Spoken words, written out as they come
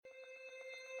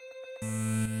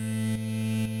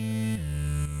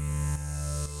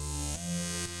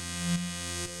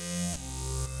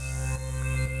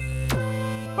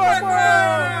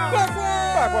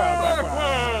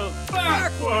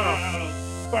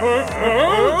Welcome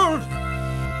to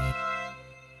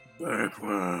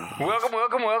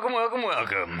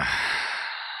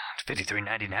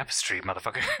 5390 Napa Street,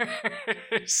 motherfuckers.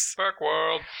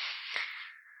 World.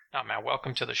 Oh, man,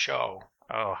 welcome to the show.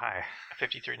 Oh, hi.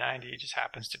 5390 just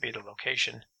happens to be the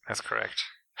location. That's correct.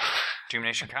 Doom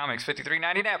Nation Comics,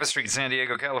 5390 Napa Street, San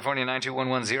Diego, California,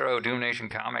 92110.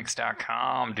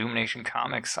 DoomNationComics.com. Doom Nation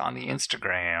Comics on the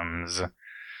Instagrams.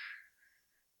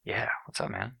 Yeah, what's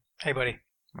up, man? Hey, buddy.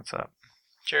 What's up?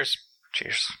 Cheers.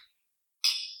 Cheers.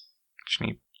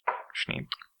 Schneep.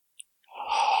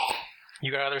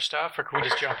 You got other stuff, or can we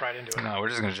just jump right into it? No, we're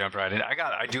just going to jump right in.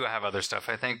 I do have other stuff,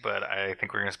 I think, but I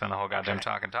think we're going to spend the whole goddamn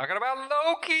talking about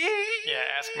Loki. Yeah,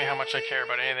 ask me how much I care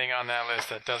about anything on that list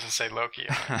that doesn't say Loki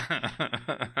on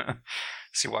it.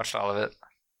 So you watched all of it?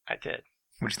 I did.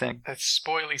 What'd you think? That's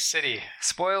Spoily City.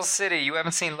 Spoil City. You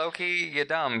haven't seen Loki? You're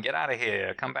dumb. Get out of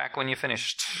here. Come back when you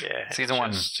finised. Yeah. Season 1.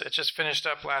 It just finished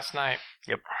up last night.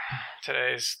 Yep.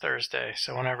 Today's Thursday,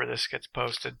 so whenever this gets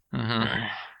posted. Mm-hmm. I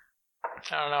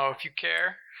don't know if you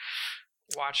care.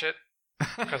 Watch it,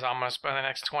 because I'm going to spend the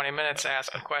next 20 minutes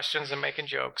asking questions and making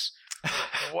jokes.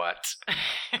 What?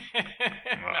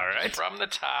 All right. From the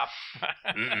top.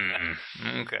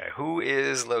 Okay. Who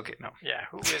is Loki? No. Yeah,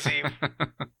 who is he?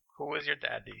 Who is your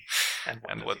daddy? And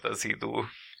what does he do?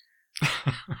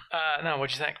 No,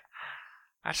 what'd you think?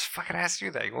 I just fucking asked you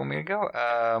that. You want me to go?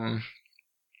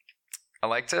 I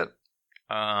liked it.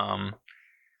 I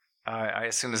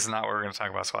assume this is not what we're going to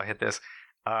talk about, so I'll hit this.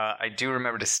 I do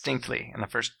remember distinctly in the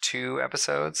first 2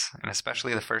 episodes, and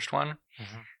especially the first one,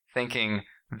 thinking,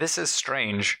 this is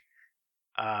strange.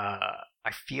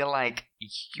 I feel like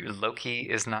Loki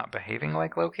is not behaving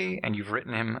like Loki, and you've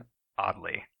written him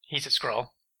oddly. He's a Skrull.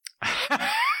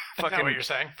 Fucking Is what you're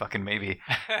saying? Fucking maybe.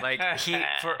 Like,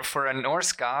 for a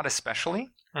Norse god especially,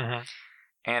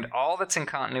 and all that's in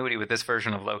continuity with this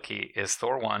version of Loki is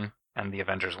Thor 1 and the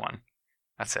Avengers 1.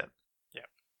 That's it. Yeah.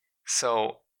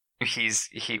 So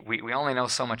we only know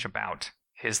so much about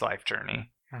his life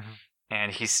journey,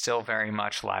 and he's still very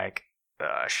much like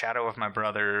a shadow of my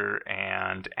brother,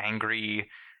 and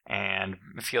angry, and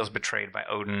feels betrayed by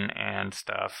Odin and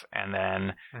stuff, and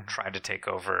then tried to take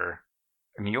over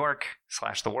New York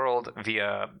 / the world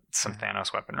via some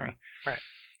Thanos weaponry. Right.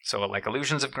 So like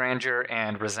illusions of grandeur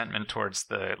and resentment towards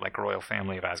the like royal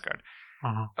family of Asgard.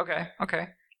 Okay.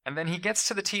 And then he gets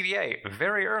to the TVA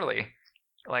very early,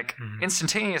 like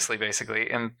instantaneously, basically,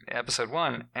 in episode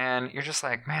 1. And you're just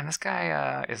like, man, this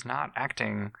guy is not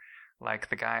acting like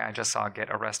the guy I just saw get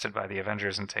arrested by the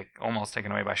Avengers and almost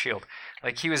taken away by S.H.I.E.L.D.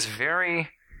 Like, he was very...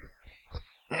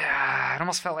 Yeah, it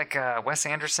almost felt like a Wes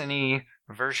Anderson-y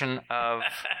version of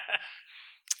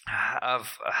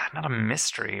not a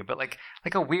mystery, but like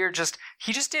a weird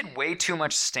he just did way too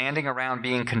much standing around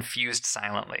being confused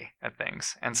silently at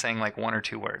things and saying like 1 or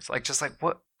 2 words. Like, just like,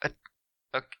 what?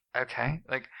 Okay.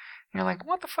 Like, you're like,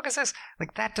 what the fuck is this?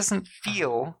 Like, that doesn't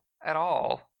feel at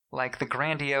all like the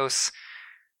grandiose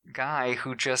guy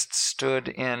who just stood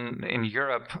in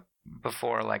Europe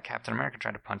before like Captain America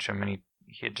tried to punch him, and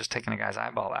he had just taken a guy's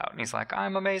eyeball out, and he's like,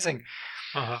 I'm amazing.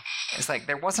 It's like,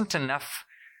 there wasn't enough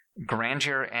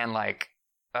grandeur and like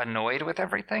annoyed with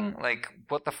everything. Like,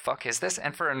 what the fuck is this?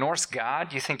 And for a Norse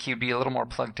god, you think he'd be a little more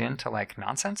plugged into like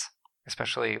nonsense,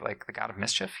 especially like the god of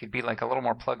mischief. He'd be like a little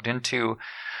more plugged into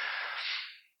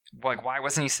like, why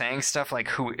wasn't he saying stuff like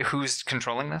who's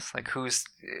controlling this? Like, who's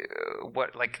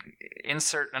what? Like,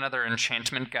 insert another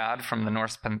enchantment god from the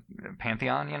Norse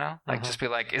pantheon, you know? Like, just be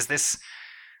like, is this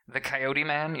the Coyote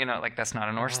Man? You know, like, that's not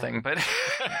a Norse thing, but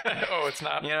oh, it's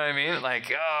not. You know what I mean?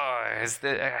 Like, is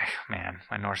the man?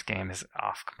 My Norse game is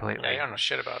off completely. Yeah, you don't know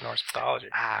shit about Norse mythology.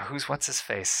 What's his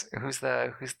face? Who's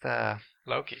the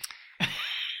Loki?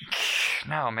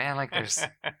 No, man. Like, there's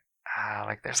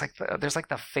there's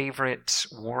the favorite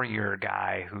warrior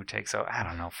guy who takes I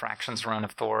don't know, fractions run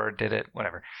of Thor did it,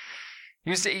 whatever.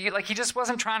 He just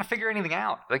wasn't trying to figure anything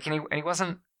out. Like, and he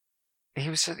wasn't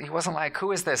like,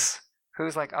 who is this?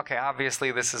 Who's like, okay,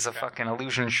 obviously this is a fucking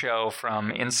illusion show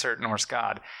from insert Norse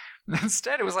god.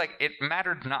 Instead, it was like, it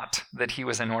mattered not that he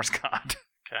was a Norse god.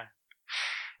 Okay.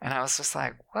 And I was just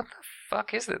like, what the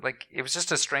fuck is it? Like, it was just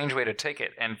a strange way to take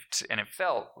it. And it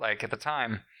felt like, at the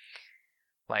time,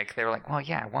 like, they were like, well,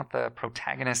 yeah, I want the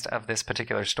protagonist of this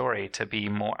particular story to be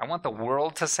more. I want the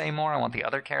world to say more. I want the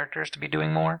other characters to be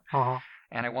doing more.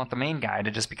 And I want the main guy to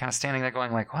just be kind of standing there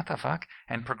going like, what the fuck?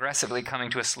 And progressively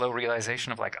coming to a slow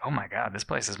realization of like, oh my God, this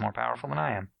place is more powerful than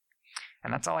I am.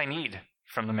 And that's all I need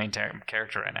from the main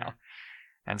character right now.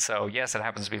 And so, yes, it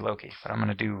happens to be Loki, but I'm going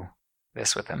to do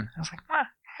this with him. I was like,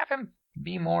 have him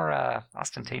be more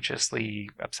ostentatiously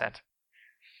upset.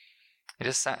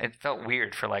 It felt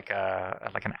weird for like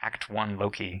an Act 1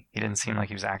 Loki. He didn't seem like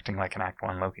he was acting like an Act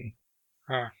 1 Loki.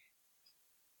 Huh.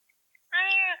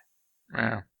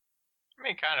 Yeah. I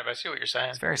mean, kind of. I see what you're saying.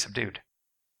 It's very subdued.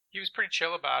 He was pretty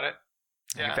chill about it.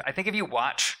 Yeah. I think if you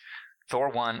watch Thor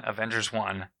 1, Avengers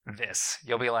 1,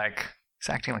 you'll be like, he's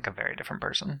acting like a very different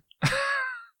person. A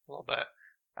little bit.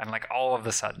 And like all of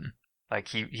a sudden, like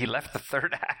he left the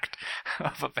third act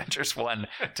of Avengers 1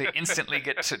 to instantly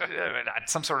get to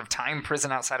some sort of time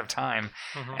prison outside of time.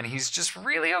 Mm-hmm. And he's just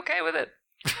really okay with it.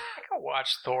 I could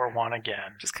watch Thor 1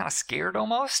 again. Just kind of scared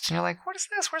almost. And you're like, what is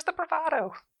this? Where's the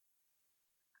bravado?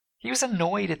 He was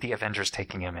annoyed at the Avengers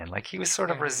taking him in. Like, he was sort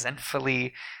of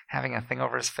resentfully having a thing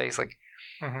over his face. Like,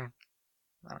 I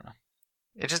don't know.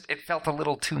 It felt a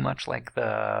little too much like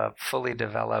the fully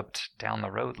developed down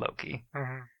the road Loki.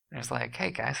 It was like,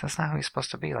 hey guys, that's not who he's supposed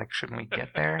to be. Like, shouldn't we get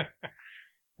there?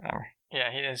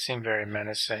 Yeah, he didn't seem very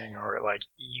menacing or like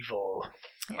evil.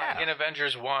 Yeah. Like in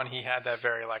Avengers 1, he had that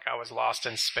very like I was lost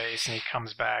in space, and he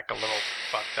comes back a little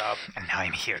fucked up. And now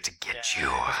I'm here to get you.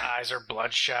 His eyes are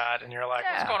bloodshot, and you're like,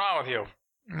 what's going on with you?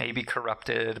 Maybe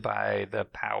corrupted by the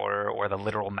power or the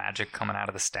literal magic coming out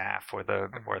of the staff or the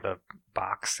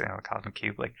box, the cosmic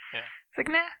cube. Like, it's like,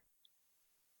 nah.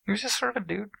 He was just sort of a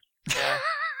dude. Yeah.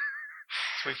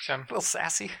 Sweet Tim. A little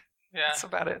sassy. Yeah. That's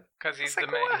about it. Because he's like,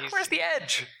 the main. Where's the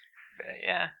edge?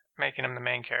 Yeah. Making him the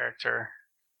main character.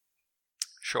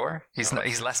 Sure. He's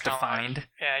less defined.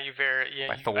 Like,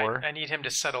 by Thor. I need him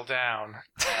to settle down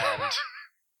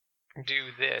and do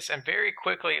this. And very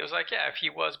quickly, it was like, if he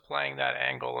was playing that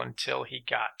angle until he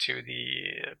got to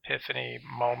the epiphany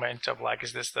moment of like,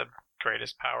 is this the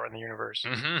greatest power in the universe?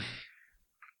 Mm-hmm.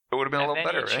 It would have been a little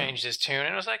better, right? He changed his tune,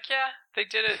 and it was like, they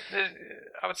did it.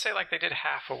 I would say like they did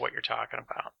half of what you're talking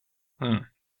about.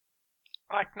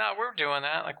 Like, no, we're doing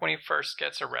that. Like when he first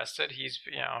gets arrested, he's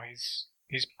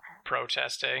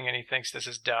protesting, and he thinks this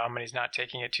is dumb, and he's not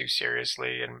taking it too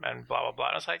seriously, and blah blah blah.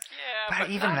 And I was like, but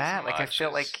even that, like, I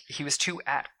felt like he was too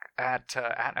at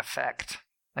effect.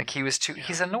 Like he was too.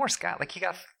 He's a Norse god. Like he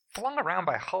got flung around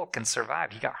by Hulk and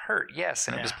survived. He got hurt, yes,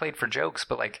 and it was played for jokes,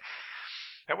 but like.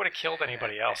 That would have killed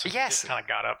anybody else. Yes. He just kind of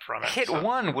got up from it. Hit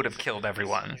one would have killed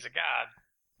everyone. He's a god.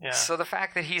 Yeah. So the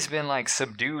fact that he's been like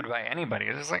subdued by anybody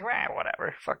is just like,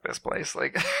 whatever. Fuck this place.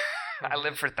 Like, I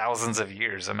lived for thousands of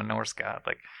years. I'm a Norse god.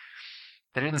 Like,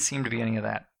 there didn't seem to be any of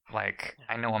that. Like,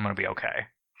 I know I'm gonna be okay.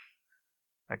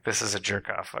 Like, this is a jerk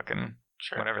off. Fucking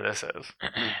whatever this is.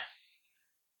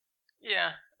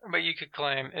 Yeah, but you could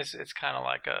claim it's kind of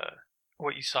like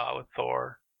what you saw with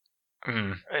Thor.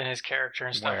 And his character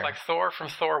and stuff. Where? Like Thor from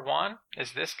Thor 1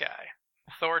 is this guy.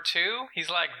 Thor 2, he's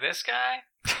like this guy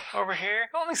over here.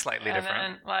 Only slightly different.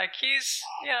 And then, like, he's,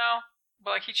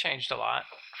 but like he changed a lot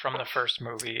from the first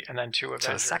movie and then to Avengers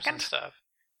the second? and stuff.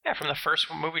 Yeah, from the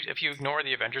first movie, if you ignore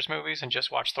the Avengers movies and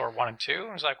just watch Thor 1 and 2,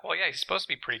 it was like, well, yeah, he's supposed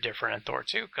to be pretty different in Thor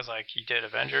 2 because, like, he did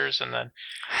Avengers and then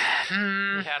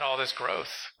he had all this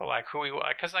growth. But, like,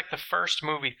 because, like, the first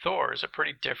movie, Thor, is a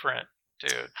pretty different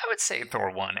dude. I would say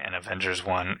Thor 1 and Avengers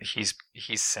 1, he's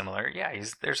similar. Yeah,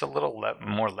 there's a little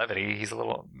more levity.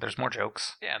 There's more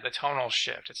jokes. Yeah, the tonal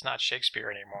shift. It's not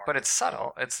Shakespeare anymore. But it's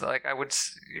subtle. It's like, I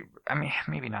mean,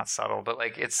 maybe not subtle, but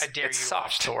like it's soft.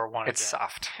 Watch Thor 1 It's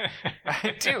soft.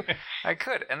 I do. I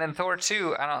could. And then Thor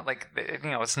 2, I don't like,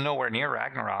 it's nowhere near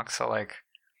Ragnarok, so like,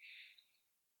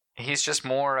 he's just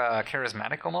more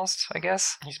charismatic almost, I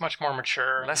guess. He's much more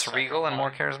mature. Less regal and more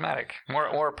charismatic.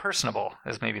 More personable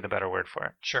is maybe the better word for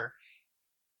it. Sure.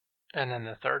 And then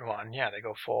the third one, they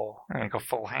go full. They go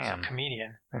full ham. He's a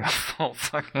comedian. They go full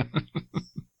fucking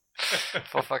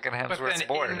Hemsworth's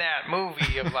board. In that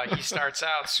movie of like, he starts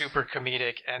out super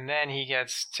comedic and then he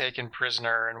gets taken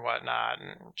prisoner and whatnot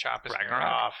and chop his hair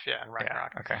off. Yeah, in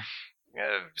Ragnarok. Yeah, okay.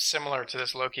 Similar to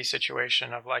this Loki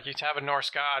situation of like you have a Norse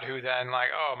god who then like,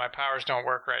 oh, my powers don't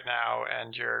work right now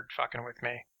and you're fucking with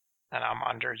me and I'm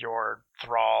under your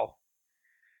thrall.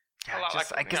 Yeah,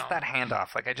 I guess that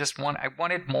handoff. Like I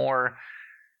wanted more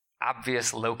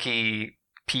obvious Loki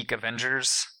peak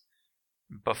Avengers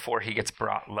before he gets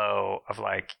brought low of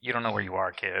like, you don't know where you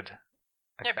are, kid.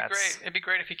 Like, it'd be great. It'd be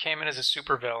great if he came in as a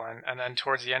supervillain and then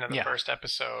towards the end of the first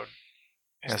episode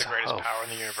is the greatest power in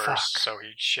the universe, so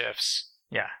he shifts.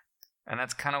 Yeah. And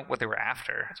that's kind of what they were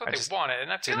after. That's what they wanted,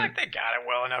 and I feel like they got it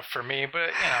well enough for me,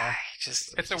 but,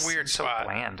 it's a weird spot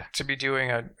bland to be doing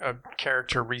a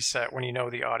character reset when you know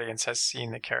the audience has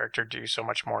seen the character do so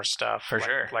much more stuff. For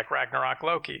sure. Like Ragnarok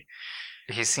Loki.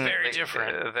 He's seen very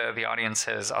different. The audience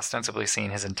has ostensibly seen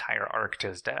his entire arc to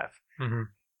his death. Mm-hmm.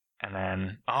 And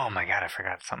then, oh my God, I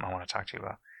forgot something I want to talk to you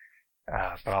about.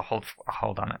 But I'll hold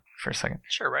on it for a second.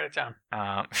 Sure, write it down.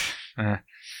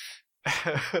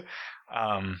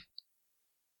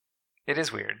 It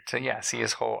is weird to see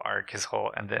his whole arc,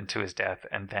 and then to his death,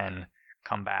 and then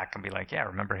come back and be like, yeah,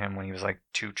 remember him when he was like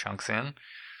 2 chunks in?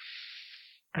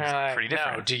 It's pretty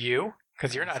different. No, do you?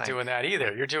 Because you're not doing that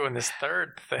either. You're doing this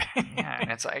third thing. Yeah,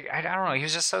 and it's like, I don't know. He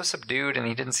was just so subdued, and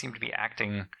he didn't seem to be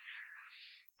acting.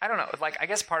 I don't know. Like, I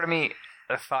guess part of me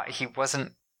thought he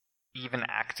wasn't even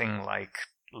acting like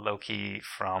Loki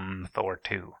from Thor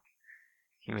 2.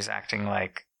 He was acting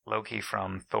like Loki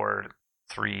from Thor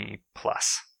 3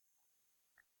 plus.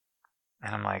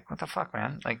 And I'm like, what the fuck,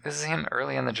 man? Like, this is him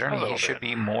early in the journey. He should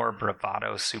be more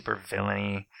bravado, super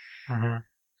villainy,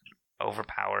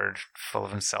 overpowered, full of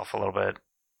himself a little bit,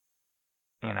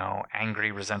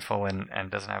 angry, resentful, and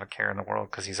doesn't have a care in the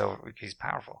world because he's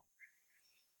powerful.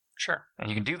 Sure. And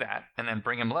you can do that and then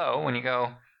bring him low when you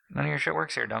go, none of your shit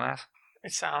works here, dumbass.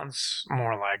 It sounds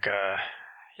more like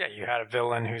you had a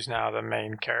villain who's now the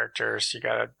main character, so you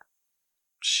gotta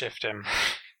shift him.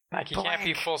 Like, he can't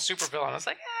be full supervillain. It's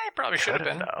like, he probably should have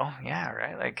been. Though. Yeah,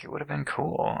 right? Like, it would have been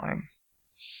cool.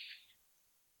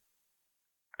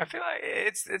 I feel like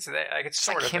it's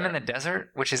sort like of him in the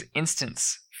desert, which is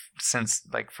instance since,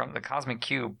 like, from the cosmic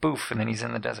cube, boof, and then he's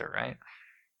in the desert, right?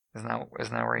 Isn't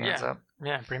that where he ends up?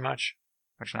 Yeah, pretty much.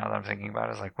 Which now that I'm thinking about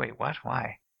it, is like, wait, what?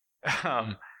 Why?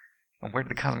 And where did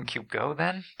the cosmic cube go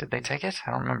then? Did they take it?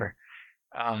 I don't remember.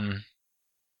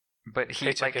 But he,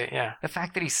 like, the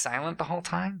fact that he's silent the whole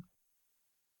time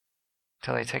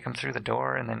till they take him through the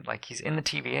door, and then, like, he's in the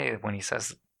TVA when he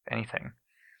says anything. And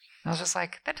I was just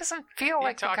like, that doesn't feel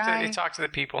like the guy. He talked to the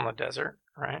people in the desert,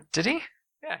 right? Did he?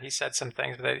 Yeah, he said some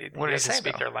things, but he what did doesn't he say,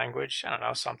 speak though? their language. I don't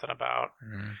know, something about,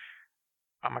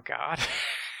 I'm a god.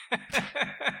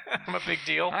 I'm a big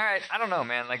deal. All right, I don't know,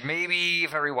 man. Like, maybe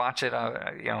if I rewatch it,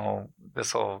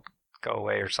 this will go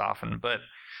away or soften, but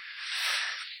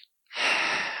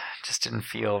just didn't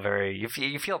feel very.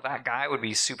 You feel that guy would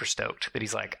be super stoked that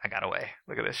he's like, I got away.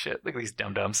 Look at this shit. Look at these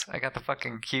dum-dums. I got the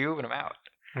fucking cube and I'm out.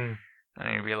 And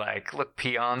he'd be like, look,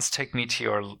 peons, take me to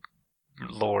your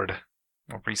lord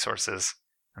or resources.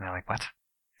 And they're like, what?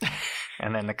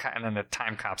 and then the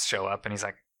time cops show up and he's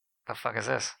like, the fuck is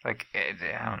this? Like,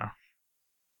 I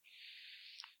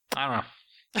don't know.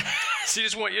 So you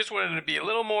just wanted to be a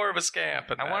little more of a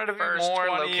scamp. I wanted to be more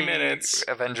Loki, minutes.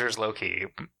 Avengers Loki.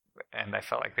 And I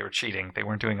felt like they were cheating. They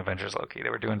weren't doing Avengers Loki. They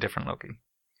were doing different Loki.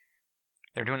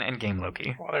 They were doing Endgame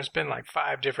Loki. Well, there's been like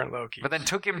 5 different Lokis. But then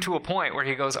took him to a point where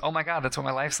he goes, oh my god, that's what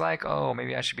my life's like? Oh,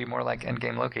 maybe I should be more like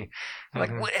Endgame Loki. I'm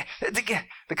like, what?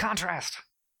 The contrast.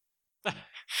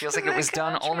 Feels like it was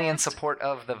done only in support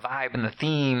of the vibe and the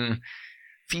theme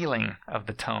feeling of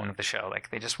the tone of the show. Like,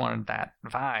 they just wanted that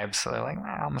vibe, so they're like,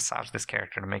 I'll massage this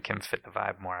character to make him fit the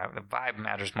vibe more. The vibe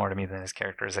matters more to me than his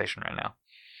characterization right now.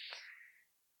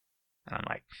 And I'm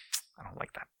like, I don't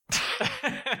like that.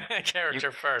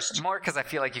 Character first. More because I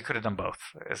feel like you could have done both,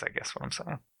 is I guess what I'm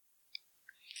saying. I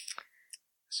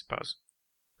suppose.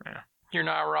 Yeah. You're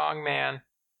not wrong, man.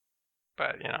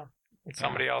 But,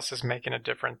 somebody else is making a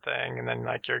different thing, and then,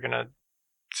 like, you're going to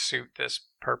suit this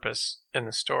purpose in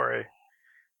the story.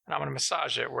 And I'm going to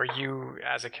massage it where you,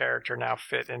 as a character, now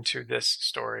fit into this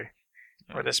story.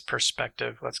 Or this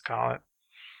perspective, let's call it.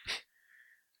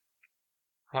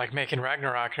 Like making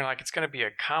Ragnarok, you're like, it's going to be a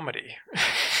comedy.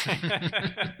 You're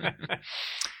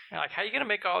like, how are you going to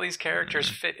make all these characters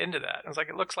fit into that? I was like,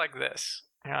 it looks like this.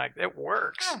 And you're like, it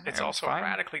works. Yeah, it's also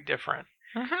radically different.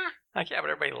 Mm-hmm. Like, yeah, but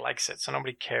everybody likes it, so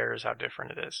nobody cares how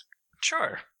different it is.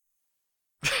 Sure.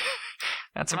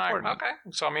 That's important. Like, okay.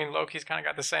 So, I mean, Loki's kind of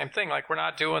got the same thing. Like, we're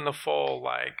not doing the full,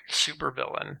 like,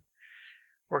 supervillain.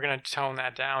 We're going to tone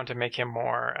that down to make him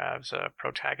more as a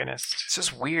protagonist. It's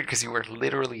just weird because you were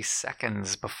literally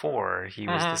seconds before he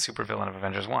was the supervillain of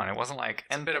Avengers 1. It wasn't like...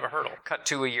 It's a bit of a hurdle. Cut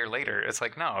to a year later. It's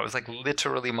like, no, it was like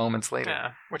literally moments later.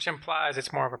 Yeah, which implies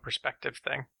it's more of a perspective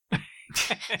thing.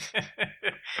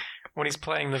 When he's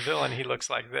playing the villain, he looks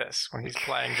like this. When he's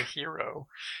playing the hero,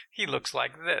 he looks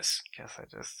like this. Guess I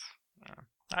just...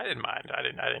 I didn't mind. I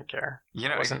didn't care.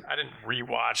 I didn't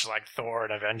rewatch like Thor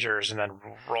and Avengers and then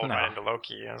roll right into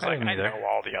Loki. I was like, I know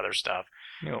all the other stuff.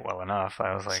 Knew it well enough.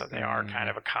 I was like, so they are kind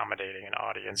of accommodating an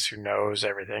audience who knows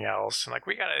everything else. And like,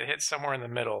 we got to hit somewhere in the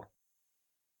middle.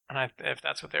 And if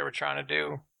that's what they were trying to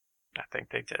do, I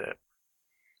think they did it.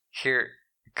 Here,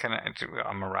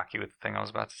 I'm gonna rock you with the thing I was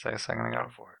about to say a second ago. Go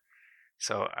for it.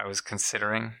 So I was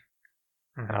considering,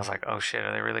 and I was like, oh shit,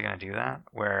 are they really gonna do that?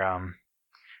 Where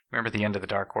remember the end of the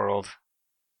Dark World?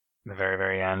 The very,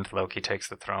 very end, Loki takes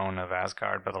the throne of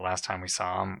Asgard, but the last time we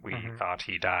saw him, we thought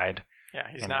he died. Yeah,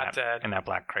 he's not dead. In that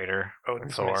black crater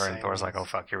with Thor, and Thor's like, oh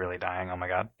fuck, you're really dying, oh my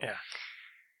god. Yeah.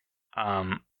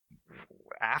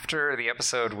 After the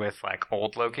episode with like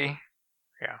old Loki,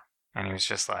 Yeah. And he was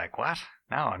just like, what?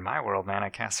 No, in my world, man, I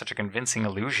cast such a convincing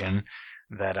illusion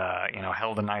that,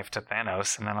 held a knife to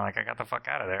Thanos. And then, I got the fuck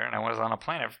out of there. And I was on a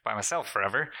planet by myself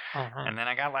forever. Mhm. And then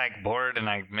I got, bored and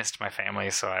I missed my family.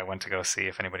 So I went to go see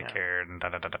if anybody cared and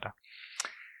da-da-da-da-da.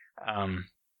 And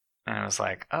it was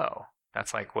like, oh,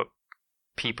 that's like what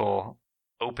people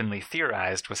openly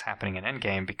theorized was happening in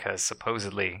Endgame, because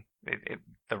supposedly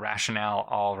the rationale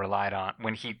all relied on,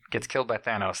 when he gets killed by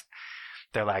Thanos,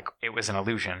 they're like, it was an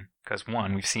illusion. Because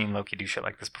 1, we've seen Loki do shit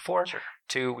like this before. Sure.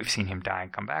 2, we've seen him die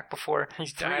and come back before.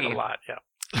 He's died a lot, yeah.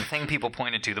 The thing people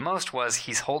pointed to the most was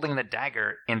he's holding the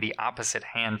dagger in the opposite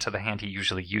hand to the hand he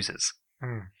usually uses.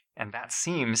 Mm. And that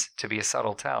seems to be a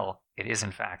subtle tell. It is,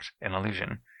 in fact, an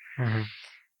illusion. Mm-hmm.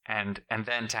 And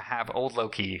then to have old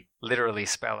Loki literally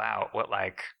spell out what,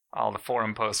 all the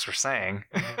forum posts were saying.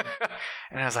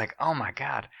 And I was like, oh my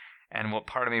God. And what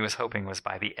part of me was hoping was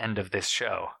by the end of this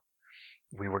show,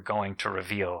 we were going to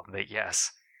reveal that,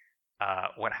 yes,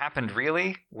 what happened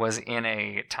really was in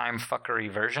a time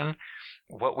fuckery version.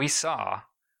 What we saw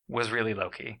was really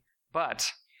Loki.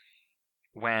 But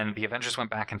when the Avengers went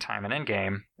back in time in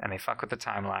Endgame and they fuck with the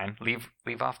timeline,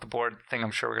 leave off the board thing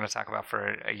I'm sure we're going to talk about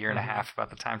for a year and a half about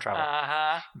the time travel.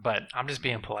 But I'm just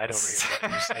being polite over here.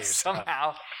 You say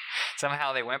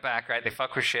somehow they went back, right? They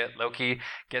fuck with shit. Loki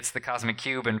gets the cosmic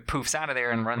cube and poofs out of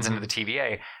there and runs into the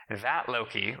TVA. That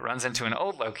Loki runs into an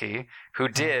old Loki who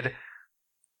did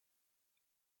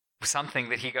something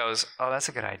that he goes, oh, that's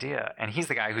a good idea. And he's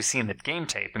the guy who's seen the game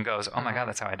tape and goes, oh my God,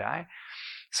 that's how I die.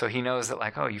 So he knows that,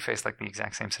 oh, you faced the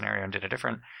exact same scenario and did it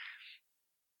different.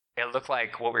 It looked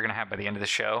like what we're going to have by the end of the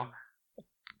show,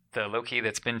 the Loki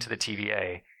that's been to the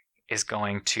TVA is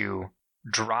going to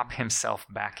drop himself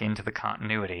back into the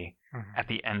continuity at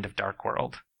the end of Dark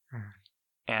World.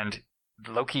 And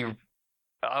Loki,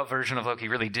 a version of Loki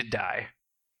really did die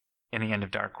in the end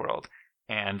of Dark World.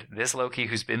 And this Loki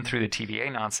who's been through the TVA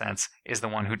nonsense is the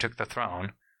one who took the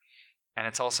throne. And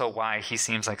it's also why he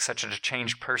seems like such a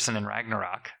changed person in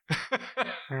Ragnarok.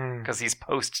 Because he's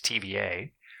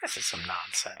post-TVA. This is some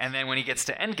nonsense. And then when he gets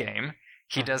to Endgame,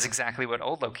 he does exactly what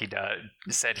old Loki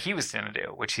said he was going to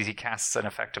do, which is he casts an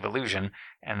effective illusion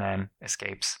and then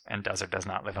escapes and does or does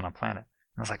not live on a planet.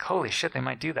 And I was like, holy shit, they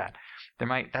might do that. They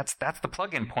might. That's the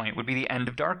plug-in point, would be the end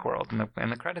of Dark World in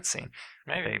the credits scene.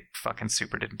 Maybe. They fucking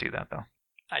super didn't do that, though.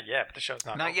 Not yet, but the show's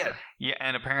not Not yet. Yeah,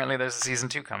 and apparently there's a season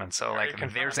 2 coming, so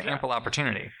there's ample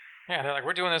opportunity. Yeah, they're like,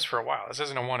 we're doing this for a while. This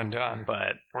isn't a one and done.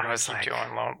 But we're going to keep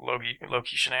doing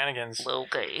Loki shenanigans.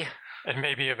 Loki. And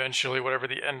maybe eventually, whatever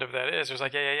the end of that is, it was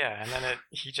like, yeah. And then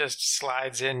he just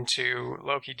slides into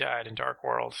Loki died in Dark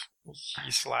World.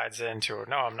 He slides into,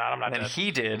 no, I'm not and then dead.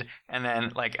 He did, and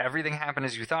then everything happened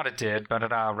as you thought it did,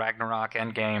 Ragnarok,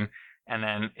 Endgame, and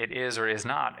then it is or is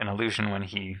not an illusion when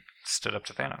he stood up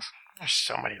to Thanos. There's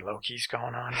so many Lokis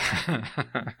going on.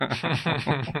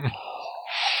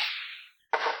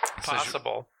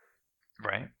 Possible.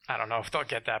 Right. I don't know if they'll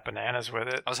get that bananas with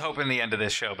it. I was hoping the end of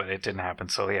this show, but it didn't happen.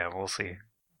 So yeah, we'll see.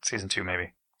 Season 2 maybe.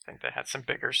 I think they had some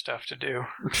bigger stuff to do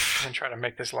than try to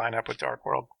make this line up with Dark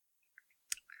World.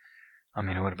 I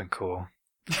mean, it would have been cool.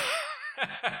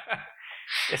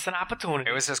 It's an opportunity.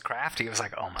 It was just crafty. It was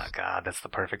like, oh my God, that's the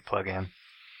perfect plug-in.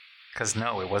 Because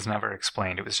no, it was never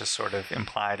explained. It was just sort of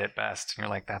implied at best. And you're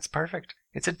like, that's perfect.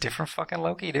 It's a different fucking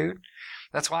Loki, dude.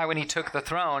 That's why when he took the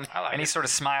throne and he sort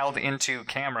of smiled into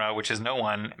camera, which is no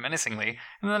one, menacingly,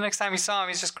 and the next time you saw him,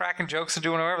 he's just cracking jokes and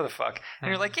doing whatever the fuck. And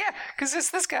you're like, yeah, because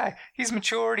it's this guy. He's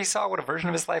matured. He saw what a version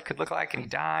of his life could look like, and he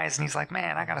dies. And he's like,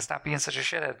 man, I got to stop being such a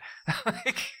shithead.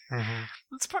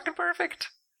 It's fucking perfect.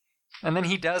 And then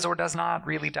he does or does not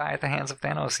really die at the hands of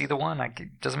Thanos. Either one.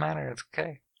 It doesn't matter. It's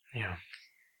okay. Yeah.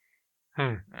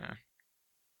 Yeah. Could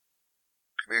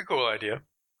be a cool idea.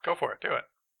 Go for it. Do it.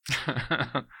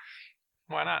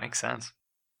 Why not? Makes sense.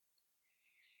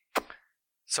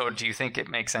 So do you think it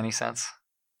makes any sense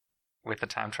with the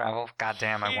time travel? God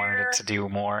damn, I wanted it to do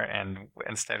more, and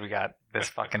instead we got this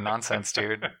fucking nonsense,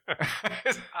 dude.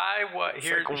 Let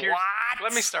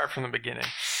me start from the beginning.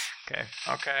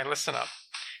 Okay, listen up.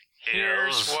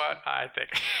 Here's what I think.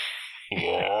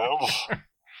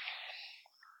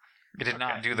 It did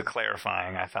not do the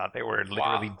clarifying I thought they were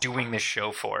literally doing this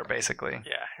show for, basically.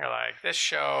 Yeah, you're like, this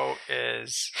show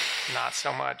is not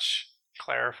so much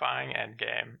clarifying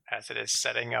Endgame as it is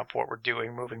setting up what we're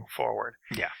doing moving forward.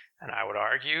 Yeah. And I would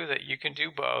argue that you can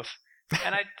do both.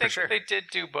 And I think that they did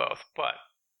do both. But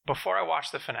before I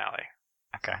watch the finale,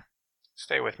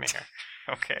 stay with me here.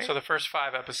 Okay. So the first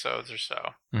 5 episodes or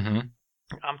so, I'm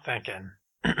thinking,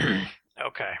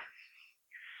 okay,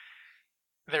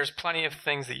 there's plenty of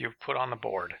things that you've put on the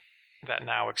board that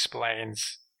now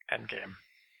explains Endgame.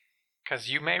 because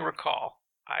you may recall,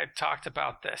 I talked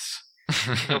about this.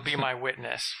 You'll be my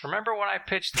witness. Remember when I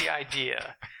pitched the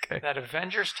idea that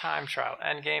Avengers time travel,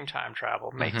 Endgame time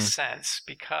travel, makes sense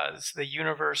because the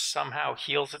universe somehow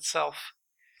heals itself?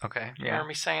 Okay, yeah. Remember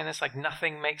me saying this? Like,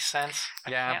 nothing makes sense.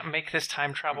 I can't make this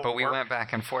time travel But we work. went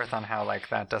back and forth on how, like,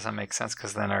 that doesn't make sense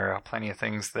because then there are plenty of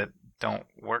things that don't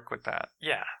work with that.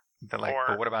 Yeah. They're like,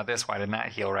 but what about this? Why didn't that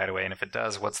heal right away? And if it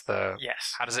does, what's the...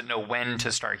 Yes. How does it know when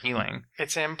to start healing?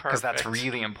 It's imperfect. Because that's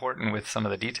really important with some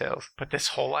of the details. But this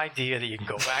whole idea that you can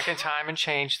go back in time and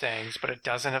change things, but it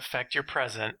doesn't affect your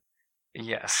present.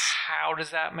 Yes. How does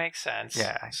that make sense?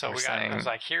 Yeah. So I was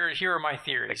like, here are my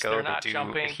theories. They're not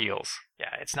jumping. It heals.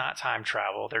 Yeah, it's not time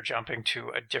travel. They're jumping to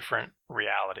a different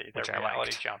reality. They're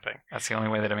reality jumping. That's the only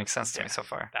way that it makes sense to me so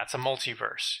far. That's a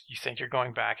multiverse. You think you're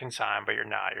going back in time, but you're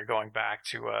not. You're going back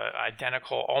to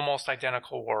almost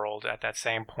identical world at that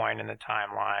same point in the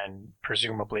timeline,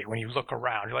 presumably. When you look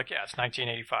around, you're like, yeah, it's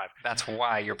 1985. That's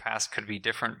why your past could be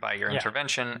different by your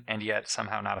intervention and yet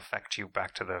somehow not affect you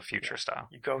back to the future style.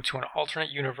 You go to an alternate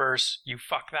universe, you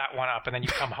fuck that one up, and then you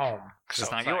come home. Because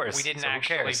it's not yours. We didn't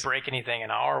actually break anything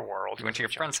in our world. You went to your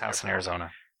friend's house in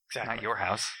Arizona. Exactly. Not your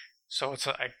house. So it's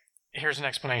here's an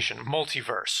explanation.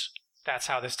 Multiverse. That's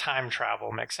how this time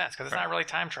travel makes sense. Because it's not really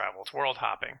time travel. It's world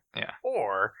hopping. Yeah.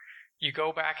 Or you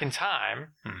go back in time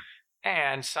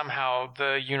and somehow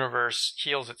the universe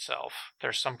heals itself.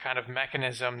 There's some kind of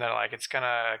mechanism that it's going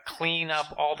to clean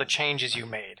up all the changes you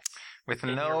made. With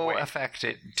no effect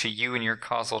to you and your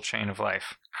causal chain of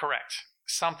life. Correct.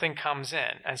 Something comes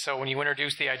in. And so when you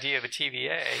introduce the idea of a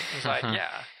TVA, it's like,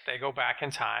 they go back in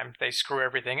time, they screw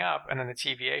everything up, and then the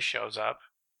TVA shows up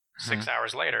 6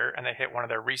 hours later, and they hit one of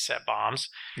their reset bombs.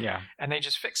 Yeah. And they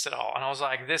just fixed it all. And I was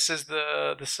like, this is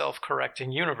the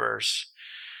self-correcting universe.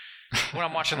 When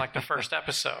I'm watching the first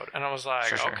episode, and I was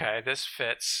like, okay, this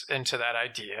fits into that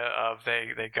idea of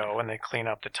they go and they clean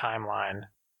up the timeline.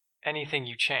 Anything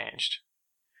you changed.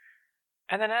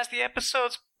 And then as the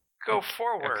episodes go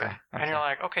forward, and you're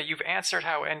like, okay, you've answered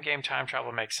how Endgame time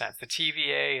travel makes sense. The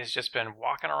TVA has just been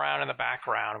walking around in the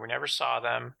background. We never saw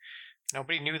them.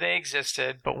 Nobody knew they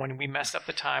existed, but when we messed up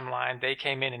the timeline, they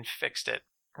came in and fixed it.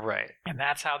 Right. And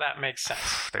that's how that makes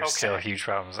sense. There's still huge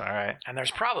problems, all right. And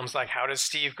there's problems like, how does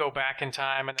Steve go back in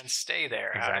time and then stay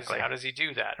there? Exactly. How does he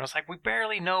do that? And I was like, we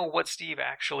barely know what Steve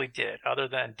actually did, other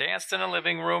than danced in a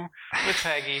living room with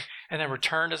Peggy and then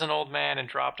returned as an old man and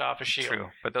dropped off a shield. True.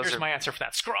 But here's my answer for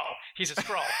that. Skrull. He's a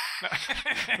Skrull.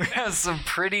 We have some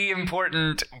pretty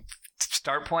important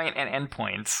start point and end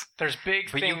points. There's big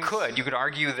things. But you could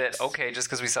argue that, okay, just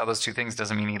because we saw those two things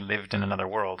doesn't mean he lived in another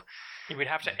world. You would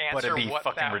have to answer but it'd be what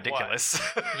fucking that ridiculous.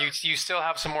 You still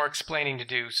have some more explaining to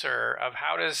do, sir, of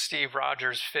how does Steve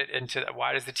Rogers fit into that?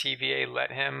 Why does the TVA let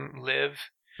him live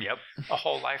a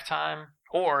whole lifetime?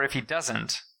 Or if he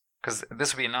doesn't, because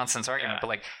this would be a nonsense argument,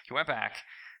 but he went back,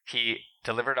 he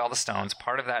delivered all the stones.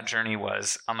 Part of that journey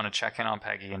was, I'm going to check in on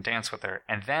Peggy and dance with her.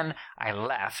 And then I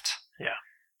left. Yeah.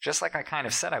 Just like I kind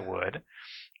of said I would.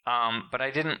 But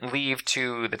I didn't leave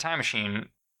to the time machine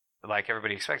like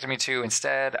everybody expected me to.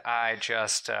 Instead, I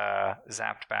just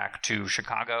zapped back to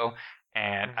Chicago,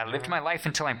 and I lived my life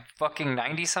until I'm fucking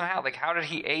 90 somehow. Like, how did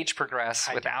he age progress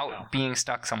without being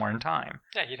stuck somewhere in time?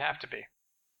 Yeah, you'd have to be.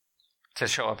 To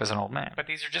show up as an old man. But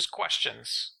these are just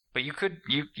questions. But you could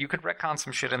retcon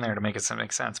some shit in there to make it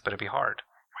make sense, but it'd be hard.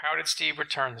 How did Steve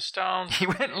return the stones? He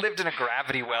went and lived in a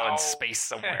gravity well in space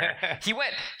somewhere.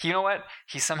 You know what?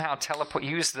 He somehow he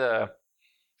used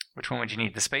which one would you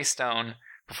need? The space stone.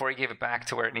 Before he gave it back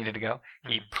to where it needed to go,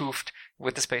 he poofed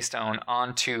with the space stone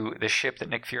onto the ship that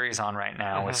Nick Fury's on right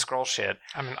now with Skrull shit.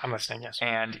 I'm listening, yes.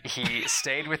 And he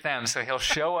stayed with them, so he'll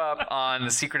show up on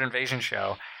the Secret Invasion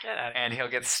show, and he'll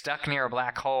get stuck near a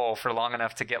black hole for long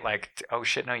enough to get oh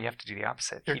shit, no, you have to do the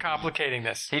opposite. You're complicating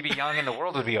this. He'd be young and the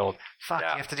world would be old. Fuck, you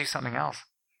have to do something else.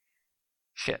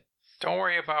 Shit. Don't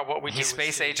worry about what we do. He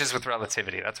space ages with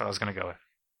relativity. That's what I was going to go with.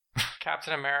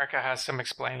 Captain America has some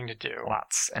explaining to do.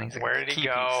 Lots. And he's where did he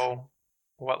go?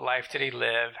 What life did he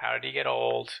live? How did he get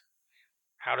old?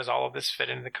 How does all of this fit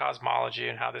into the cosmology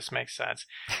and how this makes sense?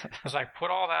 I was like,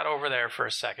 put all that over there for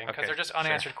a second, because they're just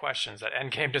unanswered questions that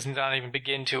Endgame does not even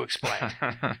begin to explain.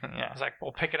 I was like,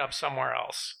 we'll pick it up somewhere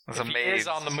else. If he is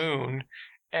on the moon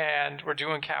and we're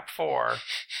doing Cap 4,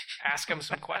 ask him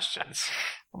some questions.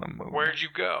 Where'd you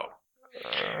go?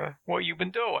 What you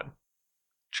been doing?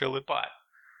 Chilling. But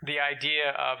the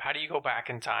idea of how do you go back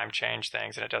in time, change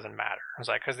things, and it doesn't matter. I was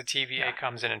like, because the TVA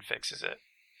comes in and fixes it.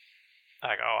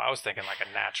 Like, I was thinking like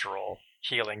a natural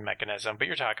healing mechanism, but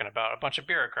you're talking about a bunch of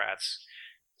bureaucrats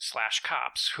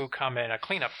 /cops who come in, a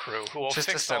cleanup crew who will Just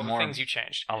fix a all the more things you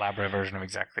changed. elaborate version of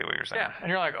exactly what you're saying. Yeah, and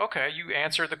you're like, okay, you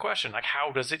answered the question. Like,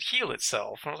 how does it heal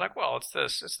itself? And I was like, well, it's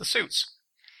the suits.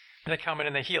 They come in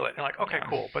and they heal it. And you're like, okay,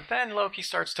 cool. But then Loki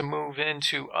starts to move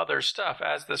into other stuff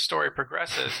as the story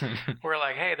progresses. We're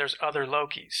like, hey, there's other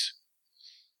Lokis.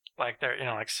 Like there,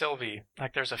 like Sylvie,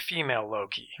 like there's a female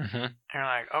Loki. And you're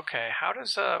like, okay, how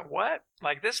does what?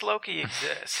 Like this Loki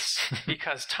exists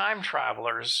because time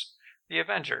travelers, the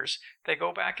Avengers, they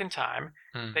go back in time,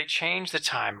 they change the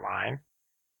timeline,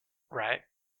 right?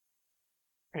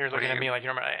 You're looking at me like you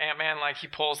remember Ant-Man, like he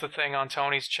pulls the thing on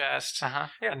Tony's chest,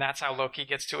 and that's how Loki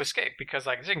gets to escape because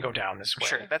like it didn't go down this way.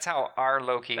 Sure, that's how our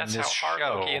Loki that's in this how show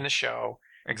our Loki in the show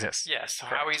exists. Yes,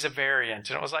 Correct. how he's a variant.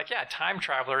 And it was like, yeah, time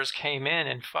travelers came in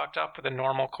and fucked up with the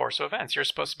normal course of events. You're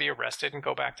supposed to be arrested and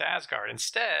go back to Asgard.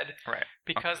 Instead,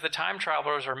 because the time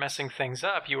travelers are messing things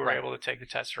up, you were able to take the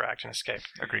Tesseract and escape.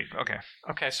 Agreed. Okay.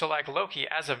 Okay, so like Loki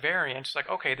as a variant, it's like,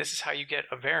 okay, this is how you get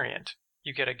a variant.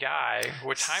 You get a guy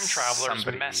with time travelers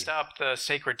messed up the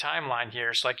sacred timeline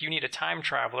here. So like you need a time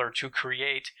traveler to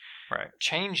create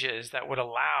changes that would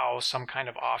allow some kind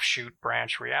of offshoot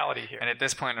branch reality here. And at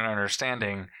this point in our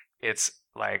understanding, it's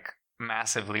like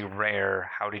massively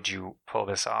rare. How did you pull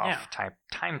this off? Type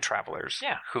time travelers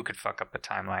who could fuck up the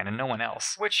timeline and no one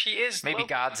else. Which he is maybe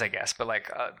gods, I guess, but like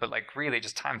really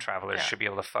just time travelers should be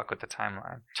able to fuck with the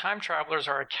timeline. Time travelers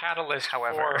are a catalyst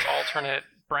for alternate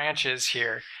branches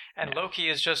here. And Loki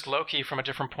is just Loki from a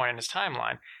different point in his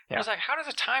timeline. I was like, how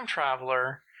does a time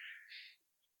traveler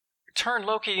turn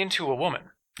Loki into a woman?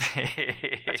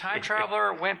 A time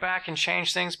traveler went back and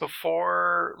changed things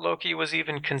before Loki was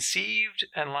even conceived,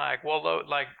 and like, well,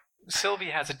 like Sylvie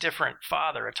has a different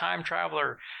father. A time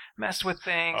traveler messed with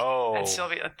things, and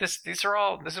Sylvie. This is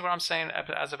what I'm saying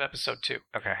as of episode 2.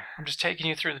 Okay, I'm just taking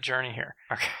you through the journey here.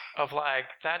 Okay, of like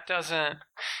that doesn't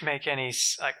make any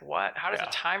like what? How does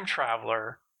a time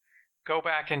traveler go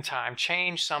back in time,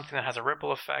 change something that has a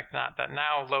ripple effect, not that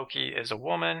now Loki is a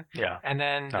woman. Yeah. And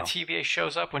then the TVA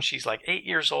shows up when she's like 8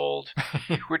 years old.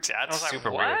 Which that's super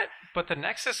like, what? weird. But the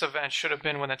Nexus event should have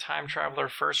been when the time traveler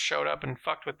first showed up and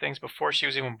fucked with things before she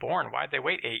was even born. Why'd they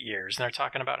wait 8 years? And they're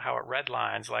talking about how it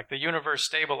redlines, like the universe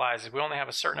stabilizes. We only have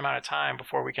a certain amount of time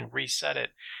before we can reset it.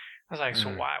 I was like, so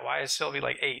why is Sylvie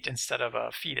like 8 instead of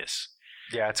a fetus?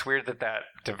 Yeah, it's weird that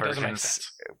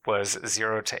divergence was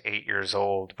 0 to 8 years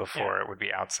old before it would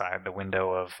be outside the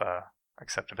window of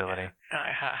acceptability.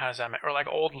 How does that make? Or like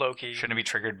old Loki. Shouldn't it be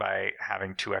triggered by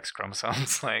having 2 X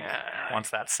chromosomes? Like once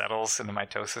that settles in the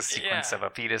mitosis sequence of a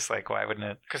fetus, like why wouldn't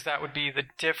it? Because that would be the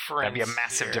difference. That'd be a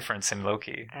massive difference in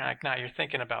Loki. And like, no, you're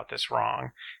thinking about this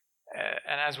wrong.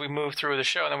 And as we move through the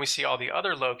show, then we see all the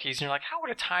other Lokis, and you're like, how would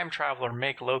a time traveler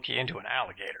make Loki into an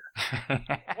alligator?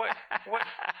 what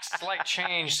slight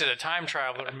change did a time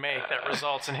traveler make that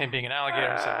results in him being an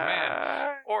alligator instead of a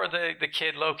man? Or the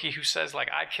kid Loki who says, like,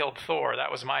 I killed Thor. That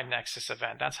was my Nexus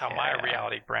event. That's how my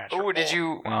reality branched. Oh, did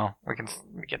you? Well, we can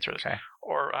get through this. Okay.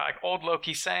 Or like old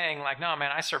Loki saying, like, no,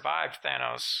 man, I survived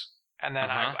Thanos. And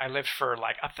then I lived for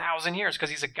like 1,000 years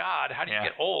because he's a god. How do you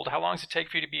get old? How long does it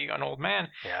take for you to be an old man?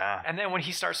 Yeah. And then when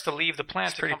he starts to leave the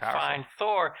planet to come find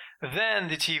Thor, then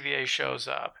the TVA shows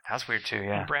up. That's weird too,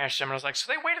 yeah. And branched him and was like,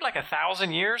 so they waited like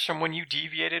 1,000 years from when you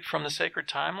deviated from the sacred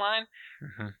timeline?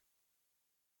 Mm-hmm.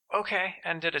 Okay,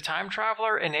 and did a time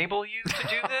traveler enable you to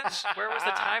do this? Where was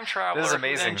the time traveler this is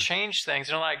amazing. who then changed things?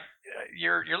 And like,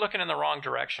 you're looking in the wrong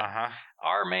direction.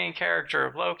 Our main character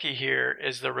of Loki here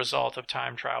is the result of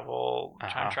time travel,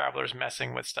 time travelers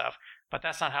messing with stuff. But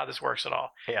that's not how this works at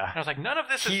all. Yeah. And I was like, none of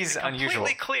this is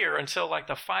completely clear until like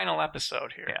the final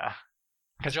episode here. Yeah.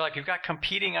 Because you're like, you've got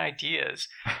competing ideas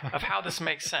of how this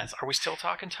makes sense. Are we still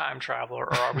talking time travel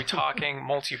or are we talking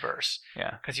multiverse?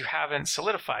 Yeah. Because you haven't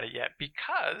solidified it yet.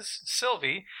 Because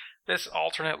Sylvie, this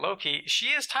alternate Loki, she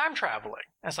is time traveling.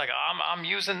 And it's like, I'm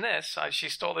using this. She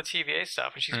stole the TVA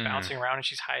stuff and she's bouncing around and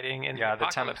she's hiding in the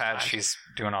temp pad. She's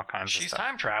doing all kinds of stuff. She's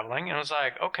time traveling. And it was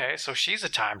like, okay, so she's a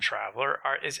time traveler.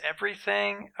 Is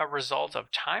everything a result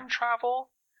of time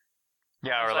travel?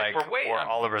 Yeah, or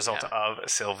all the result of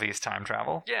Sylvie's time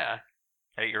travel. Yeah.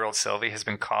 8-year-old Sylvie has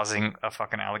been causing a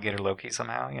fucking alligator Loki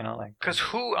somehow, like. Because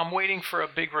I'm waiting for a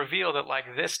big reveal that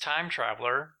like this time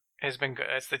traveler has been good.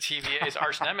 It's the TVA's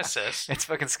arch nemesis. It's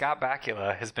fucking Scott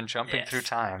Bakula has been jumping through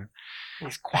time.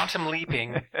 He's quantum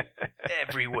leaping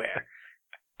everywhere.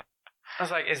 I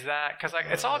was like, is that because like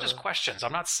it's all just questions?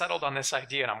 I'm not settled on this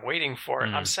idea and I'm waiting for it.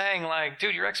 I'm saying like,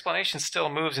 dude, your explanation still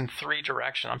moves in 3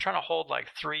 directions. I'm trying to hold like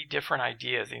 3 different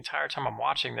ideas the entire time I'm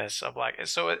watching this. Of like,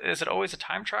 so is it always a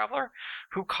time traveler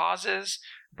who causes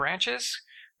branches?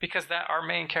 Because that our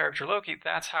main character Loki,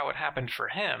 that's how it happened for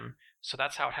him. So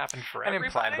that's how it happened for And everybody.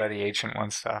 implied by the Ancient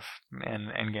One stuff in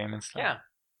Endgame and stuff. Yeah.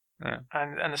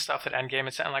 And the stuff that Endgame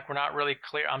is saying, like, we're not really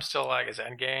clear. I'm still like, is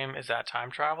Endgame, is that time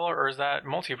travel, or is that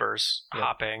multiverse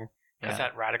hopping? Because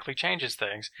that radically changes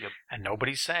things. Yep. And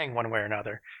nobody's saying one way or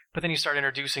another. But then you start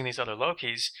introducing these other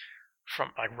Lokis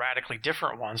from like radically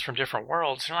different ones from different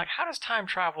worlds. And you're like, how does time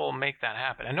travel make that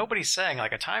happen? And nobody's saying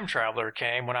like a time traveler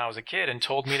came when I was a kid and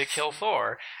told me to kill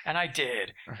Thor, and I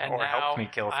did. And or now helped me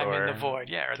kill I'm Thor. in the void.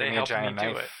 Yeah, or they Give me a helped me giant do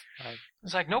knife. it. Like,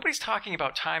 It's like nobody's talking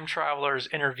about time travelers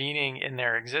intervening in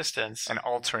their existence. and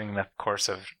altering the course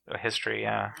of history,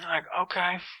 yeah. Like,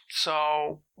 okay,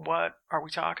 so what are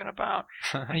we talking about?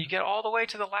 And you get all the way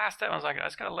to the last episode. I was like, I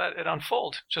just gotta let it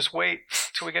unfold. Just wait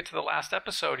till we get to the last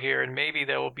episode here, and maybe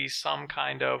there will be some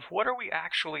kind of, what are we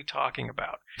actually talking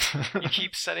about? You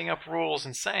keep setting up rules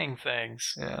and saying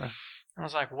things. Yeah. I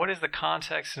was like, what is the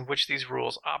context in which these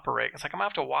rules operate? It's like, I'm gonna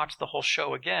have to watch the whole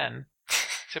show again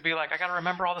to be like, I gotta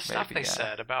remember all the stuff Maybe, they yeah.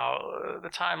 said about the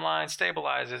timeline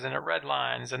stabilizes and it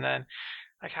redlines, and then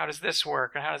like, how does this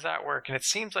work and how does that work? And it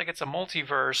seems like it's a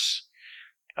multiverse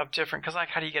of different, because like,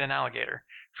 how do you get an alligator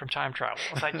from time travel?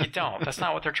 It's like, you don't. That's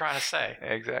not what they're trying to say.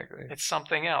 Exactly. It's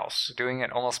something else. Doing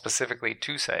it almost specifically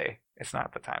to say it's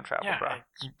not the time travel, Yeah, bro.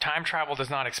 time travel does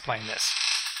not explain this.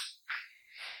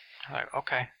 I'm like,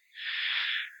 okay.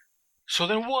 So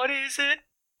then what is it?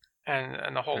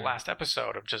 And the whole last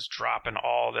episode of just dropping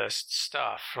all this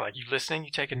stuff. Like, you listening? You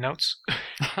taking notes?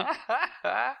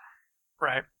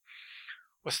 Right.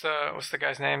 What's the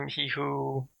guy's name? He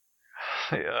who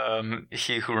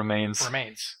remains.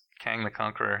 remains. Kang the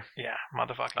Conqueror. Yeah,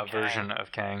 motherfucking A Kang. version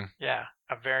of Kang. Yeah,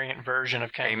 a variant version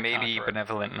of Kang. A the maybe Conqueror.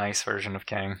 benevolent, nice version of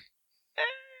Kang.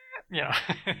 You know.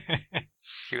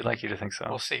 He would like you to think so.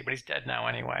 We'll see, but he's dead now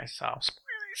anyway, so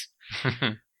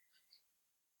spoilers.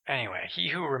 Anyway, he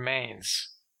who remains.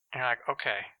 And you're like,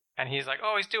 okay. And he's like,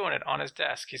 oh, he's doing it on his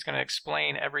desk. He's going to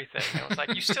explain everything. And it was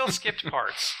like, you still skipped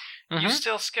parts. You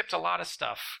still skipped a lot of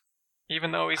stuff.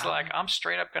 Even though he's like, I'm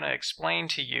straight up going to explain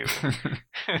to you.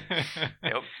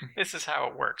 Yep. This is how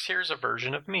it works. Here's a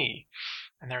version of me.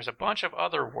 And there's a bunch of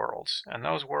other worlds. And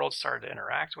those worlds started to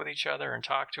interact with each other and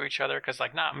talk to each other. Because,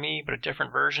 like, not me, but a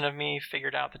different version of me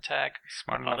figured out the tech.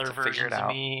 Smart enough Other to figure versions it of out.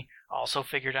 me also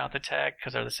figured out the tech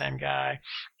because they're the same guy.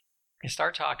 They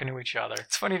start talking to each other.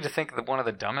 It's funny to think that one of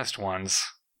the dumbest ones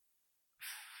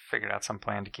figured out some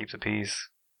plan to keep the peace.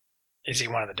 Is he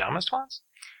one of the dumbest ones?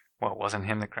 Well, it wasn't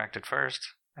him that cracked it first,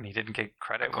 and he didn't get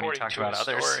credit when he talked to about his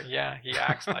others. story, yeah, he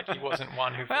acts like he wasn't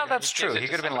one who. Well, figured- that's he gives true. it He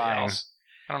to could have been somebody lying. else.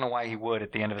 I don't know why he would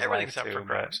at the end of his Everything's life, up for too.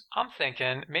 But grabs. I'm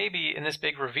thinking maybe in this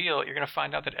big reveal, you're going to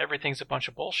find out that everything's a bunch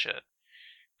of bullshit.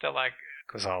 That like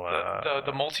it was all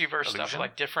the multiverse stuff, illusion?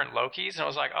 like different Lokis, and I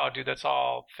was like, oh, dude, that's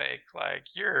all fake. Like,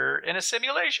 you're in a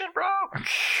simulation, bro.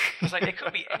 It's like, it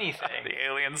could be anything. The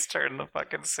aliens turn the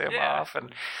fucking sim Yeah. off,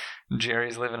 and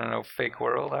Jerry's living in a fake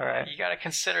world. All right. You got to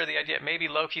consider the idea. Maybe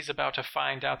Loki's about to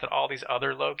find out that all these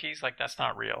other Lokis, like, that's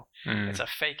not real. Mm. It's a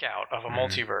fake out of a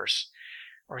multiverse,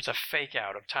 or it's a fake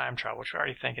out of time travel, which we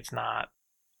already think it's not.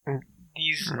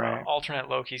 These Right. alternate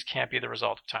Lokis can't be the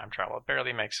result of time travel. It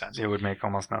barely makes sense. It would make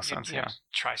almost no You- sense, you yeah.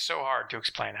 try so hard to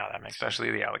explain how that makes sense.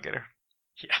 Especially the alligator.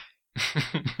 Yeah.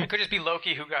 It could just be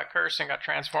Loki who got cursed and got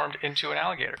transformed into an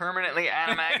alligator. Permanently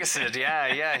animagused.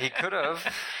 Yeah, he could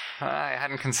have. I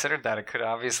hadn't considered that. It could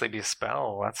obviously be a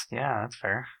spell. That's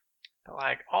fair.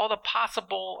 Like, all the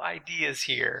possible ideas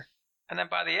here. And then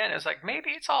by the end, it's like, maybe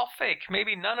it's all fake.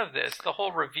 Maybe none of this. The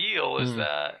whole reveal is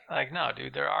that, like, no,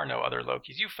 dude, there are no other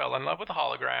Lokis. You fell in love with a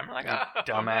hologram. Like, You oh,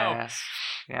 dumbass.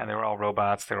 no. Yeah, they were all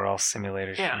robots. They were all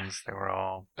simulations. Yeah. They were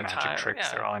all The magic time- tricks.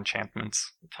 yeah. They were all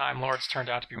enchantments. The Time Lords turned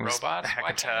out to be It was robots.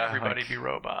 Why can't Hecata, everybody like- be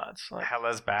robots? Like,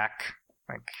 Hela's back.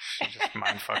 Like, she just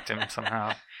mind fucked him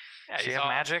somehow. yeah, Did she he's have all-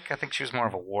 magic? I think she was more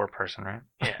of a war person, right?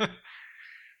 Yeah.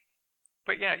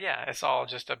 But yeah, it's all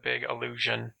just a big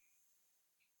illusion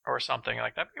or something.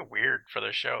 Like, that'd be weird for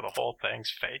the show. The whole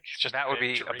thing's fake. It's just That would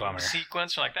big be a dream bummer.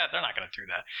 sequence like that. They're not going to do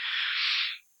that.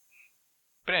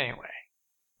 But anyway,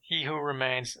 he who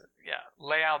remains,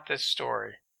 lay out this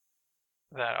story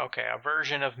that, okay, a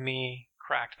version of me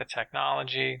cracked the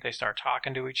technology. They start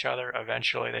talking to each other.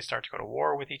 Eventually, they start to go to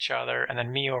war with each other. And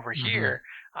then me over here,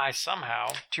 I somehow,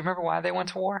 Do you remember why they went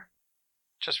to war?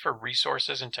 just for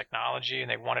resources and technology, and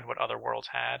they wanted what other worlds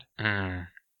had.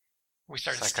 We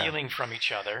started It's like stealing from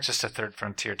each other. It's just a third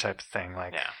frontier type of thing.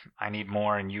 Like, Yeah. I need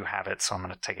more and you have it, so I'm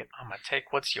going to take it. I'm going to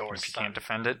take what's yours. If you son. can't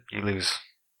defend it, you lose.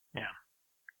 Yeah.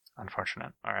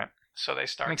 Unfortunate. All right. So they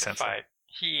start Makes to sense, fight.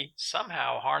 He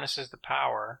somehow harnesses the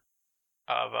power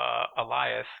of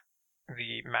Eliath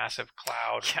the massive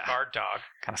cloud Yeah. guard dog.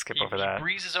 Kind of skip He over that.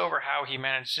 breezes over how he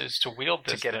manages to wield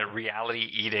To this. get a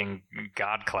reality-eating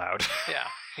god cloud. Yeah.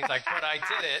 He's like, but I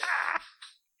did it.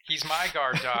 He's my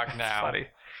guard dog now. Funny.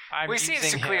 I'm We see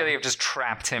using it clearly him. have just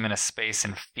trapped him in a space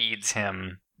and feeds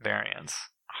him variants.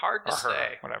 Hard to Or her,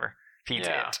 say. whatever. Feeds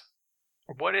Yeah. it.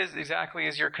 What is exactly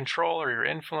is your control or your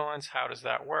influence? How does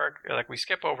that work? Like, we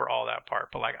skip over all that part,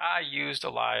 but like, I used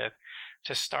Alioth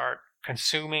to start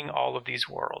consuming all of these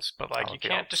worlds, but like, All you of the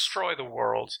can't elves. destroy the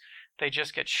worlds. They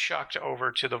just get shucked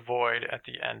over to the void at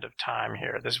the end of time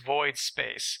here. This void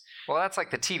space. Well, that's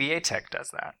like the TVA tech does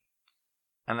that.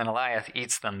 And then Eliath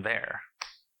eats them there.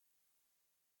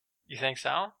 You think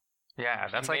so? Yeah,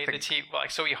 that's He like made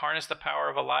so he harnessed the power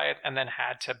of Alioth and then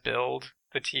had to build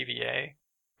the TVA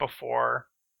before.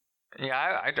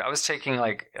 Yeah, I was taking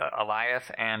like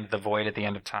Eliath and the void at the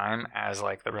end of time as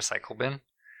like the recycle bin.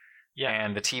 Yeah.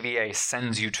 And the TVA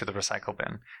sends you to the recycle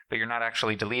bin, but you're not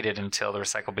actually deleted until the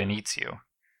recycle bin eats you.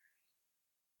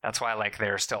 That's why like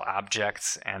there are still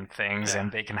objects and things, Yeah.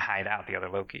 and they can hide out the other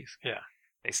Lokis. Yeah.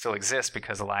 They still exist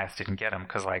because Eliath didn't get them,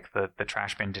 because like the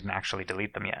trash bin didn't actually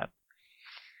delete them yet.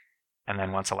 And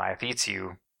then once Eliath eats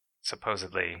you,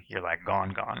 supposedly you're like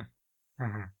gone.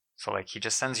 Mm-hmm. So like he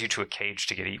just sends you to a cage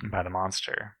to get eaten by the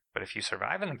monster. But if you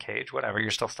survive in the cage, whatever,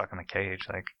 you're still stuck in the cage.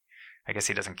 Like I guess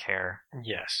he doesn't care.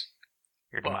 Yes.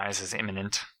 Your But- demise is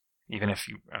imminent, even if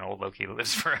an old Loki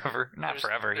lives forever. Not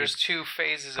forever. There's He's, two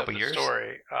phases of couple the years.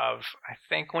 story of, I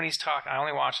think when he's talking, I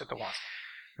only watched it the once,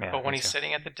 yeah, but when he's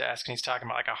sitting at the desk and he's talking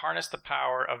about like, I harness the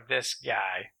power of this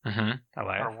guy or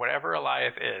Eliath. whatever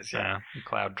Alioth is. Yeah.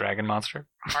 Cloud dragon monster.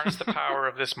 Harness the power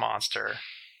of this monster.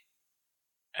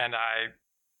 And I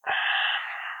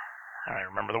don't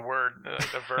remember the word,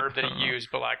 the verb that he used,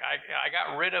 but like I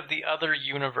got rid of the other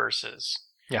universes.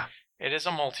 Yeah. It is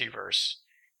a multiverse.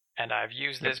 And I've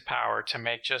used this power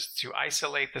to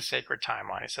isolate the sacred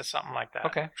timeline. He says something like that.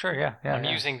 Okay, sure, yeah. I'm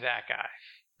using that guy.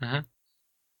 Mhm.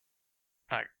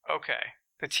 Like, okay.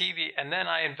 The TV, and then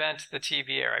I invent the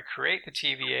TVA. Or I create the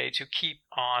TVA to keep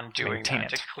on doing Maintain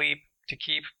that. it. To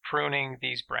keep pruning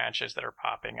these branches that are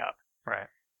popping up. Right.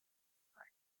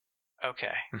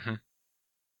 Okay. Mhm.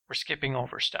 We're skipping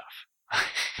over stuff.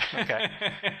 Okay.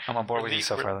 I'm on board with you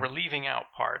so far. We're leaving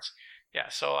out parts. Yeah,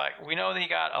 so like we know that he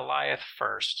got Alioth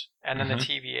first, and then Mhm. the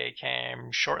TVA came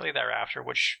shortly thereafter,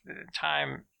 which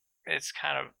time it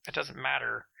doesn't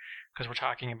matter because we're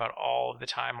talking about all of the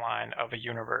timeline of a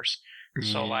universe.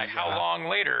 So like how Yeah. long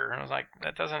later? And I was like,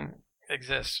 that doesn't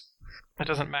exist. It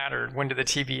doesn't matter. When did the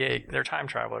TVA? They're time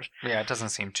travelers. Yeah, it doesn't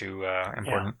seem too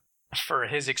important. For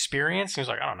his experience, he was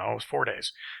like, I don't know, it was 4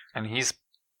 days. And he's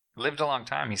lived a long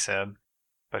time, he said,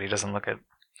 but he doesn't look it.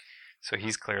 So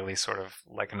he's clearly sort of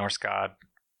like a Norse god.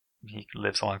 He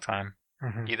lives a long time,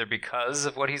 either because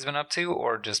of what he's been up to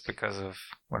or just because of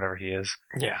whatever he is.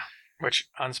 Yeah, which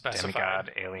unspecified.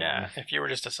 Demigod, alien. Yeah, if you were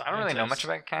just a scientist. I don't really know much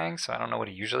about Kang, so I don't know what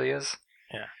he usually is.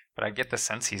 Yeah. But I get the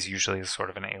sense he's usually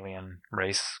sort of an alien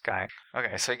race guy.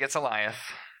 Okay, so he gets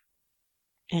Eliath,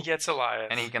 He gets Alioth.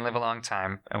 and he can live a long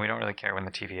time, and we don't really care when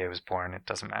the TVA was born. It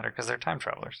doesn't matter because they're time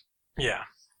travelers. Yeah.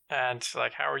 And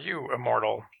like, how are you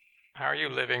immortal? How are you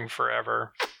living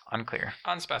forever? Unclear.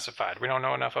 Unspecified. We don't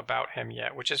know enough about him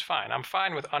yet, which is fine. I'm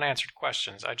fine with unanswered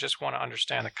questions. I just want to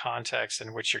understand the context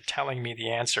in which you're telling me the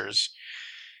answers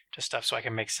to stuff so I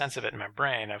can make sense of it in my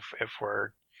brain. If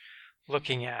we're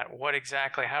looking at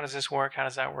how does this work? How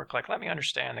does that work? Like, let me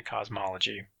understand the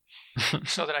cosmology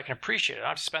so that I can appreciate it. I don't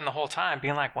have to spend the whole time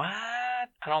being like, what? I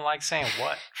don't like saying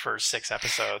what for 6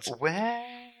 episodes. What?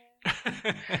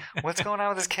 What's going on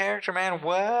with this character, man?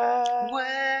 What?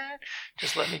 What?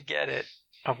 Just let me get it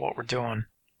of what we're doing.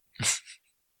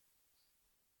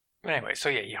 Anyway, so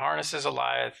yeah, he harnesses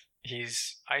Alioth.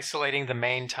 He's isolating the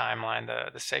main timeline,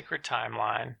 the sacred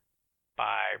timeline,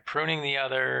 by pruning the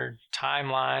other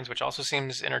timelines, which also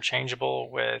seems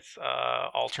interchangeable with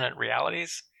alternate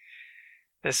realities.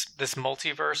 This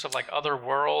multiverse of like other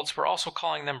worlds, we're also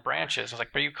calling them branches. I was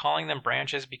like, are you calling them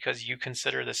branches because you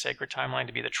consider the sacred timeline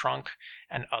to be the trunk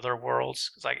and other worlds?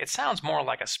 It's like, it sounds more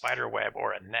like a spider web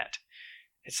or a net.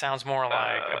 It sounds more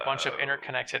like a bunch of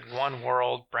interconnected one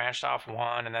world branched off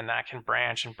one, and then that can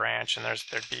branch and branch, and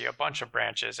there'd be a bunch of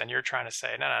branches, and you're trying to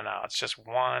say, no, it's just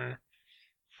one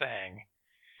thing.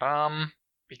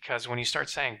 Because when you start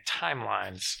saying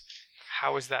timelines,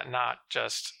 how is that not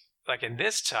just like in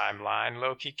this timeline,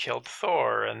 Loki killed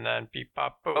Thor, and then beep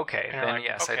bop boop. Okay, and you're then like,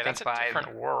 yes, I okay, think that's by a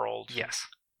different world. Yes,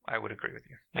 I would agree with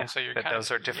you. And so you're that kind those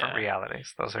are different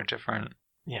realities. Those are different.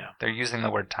 Yeah, They're using the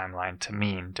word timeline to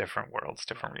mean different worlds,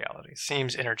 different realities.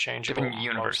 seems interchangeable Different most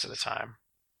of the universes. time.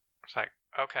 It's like,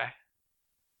 okay.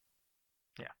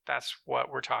 Yeah, that's what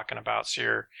we're talking about. So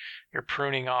you're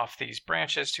pruning off these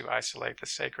branches to isolate the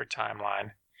sacred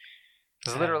timeline.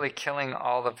 It's literally killing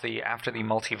all of the, after the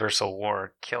multiversal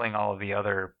war, killing all of the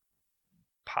other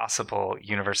possible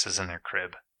universes in their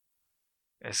crib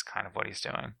is kind of what he's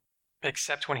doing.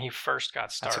 Except when he first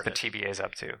got started. That's what the TVA is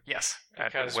up to. Yes.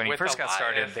 Because when he first got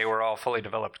started, Alioth, they were all fully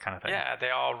developed kind of thing. Yeah,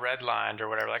 they all redlined or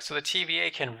whatever. Like, so the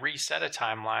TVA can reset a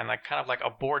timeline, like kind of like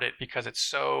abort it because it's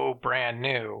so brand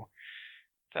new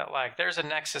that like there's a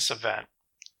Nexus event.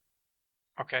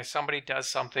 Okay, somebody does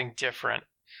something different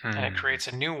and it creates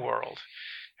a new world.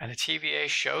 And the TVA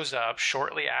shows up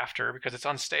shortly after because it's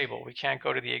unstable. We can't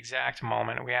go to the exact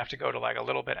moment. We have to go to like a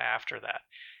little bit after that.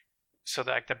 So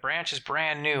like the branch is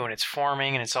brand new and it's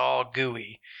forming and it's all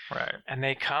gooey. Right. And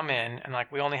they come in and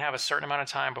like we only have a certain amount of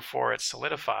time before it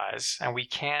solidifies and we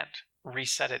can't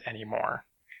reset it anymore.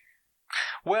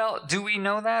 Well, do we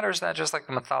know that, or is that just like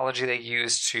the mythology they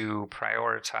use to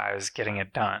prioritize getting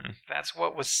it done? That's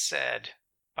what was said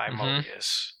by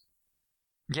Mobius.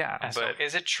 Yeah, and but so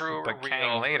is it true or but real?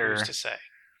 Kang later Who's to say?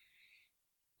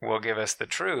 Will give us the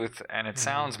truth, and it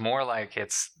sounds more like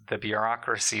it's the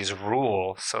bureaucracy's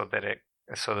rule so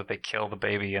that they kill the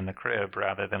baby in the crib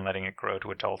rather than letting it grow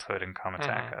to adulthood and come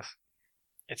attack us.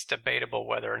 It's debatable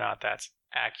whether or not that's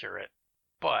accurate,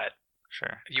 but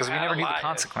sure, because we never knew the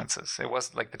consequences. It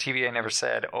was like the TVA never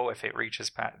said, "Oh, if it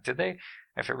reaches past," did they?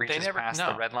 If it reaches past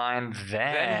the red line,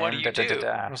 then what do you do?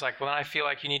 It was like, well, then I feel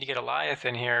like you need to get Alioth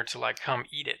in here to like come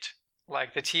eat it.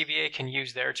 Like the TVA can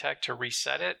use their tech to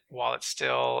reset it while it's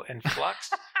still in flux.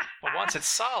 But once it's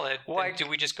solid, then do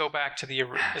we just go back to the...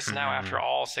 This is now after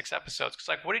all 6 episodes. Because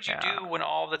like, what did you do when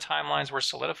all the timelines were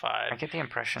solidified? I get the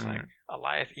impression... Like,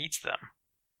 Alioth eats them.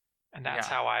 And that's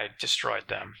how I destroyed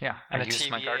them. Yeah, and I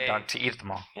used my guard dog to eat them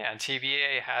all. Yeah, and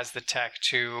TVA has the tech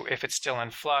to, if it's still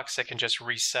in flux, it can just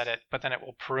reset it. But then it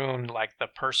will prune like the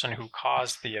person who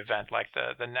caused the event, like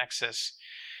the Nexus...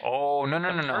 Oh, no.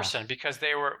 Person, because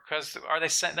they're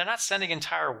not sending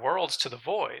entire worlds to the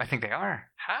void. I think they are.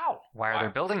 How? Why are there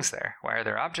buildings there? Why are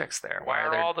there objects there? Why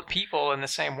are all the people in the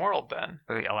same world then?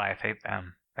 The Alioth hate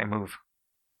them. They move.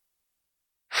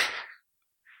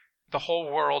 The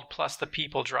whole world plus the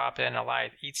people drop in,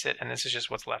 Alioth eats it, and this is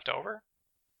just what's left over?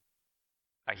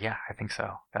 Yeah, I think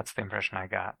so. That's the impression I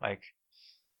got. Like,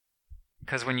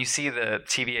 because when you see the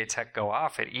TVA tech go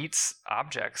off, it eats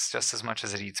objects just as much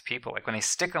as it eats people. Like when they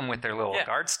stick them with their little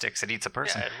guard sticks, it eats a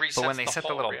person. Yeah, but when they set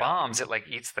the little bombs, it like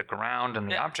eats the ground and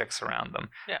the objects around them.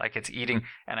 Yeah. Like it's eating.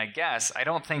 And I guess, I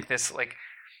don't think this, like,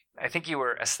 I think you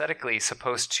were aesthetically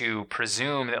supposed to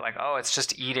presume that like, oh, it's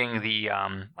just eating the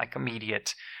like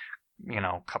immediate,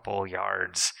 couple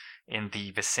yards in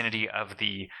the vicinity of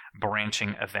the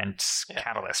branching events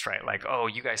catalyst, right? Like, oh,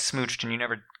 you guys smooched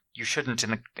and you shouldn't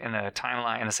in the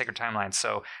timeline, in the sacred timeline.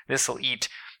 So this will eat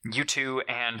you two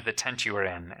and the tent you were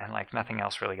in, and like nothing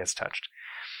else really gets touched.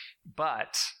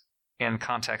 But in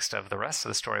context of the rest of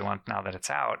the story, now that it's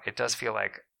out, it does feel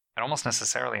like it almost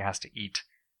necessarily has to eat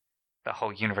the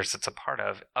whole universe it's a part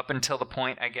of, up until the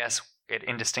point, I guess, it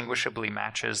indistinguishably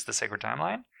matches the sacred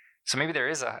timeline. So maybe there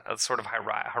is a sort of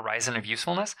horizon of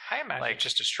usefulness. I imagine it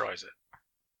just destroys it.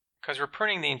 Because we're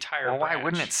pruning the entire branch. Why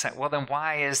wouldn't it say... Well, then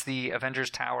why is the Avengers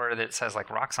Tower that says, like,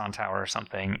 Roxxon Tower or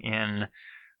something in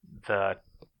the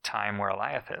time where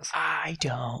Alioth is? I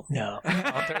don't know.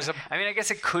 I mean, I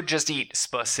guess it could just eat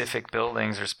specific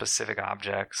buildings or specific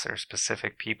objects or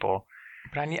specific people.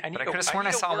 But I could have sworn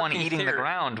I saw one eating the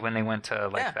ground when they went to,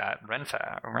 like, that Ren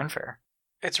Fair.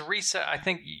 It's reset. I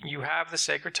think you have the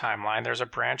sacred timeline. There's a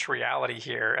branch reality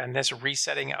here. And this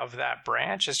resetting of that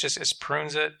branch it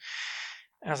prunes it.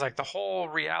 And I was like, the whole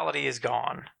reality is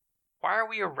gone. Why are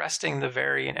we arresting the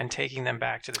variant and taking them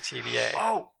back to the TVA?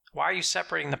 Oh! Why are you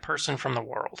separating the person from the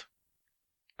world?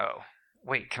 Oh.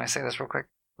 Wait, can I say this real quick?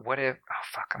 What if... Oh,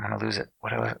 fuck, I'm going to lose it.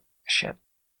 What if... Shit.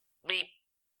 Beep.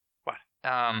 What?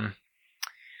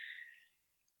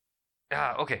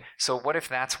 Okay, so what if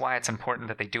that's why it's important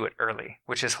that they do it early?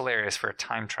 Which is hilarious for a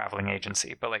time-traveling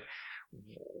agency. But, like,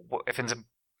 if it's...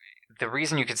 The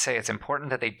reason you could say it's important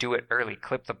that they do it early,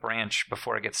 clip the branch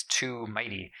before it gets too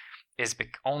mighty, is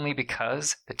only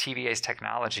because the TVA's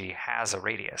technology has a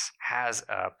radius, has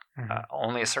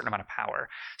only a certain amount of power.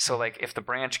 So, like, if the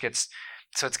branch gets...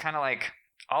 So it's kind of like...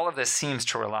 All of this seems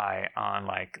to rely on,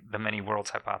 like, the many worlds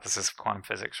hypothesis of quantum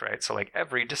physics, right? So, like,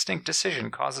 every distinct decision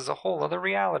causes a whole other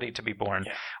reality to be born,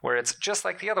 where it's just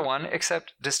like the other one,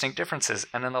 except distinct differences.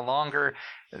 And then the longer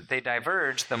they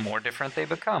diverge, the more different they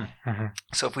become.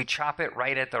 So if we chop it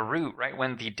right at the root, right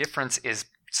when the difference is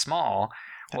small,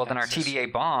 well, then our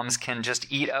TVA bombs can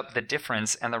just eat up the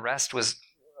difference, and the rest was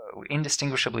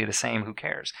indistinguishably the same, who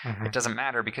cares? Mhm. It doesn't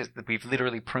matter because we've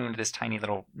literally pruned this tiny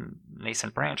little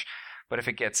nascent branch. But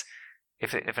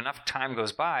if enough time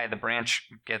goes by, the branch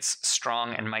gets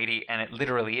strong and mighty, and it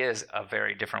literally is a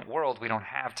very different world. We don't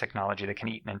have technology that can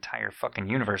eat an entire fucking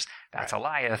universe. That's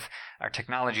Alioth. Our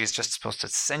technology is just supposed to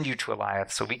send you to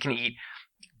Alioth so we can eat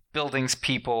buildings,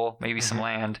 people, maybe some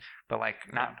land, but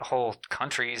like not whole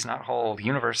countries, not whole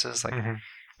universes. Like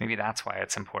maybe that's why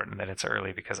it's important that it's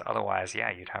early, because otherwise, yeah,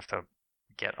 you'd have to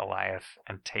get Alioth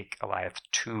and take Alioth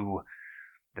to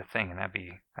the thing, and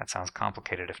that sounds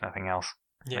complicated if nothing else.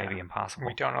 Yeah. Maybe impossible.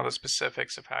 We don't know the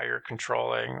specifics of how you're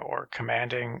controlling or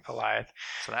commanding Alioth.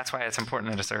 So that's why it's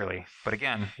important that it's early. But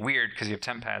again, weird, because you have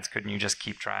temp pads. Couldn't you just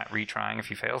keep retrying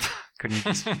if you failed? Couldn't you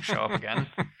just show up again?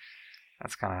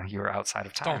 That's kind of, you were outside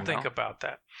of time. Don't think about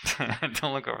that.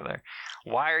 Don't look over there.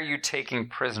 Why are you taking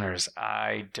prisoners?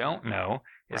 I don't know.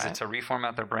 Is it to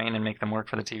reformat their brain and make them work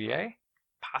for the TVA?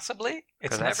 Possibly.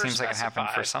 It's That seems like it happened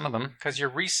for some of them. Because you're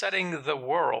resetting the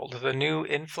world, the new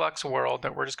influx world,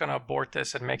 that we're just going to abort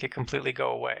this and make it completely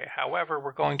go away. However,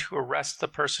 we're going to arrest the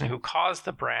person who caused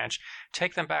the branch,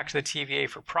 take them back to the TVA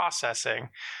for processing,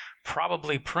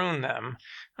 probably prune them.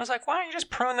 I was like, why don't you just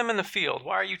prune them in the field?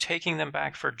 Why are you taking them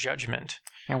back for judgment?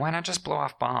 Yeah, why not just blow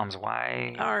off bombs?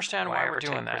 Why? I don't understand why we're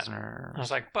doing that. Prisoners? I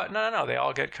was like, but no. They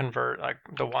all get like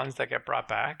the ones that get brought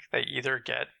back, they either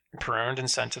get pruned and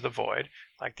sent to the void,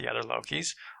 like the other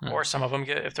Lokis, or some of them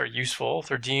get, if they're useful, if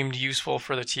they're deemed useful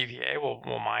for the TVA,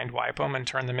 we'll mind wipe them and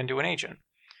turn them into an agent.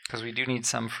 Because we do need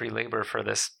some free labor for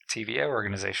this TVA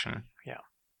organization. Yeah.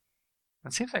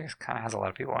 It seems like it kind of has a lot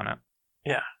of people in it.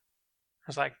 Yeah. I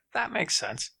was like, that makes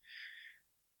sense.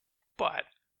 But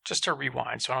just to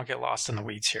rewind so I don't get lost in the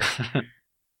weeds here.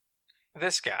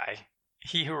 This guy,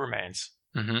 He Who Remains.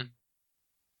 Mm-hmm.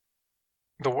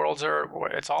 The worlds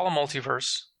it's all a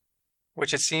multiverse,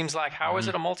 which it seems like, how is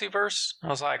it a multiverse? I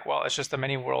was like, well, it's just the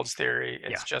many worlds theory.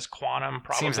 It's just quantum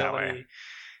probability. Seems that way.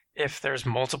 If there's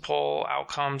multiple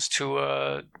outcomes to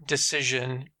a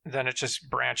decision, then it just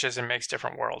branches and makes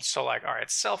different worlds. So like, all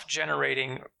right,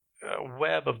 self-generating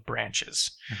web of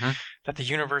branches that the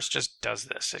universe just does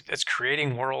this. It's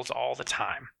creating worlds all the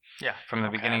time. Yeah, from the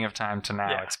beginning of time to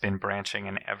now, it's been branching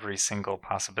in every single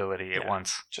possibility at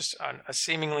once. Just a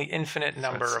seemingly infinite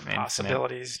number of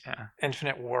possibilities,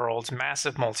 infinite worlds,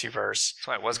 massive multiverse.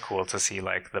 So it was cool to see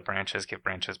like the branches give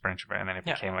branches, and then it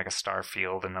became like a star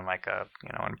field, and then like a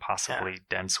impossibly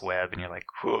dense web, and you're like,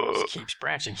 whoa. It keeps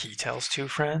branching. He tells two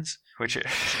friends. Which he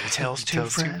tells two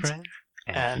friends.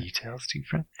 And he tells two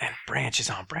friends. And branches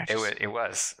on branches. It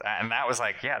was, and that was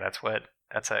like,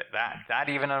 that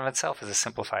even of itself is a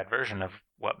simplified version of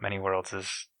what Many Worlds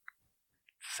is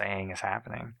saying is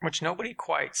happening. Which nobody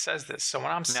quite says this. So when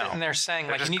I'm sitting there saying,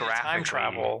 like, you need a time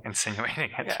travel,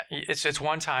 insinuating it. Yeah, it's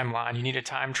one timeline. You need a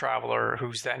time traveler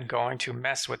who's then going to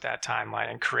mess with that timeline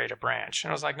and create a branch.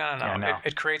 And I was like, no.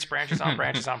 It creates branches on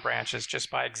branches on branches just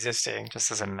by existing.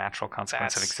 Just as a natural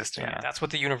consequence of existing. Yeah, that's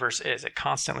what the universe is. It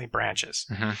constantly branches.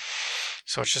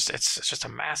 So it's just a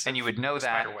massive. And you would know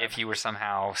that if you were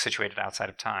somehow situated outside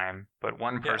of time, but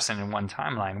one person in one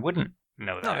timeline wouldn't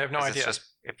know that. No, they have no idea.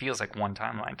 It feels like one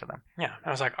timeline to them. Yeah.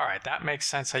 I was like, all right, that makes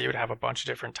sense how you would have a bunch of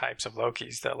different types of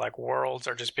Lokis, that like worlds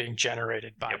are just being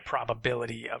generated by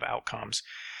probability of outcomes.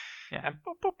 Yeah. And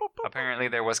apparently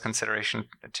there was consideration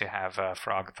to have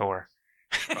Frog Thor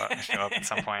show up at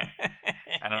some point.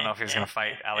 I don't know if he was going to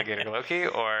fight Alligator Loki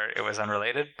or it was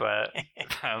unrelated, but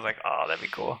I was like, oh, that'd be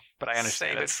cool. But I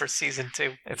understand Save it for season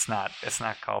 2. It's not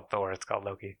called Thor. It's called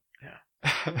Loki. Yeah.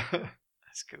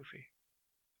 That's goofy.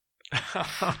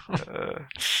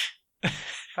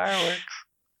 Fireworks.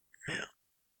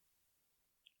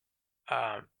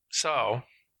 So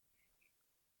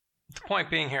the point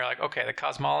being here, like, okay, the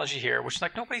cosmology here, which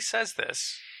like nobody says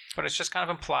this, but it's just kind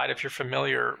of implied if you're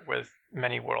familiar with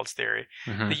Many Worlds theory.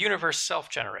 The universe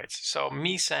self-generates. So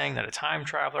me saying that a time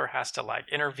traveler has to like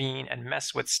intervene and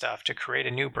mess with stuff to create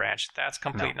a new branch, that's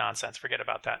complete nonsense. Forget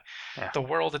about that. Yeah. The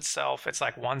world itself, it's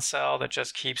like one cell that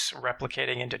just keeps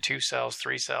replicating into 2 cells,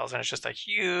 3 cells, and it's just a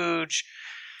huge...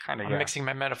 I'm mixing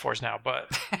my metaphors now,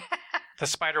 but the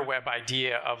spider web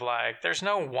idea of like, there's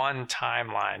no one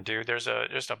timeline, dude. There's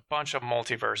just a bunch of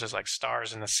multiverses like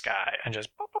stars in the sky, and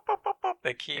just pop, pop, pop, pop, pop.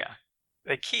 They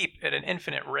keep at an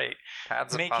infinite rate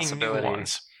paths making new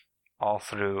ones all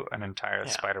through an entire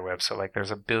spider web. So like, there's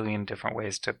a billion different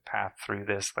ways to path through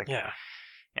this. Like, yeah.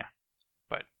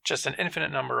 But just an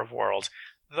infinite number of worlds.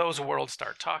 Those worlds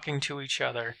start talking to each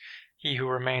other. He Who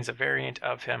Remains, a variant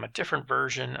of him, a different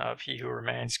version of He Who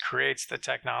Remains, creates the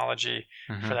technology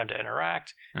for them to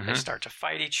interact. They start to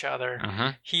fight each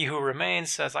other. He Who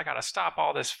Remains says, I got to stop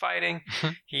all this fighting.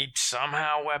 He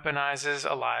somehow weaponizes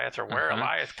Alioth, or where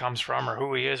Alioth comes from, or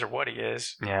who he is, or what he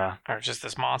is. Yeah. Or just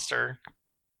this monster.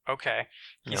 Okay.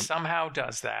 He somehow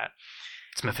does that.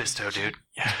 It's Mephisto, dude.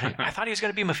 I thought he was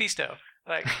going to be Mephisto.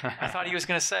 Like, I thought he was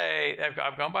going to say,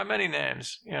 I've gone by many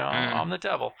names. You know, I'm the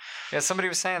devil. Yeah, somebody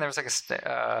was saying there was like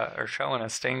or showing a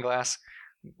stained glass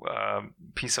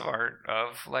piece of art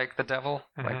of like the devil,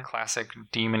 like classic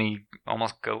demon-y,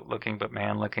 almost goat-looking but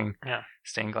man-looking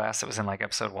stained glass that was in like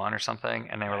episode 1 or something.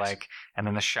 And they were like, and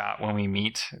then the shot when we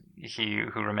meet He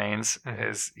Who Remains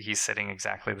is he's sitting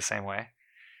exactly the same way.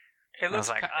 It looks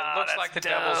like the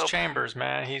devil's chambers,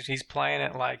 man. He's playing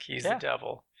it like he's the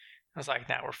devil. I was like,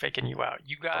 nah, we're faking you out.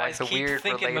 You guys keep weird,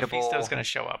 thinking Mephisto's going to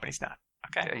show up, and he's not.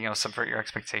 Okay. You know, subvert your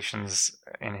expectations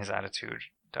in his attitude,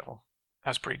 devil. That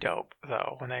was pretty dope,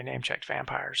 though, when they name-checked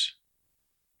vampires.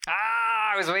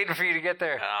 I was waiting for you to get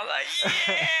there. And I was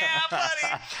like, yeah,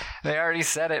 buddy. They already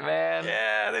said it, man.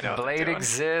 Yeah, they know Blade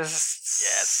exists.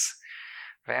 Yes.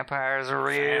 Vampires are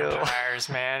real. Vampires,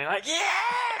 man. You're like, yeah!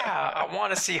 I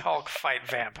want to see Hulk fight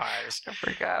vampires. I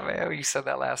forgot, man. You said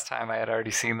that last time. I had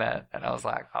already seen that. And I was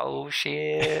like, oh,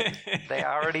 shit. They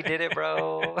already did it,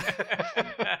 bro.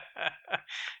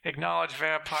 Acknowledge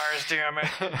vampires, damn it.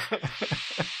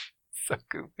 So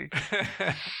goofy.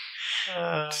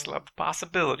 Just love the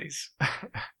possibilities.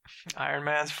 Iron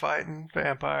Man's fighting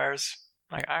vampires.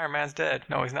 Like, Iron Man's dead.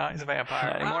 No, he's not. He's a vampire.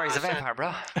 Not anymore. He's a vampire,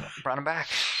 bro. Brought him back.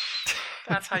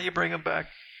 That's how you bring him back.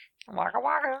 Waka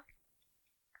waka.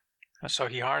 So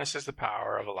he harnesses the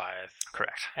power of Alioth.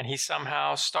 Correct. And he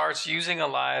somehow starts using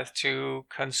Alioth to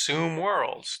consume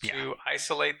worlds, to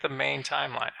isolate the main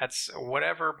timeline. That's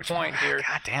whatever point here.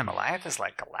 God damn, Alioth is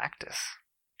like Galactus.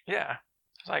 Yeah.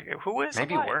 It's like, who is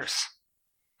Maybe Alioth? Worse.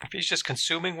 If he's just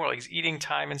consuming world, he's eating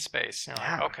time and space. You're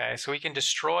like, okay, so he can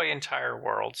destroy entire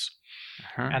worlds.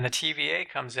 And the TVA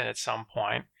comes in at some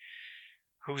point,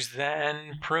 who's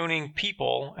then pruning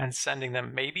people and sending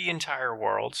them maybe entire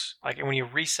worlds. Like when you're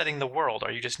resetting the world,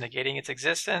 are you just negating its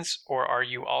existence, or are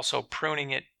you also pruning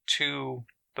it to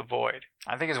the void?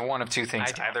 I think it's one of two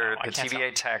things. Either the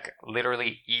TVA tech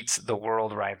literally eats the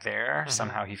world right there.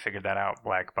 Somehow he figured that out,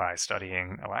 like by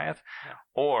studying Alioth,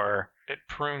 or it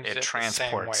prunes it transports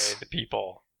the same way the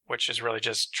people, which is really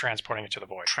just transporting it to the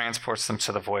void. Transports them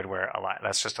to the void where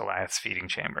that's just Alioth's feeding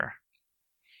chamber.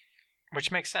 Which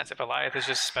makes sense. If Alioth is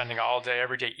just spending all day,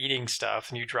 every day eating stuff,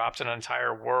 and you dropped an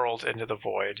entire world into the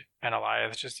void, and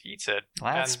Alioth just eats it.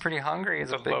 Alioth's pretty hungry.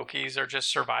 The Lokis are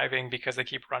just surviving because they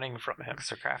keep running from him. Because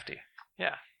they're crafty.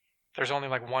 Yeah. There's only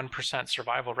like 1%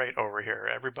 survival rate over here.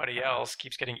 Everybody else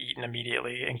keeps getting eaten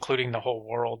immediately, including the whole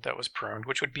world that was pruned,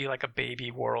 which would be like a baby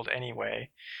world anyway.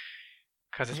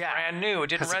 Because it's brand new. It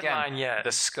didn't redline yet.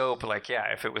 The scope,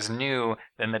 if it was new,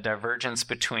 then the divergence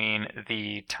between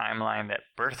the timeline that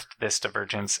birthed this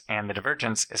divergence and the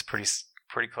divergence is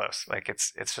pretty close. Like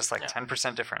it's just like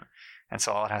 10% different. And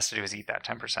so all it has to do is eat that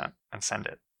 10% and send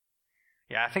it.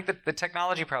 Yeah, I think that the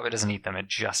technology probably doesn't eat them. It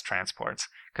just transports.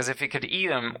 Because if it could eat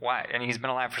them, why? And he's been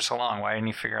alive for so long, why didn't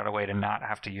he figure out a way to not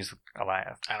have to use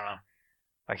Alioth? I don't know.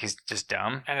 Like he's just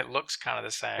dumb. And it looks kind of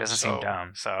the same. It doesn't seem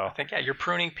dumb. So I think, you're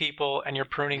pruning people and you're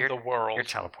pruning the world. You're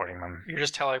teleporting them. You're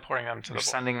just teleporting them to the world.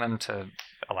 You're sending them to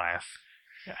Alioth.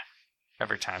 Yeah.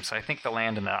 Every time. So I think the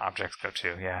land and the objects go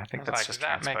too. Yeah, I think that's just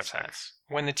that makes sense.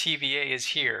 When the TVA is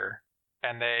here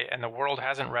and the world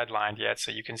hasn't redlined yet,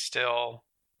 so you can still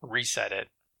reset it,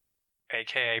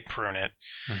 aka prune it.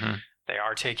 They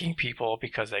are taking people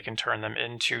because they can turn them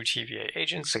into TVA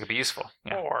agents. So it could be useful.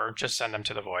 Yeah. Or just send them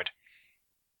to the void.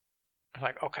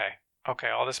 Like, okay,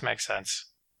 all this makes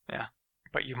sense. Yeah.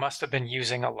 But you must have been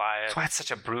using Alioth. That's why it's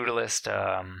such a brutalist,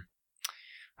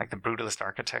 like the brutalist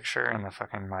architecture and the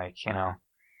fucking, like, you know,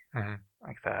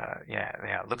 like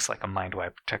it looks like a mind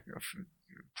wipe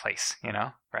place, you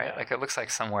know, right? Yeah. Like it looks like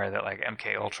somewhere that like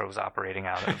MK Ultra was operating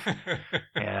out of,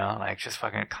 you know, like just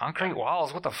fucking concrete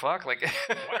walls. What the fuck? Like,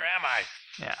 where am I?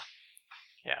 Yeah.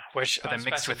 Yeah, which but then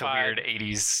mixed with a weird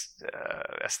 80s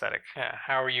aesthetic. Yeah,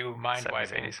 how are you mind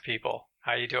wiping people?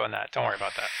 How are you doing that? Don't worry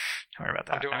about that. Don't worry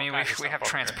about that. I mean, we have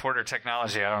transporter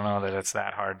technology. I don't know that it's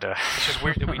that hard to... It's just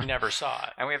weird that we never saw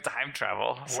it. And we have time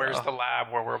travel. Where's the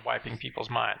lab where we're wiping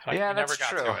people's minds? Like, yeah, that's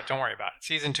true. To it. Don't worry about it.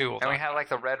 Season 2 will And we have like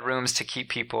the red rooms to keep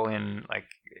people in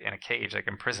a cage, like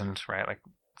imprisoned, right? Like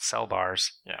cell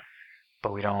bars. Yeah.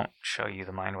 But we don't show you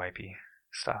the mind wipey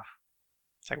stuff.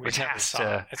 It's like we never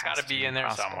saw it. It's got to be in there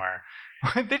somewhere.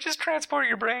 They just transport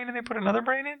your brain and they put another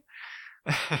brain in?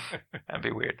 That'd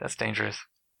be weird. That's dangerous.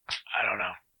 I don't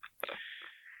know.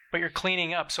 But you're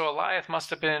cleaning up. So Alioth must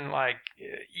have been like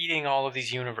eating all of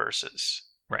these universes.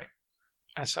 Right.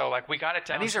 And so like we got it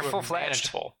down And these to are full-fledged.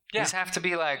 manageable. Yeah. These have to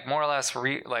be like more or less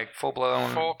like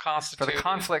full-blown. Full For constituted. the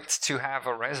conflict to have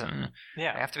arisen,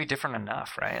 Yeah. they have to be different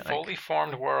enough, right? Fully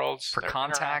formed worlds. For they're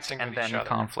contact interacting and with each then other.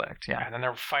 conflict, yeah. And then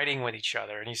they're fighting with each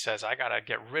other. And he says, I got to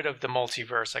get rid of the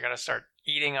multiverse. I got to start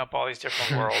eating up all these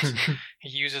different worlds. He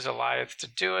uses Alioth to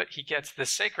do it. He gets the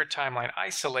sacred timeline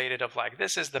isolated of like,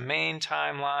 this is the main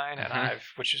timeline, and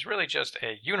which is really just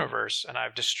a universe, and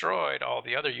I've destroyed all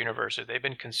the other universes. They've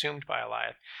been consumed by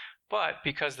Alioth. But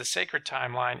because the sacred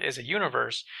timeline is a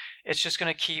universe, it's just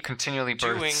going to keep Continually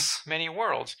doing births. many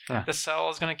worlds. Yeah. The cell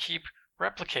is going to keep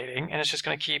replicating, and it's just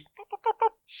going to keep.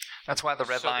 That's why the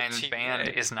red So the line TVA band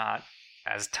is not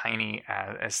as tiny,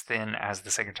 as thin as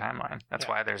the sacred timeline. That's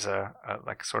why there's a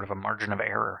like sort of a margin of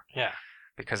error. Yeah.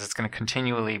 Because it's going to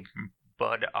continually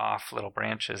bud off little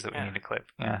branches that we need to clip.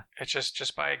 Yeah. It's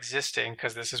just by existing,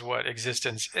 because this is what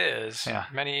existence is. Yeah.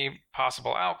 Many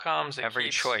possible outcomes. It Every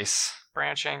keeps choice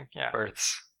branching. Yeah.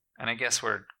 births. And I guess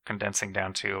we're condensing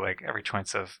down to like every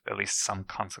choice of at least some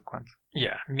consequence.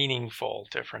 Yeah. Meaningful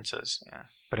differences. Yeah.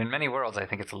 But in many worlds, I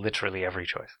think it's literally every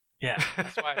choice. Yeah.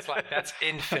 That's why it's like, that's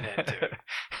infinite,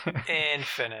 dude.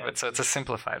 Infinite. But so it's a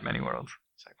simplified many worlds.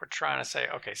 It's like we're trying to say,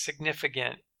 okay,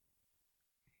 significant.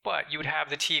 But you would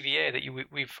have the TVA that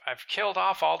I've killed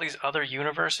off all these other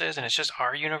universes, and it's just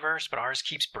our universe, but ours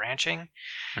keeps branching.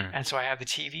 And so I have the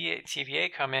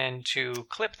TVA come in to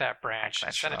clip that branch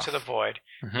and send it to the void.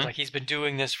 It's like he's been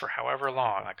doing this for however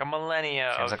long, like a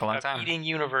millennia Seems like a long time. eating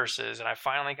universes, and I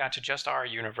finally got to just our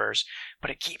universe,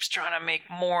 but it keeps trying to make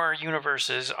more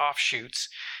universes, offshoots.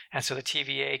 And so the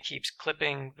TVA keeps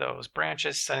clipping those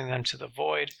branches, sending them to the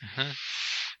void.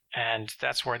 And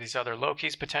that's where these other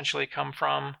Lokis potentially come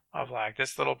from, of like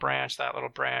this little branch, that little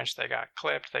branch, they got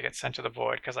clipped, they get sent to the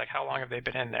void. Because like, how long have they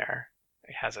been in there?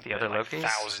 It hasn't The been other like Lokis?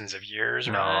 thousands of years,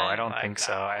 No, right? I don't Like, think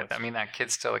so. no, I mean, that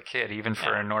kid's still a kid, even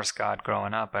for a Norse god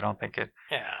growing up. I don't think it.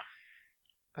 Yeah.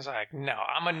 It's like, no,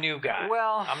 I'm a new guy.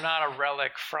 Well, I'm not a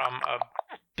relic from a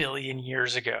billion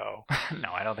years ago.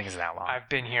 no, I don't think it's that long. I've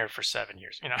been here for 7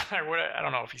 years. You know, I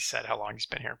don't know if he said how long he's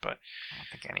been here, but I don't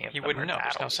think any of he them wouldn't are know. that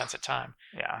There's no old. sense of time.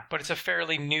 Yeah. But it's a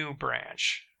fairly new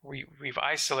branch. We've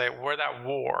isolated where that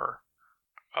war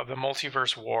of the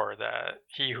multiverse war that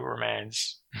He Who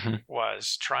Remains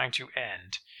was trying to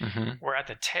end. We're at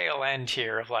the tail end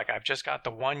here of like, I've just got the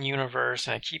one universe,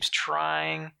 and it keeps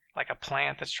trying, like a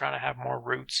plant that's trying to have more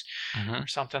roots or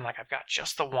something. Like, I've got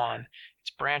just the one.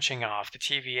 It's branching off. The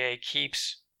TVA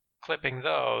keeps clipping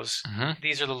those.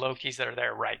 These are the Lokis that are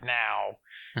there right now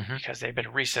because they've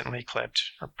been recently clipped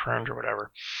or pruned or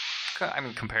whatever. I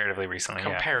mean, comparatively recently.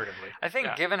 Comparatively. Yeah. I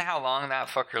think given how long that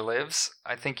fucker lives,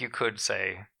 I think you could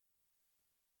say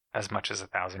as much as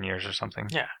 1,000 years or something.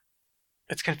 Yeah.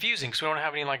 It's confusing because we don't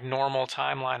have any like normal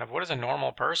timeline of what is a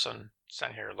normal person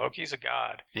sent here. Loki's a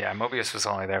god. Yeah, Mobius was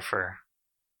only there for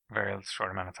a very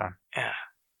short amount of time. Yeah.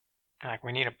 Like,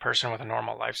 we need a person with a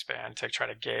normal lifespan to try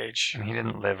to gauge. And he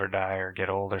didn't live or die or get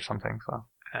old or something, so.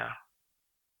 Yeah.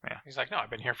 Yeah. He's like, no, I've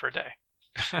been here for a day.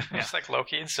 It's like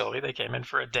Loki and Sylvie, they came in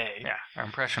for a day. Yeah, our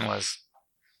impression was,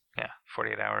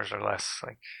 48 hours or less,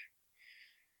 like,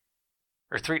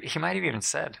 or 3. He might have even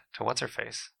said to what's her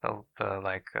face, the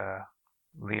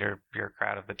leader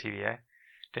bureaucrat of the TVA.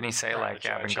 Didn't he say Right, like,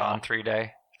 I've been gone 3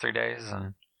 days,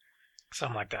 and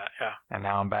Something like that, yeah. and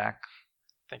now I'm back.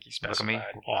 I think he Look at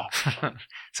specified. me. Yeah.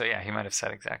 So yeah, he might have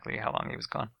said exactly how long he was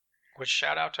gone. Which,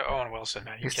 shout out to Owen Wilson,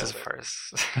 man. He He's killed just it.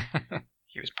 first.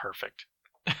 He was perfect.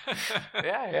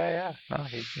 yeah. No,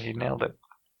 he nailed it.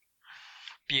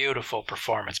 Beautiful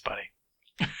performance, buddy.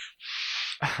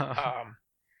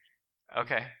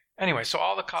 Okay. Anyway, so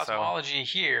all the cosmology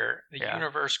here, the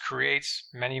universe creates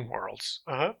many worlds.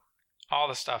 All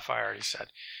the stuff I already said.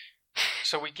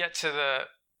 So we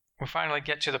finally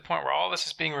get to the point where all this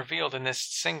is being revealed in this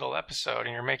single episode,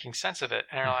 and you're making sense of it.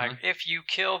 And you're like, if you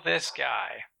kill this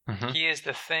guy, he is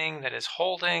the thing that is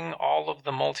holding all of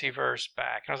the multiverse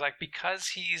back. And I was like, because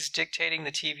he's dictating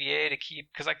the TVA to keep,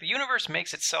 because like the universe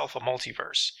makes itself a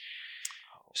multiverse.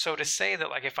 So to say that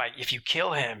like if you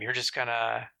kill him, you're just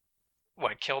gonna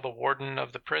kill the warden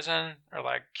of the prison, or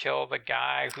like kill the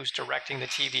guy who's directing the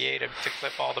TVA to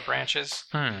clip all the branches,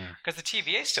 because the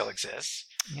TVA still exists.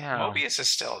 Yeah. Mobius is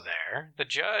still there. The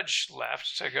judge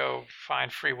left to go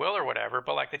find free will or whatever,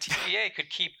 but like the TVA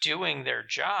could keep doing their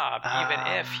job even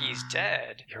if he's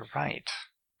dead. You're right.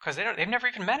 Because they've never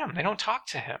even met him. They don't talk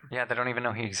to him. Yeah, they don't even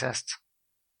know he exists.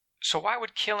 So why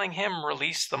would killing him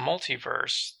release the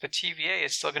multiverse? The TVA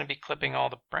is still going to be clipping all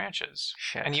the branches.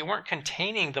 Shit. And you weren't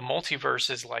containing the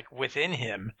multiverses like within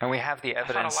him. And we have the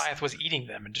evidence. I thought Alioth was eating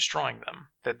them and destroying them.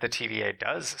 That the TVA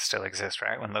does still exist,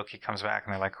 right? When Loki comes back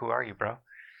and they're like, "Who are you, bro?"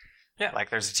 Yeah. Like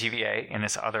there's a TVA in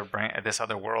this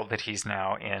other world that he's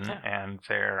now in, and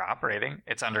they're operating.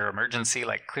 It's under emergency.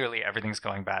 Like clearly everything's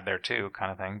going bad there too,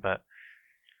 kind of thing. But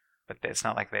it's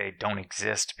not like they don't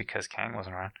exist because Kang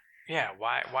wasn't around. Yeah,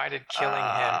 why did killing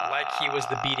him, like he was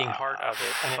the beating heart of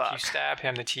it, and fuck. if you stab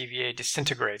him, the TVA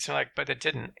disintegrates. And but it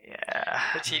didn't. Yeah.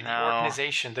 The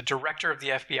organization, the director of the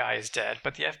FBI is dead,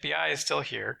 but the FBI is still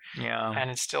here. Yeah. And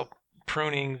it's still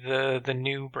pruning the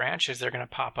new branches that are going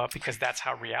to pop up because that's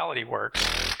how reality works.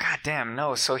 God damn,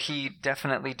 no. So he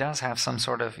definitely does have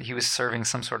he was serving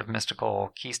some sort of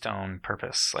mystical keystone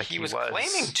purpose. Like he was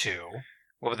claiming to.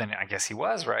 Well, then I guess he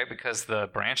was, right? Because the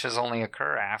branches only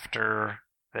occur after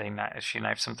she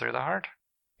knifes him through the heart.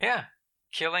 Yeah.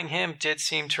 Killing him did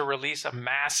seem to release a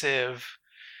massive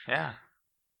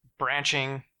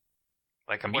branching.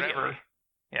 Like immediately. Whatever.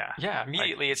 Yeah. Yeah,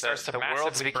 immediately it starts to massively the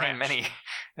worlds became branch. many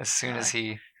as soon as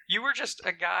he... You were just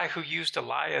a guy who used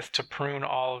Alioth to prune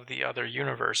all of the other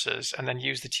universes and then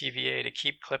used the TVA to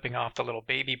keep clipping off the little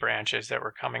baby branches that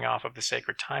were coming off of the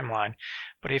sacred timeline.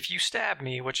 But if you stab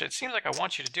me, which it seems like I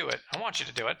want you to do it.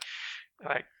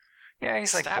 Like, yeah,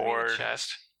 he's like stab bored. me in the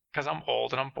chest because I'm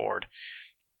old and I'm bored.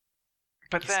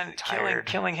 But He's then tired.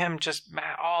 killing him just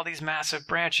all these massive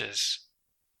branches.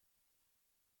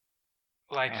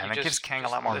 Like, Man, that gives Kang a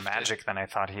lot more magic than I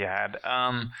thought he had.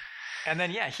 And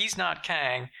then, he's not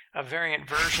Kang. A variant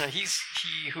version. He's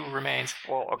he who remains.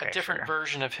 Well, okay, a different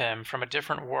version of him from a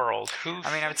different world.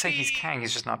 I would say he's Kang.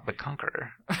 He's just not the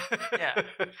Conqueror. Yeah.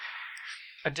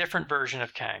 A different version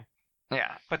of Kang.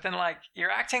 Yeah. But then,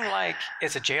 you're acting like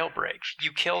it's a jailbreak.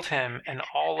 You killed him, and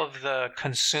all of the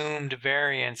consumed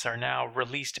variants are now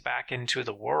released back into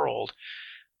the world.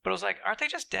 But it was like, aren't they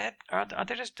just dead? Aren't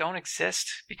they just don't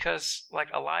exist? Because,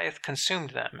 Alioth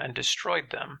consumed them and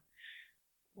destroyed them.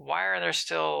 Why are there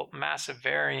still massive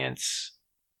variants?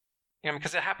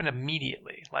 Because it happened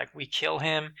immediately. Like, we kill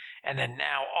him, and then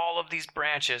now all of these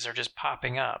branches are just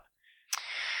popping up.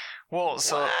 Well,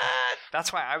 so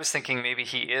that's why I was thinking maybe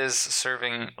he is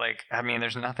serving,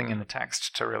 there's nothing in the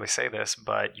text to really say this,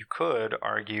 but you could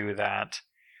argue that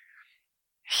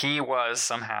he was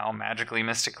somehow magically,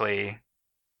 mystically,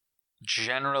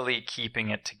 generally keeping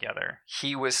it together.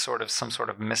 He was sort of some sort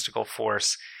of mystical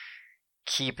force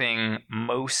keeping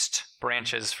most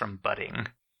branches from budding.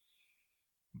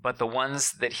 But the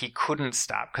ones that he couldn't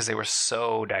stop because they were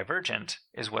so divergent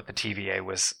is what the TVA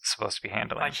was supposed to be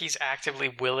handling. Like he's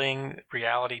actively willing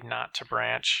reality not to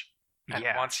branch. And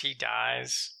once he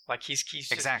dies, he's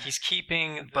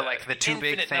keeping the two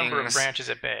big things, number of branches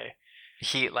at bay.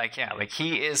 He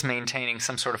is maintaining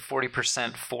some sort of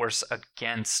 40% force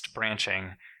against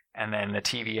branching, and then the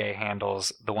TVA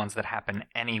handles the ones that happen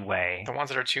anyway. The ones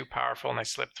that are too powerful and they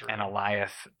slip through. And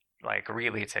Alioth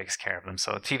really takes care of them.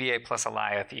 So TVA plus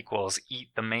Alioth equals eat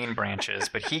the main branches,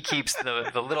 but he keeps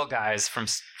the little guys from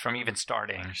even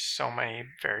starting. There's so many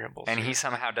variables. And he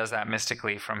somehow does that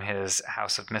mystically from his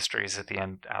House of Mysteries at the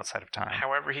end, outside of time.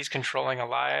 However, he's controlling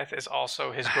Alioth is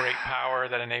also his great power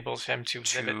that enables him to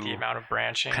limit the amount of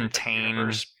branching contain that the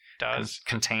universe does.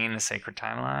 Contain the sacred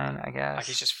timeline, I guess. Like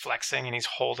he's just flexing and he's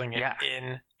holding it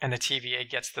in, and the TVA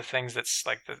gets the things that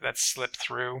slip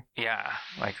through. Yeah,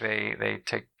 they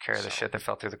take care of the shit that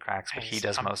fell through the cracks, but he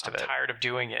does most of it. I'm tired of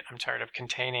doing it. I'm tired of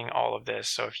containing all of this.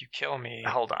 So if you kill me,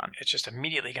 hold on, it's just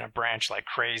immediately going to branch like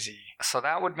crazy. So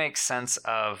that would make sense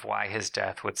of why his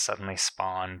death would suddenly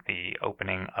spawn the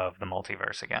opening of the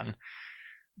multiverse again.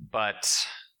 But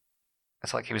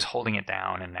it's like he was holding it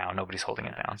down, and now nobody's holding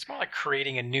it down. It's more like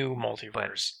creating a new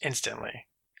multiverse instantly.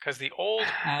 Because the old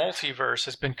multiverse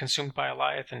has been consumed by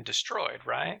Alioth and destroyed,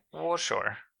 right? Well,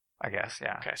 sure. I guess,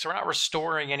 yeah. Okay, so we're not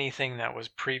restoring anything that was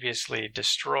previously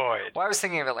destroyed. Well, I was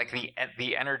thinking of it like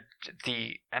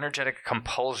the energetic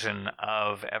compulsion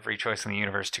of every choice in the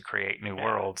universe to create new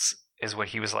worlds is what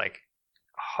he was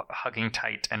hugging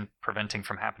tight and preventing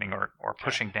from happening or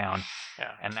pushing down.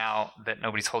 Yeah. And now that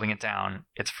nobody's holding it down,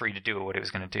 it's free to do what it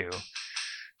was going to do.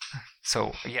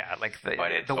 So, yeah,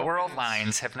 the world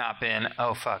lines have not been,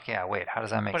 oh, fuck, yeah, wait, how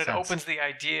does that make sense? But it opens the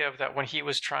idea of that when he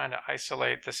was trying to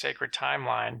isolate the sacred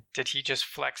timeline, did he just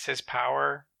flex his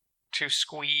power to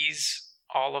squeeze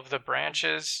all of the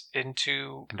branches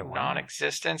into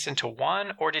non-existence, into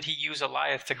one? Or did he use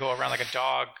Alioth to go around like a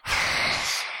dog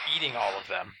eating all of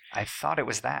them? I thought it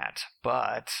was that,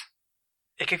 but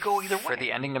it could go either way. For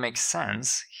the ending to make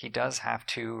sense, he does have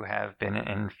to have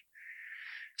been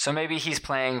So maybe he's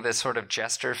playing this sort of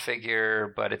jester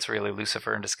figure, but it's really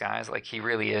Lucifer in disguise. Like he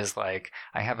really is like,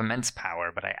 I have immense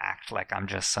power, but I act like I'm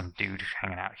just some dude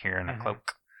hanging out here in a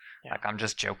cloak. Yeah. Like I'm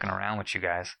just joking around with you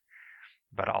guys.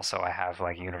 But also I have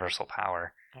like universal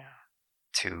power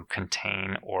to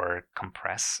contain or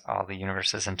compress all the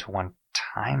universes into one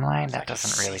timeline. That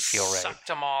doesn't really feel right. He sucked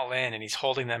them all in and he's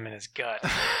holding them in his gut.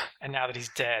 And now that he's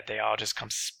dead, they all just come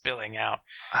spilling out.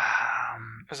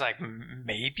 It was like,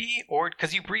 maybe? Or,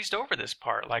 because you breezed over this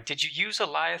part. Like, did you use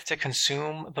Alioth to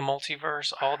consume the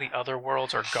multiverse? All the other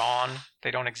worlds are gone.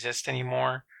 They don't exist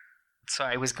anymore. So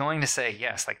I was going to say,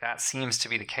 yes, like that seems to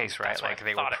be the case, right? Like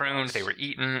they were pruned, they were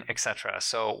eaten, etc.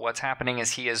 So what's happening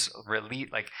is he is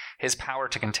released, like his power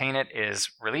to contain it is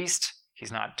released.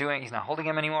 He's not holding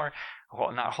him anymore.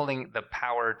 Well, not holding the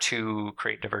power to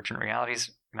create divergent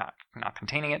realities, not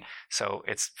containing it. So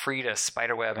it's free to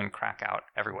spiderweb and crack out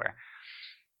everywhere.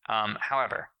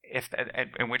 However,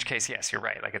 in which case, yes, you're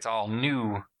right. Like it's all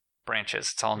new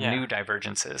branches. It's all new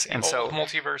divergences. The and old so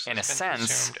multiverse in a has been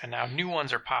sense, consumed, and now new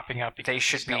ones are popping up because they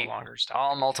should be no longer stuck.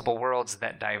 all multiple worlds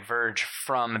that diverge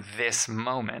from this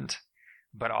moment,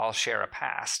 but all share a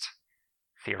past,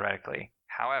 theoretically.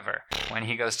 However, when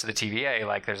he goes to the TVA,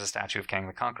 like there's a statue of Kang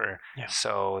the Conqueror,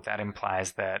 so that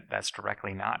implies that that's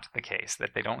directly not the case,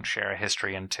 that they don't share a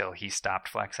history until he stopped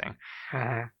flexing.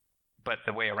 Mm-hmm. But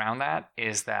the way around that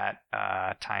is that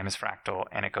time is fractal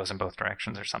and it goes in both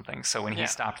directions or something. So when he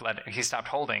stopped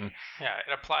holding,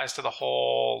 it applies to the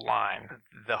whole line,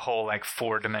 the whole like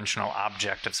 4-dimensional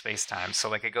object of space time.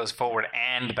 So like it goes forward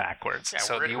and backwards.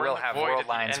 So you will have world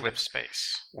lines with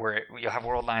space, where you'll have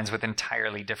world lines with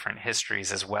entirely different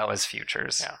histories as well as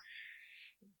futures. Yeah,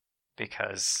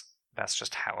 because that's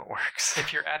just how it works.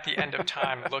 If you're at the end of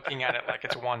time looking at it like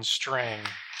it's one string,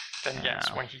 then yes,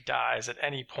 when he dies at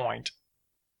any point.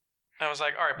 I was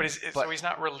like, all right, so he's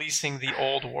not releasing the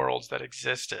old worlds that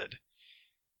existed.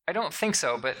 I don't think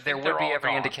so, but there would be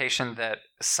every indication that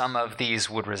some of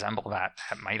these would resemble that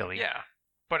mightily. Yeah,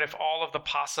 but if all of the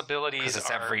possibilities it's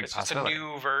just a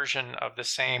new version of the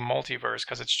same multiverse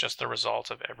because it's just the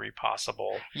result of every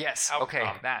possible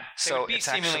outcome. That. So it would be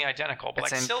seemingly identical, but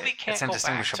like Sylvie can't go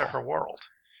back to her world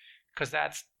because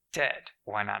that's dead.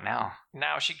 Why not now?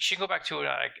 Now she can go back to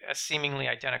a seemingly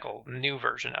identical new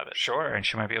version of it. Sure, and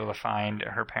she might be able to find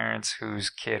her parents whose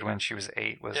kid when she was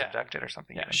 8 was abducted or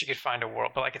something. Yeah, she could find a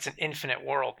world, but like it's an infinite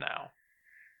world now.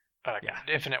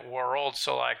 Infinite world.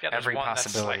 So like there's every one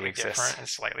possibility that's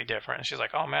slightly different and she's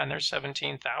like, oh man, there's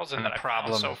 17,000 that I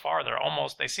found so far.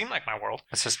 They seem like my world.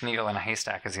 It's just needle in a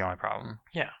haystack is the only problem.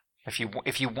 Yeah. If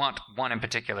you want one in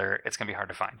particular, it's going to be hard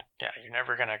to find. Yeah, you're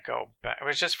never going to go back. It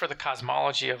was just for the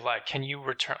cosmology of like, can you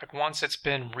return? Like once it's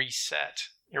been reset,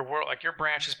 your world, like your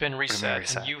branch has been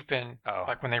reset. And you've been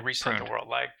like when they reset the world,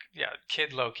 like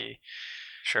Kid Loki.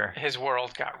 Sure. His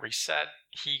world got reset.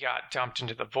 He got dumped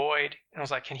into the void. And I was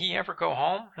like, can he ever go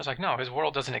home? I was like, no, his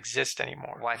world doesn't exist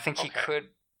anymore. Well, I think he could,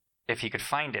 if he could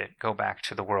find it, go back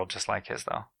to the world just like his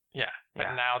though. Yeah,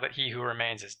 but now that he who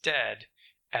remains is dead.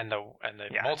 And the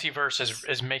multiverse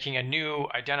is making a new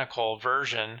identical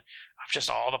version of just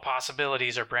all the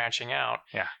possibilities are branching out.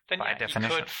 Yeah, then he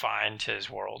could find his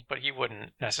world, but he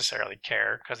wouldn't necessarily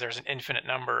care because there's an infinite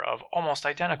number of almost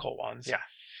identical ones. Yeah.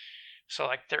 So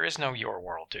like there is no your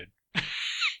world, dude.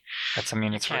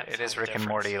 It is Rick and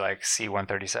Morty, like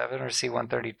C-137 or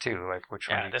C-132, like which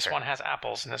one? Yeah, this one has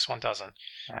apples and this one doesn't.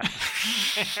 Yeah.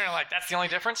 You're like, that's the only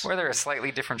difference? Or they're a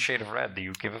slightly different shade of red. Do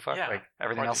you give a fuck? Yeah. Like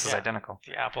everything else is identical.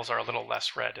 The apples are a little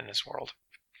less red in this world.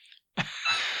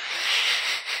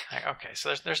 Okay,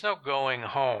 so there's no going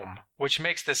home, which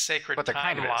makes this sacred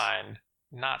timeline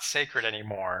not sacred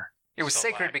anymore. It was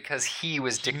sacred because he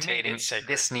was dictating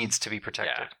this needs to be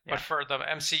protected. Yeah. But for the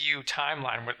MCU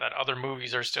timeline with that other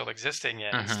movies are still existing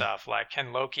in and stuff, like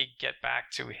can Loki get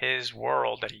back to his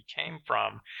world that he came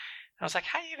from? And I was like,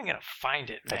 how are you even going to find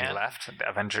it, man? That he left?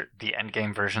 The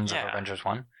Endgame versions of Avengers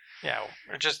 1? Yeah,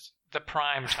 or just the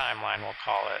prime timeline, we'll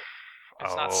call it.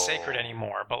 It's not sacred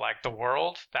anymore, but like the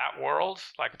world, that world,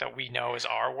 like that we know is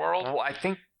our world. Well, I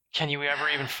think... Can you ever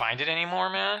even find it anymore,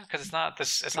 man? Because it's not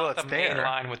this. It's not the main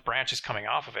line with branches coming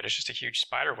off of it. It's just a huge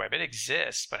spider web. It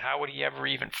exists, but how would he ever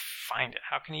even find it?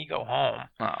 How can he go home?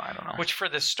 Oh, I don't know. Which for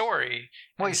this story,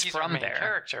 he's from our main there.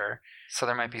 Character, so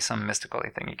there might be some mystical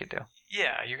thing you could do.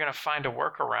 Yeah, you're gonna find a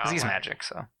workaround. Because he's magic,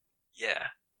 so. Yeah.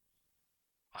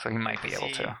 So he might be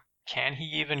able to. Can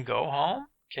he even go home?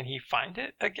 Can he find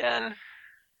it again?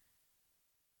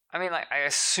 I mean, like, I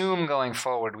assume going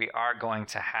forward we are going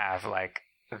to have like.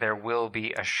 There will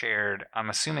be a shared. I'm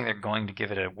assuming they're going to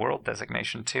give it a world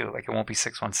designation too. Like it won't be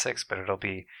 616, but it'll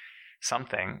be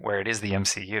something where it is the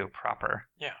MCU proper.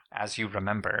 Yeah. As you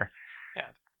remember.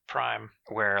 Prime.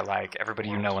 Where, like, everybody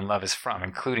you know and love is from,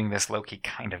 including this Loki,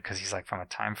 kind of, because he's, like, from a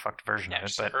time-fucked version of it.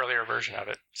 Just an earlier version of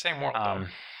it. Same world, though.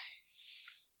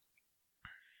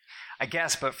 I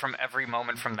guess, but from every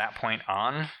moment from that point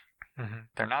on,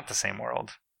 they're not the same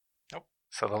world. Nope.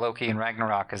 So the Loki in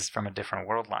Ragnarok is from a different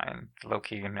world line. The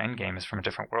Loki in Endgame is from a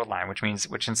different world line,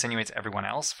 which insinuates everyone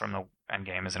else from the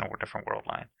Endgame is in a different world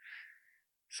line.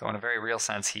 So in a very real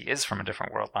sense, he is from a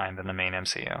different world line than the main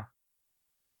MCU.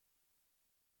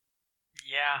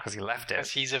 Yeah. Because he left it.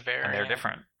 Because he's a variant. And they're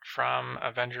different. From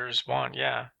Avengers 1,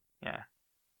 yeah. Yeah.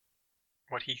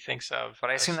 What he thinks of. But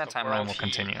I assume that timeline will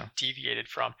continue. Deviated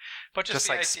from. But just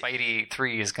like Spidey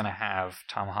 3 is going to have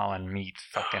Tom Holland meet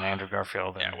fucking Andrew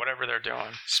Garfield. Yeah, whatever they're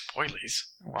doing. Spoilies.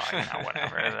 Well,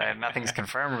 whatever. Nothing's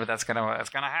confirmed, but that's gonna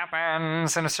happen.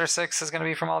 Sinister Six is going to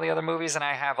be from all the other movies, and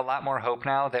I have a lot more hope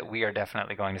now that we are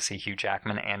definitely going to see Hugh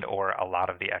Jackman and or a lot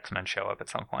of the X-Men show up at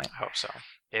some point. I hope so.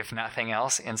 If nothing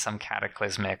else, in some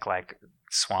cataclysmic, like,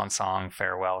 swan song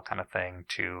farewell kind of thing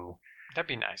to... That'd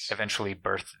be nice. Eventually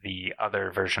birth the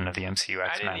other version of the MCU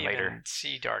X-Men later. I didn't even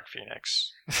see Dark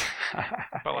Phoenix.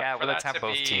 But yeah, but let's have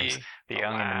both teams. The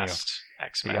young and the new.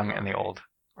 X-Men the young and the old.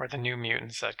 Or the New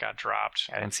Mutants that got dropped.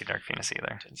 I didn't see Dark Phoenix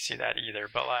either. Didn't see that either.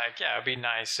 But, like, yeah, it'd be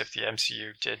nice if the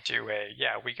MCU did do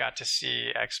we got to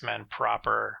see X-Men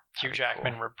proper. Hugh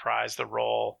Jackman reprised the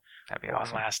role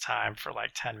one last time for,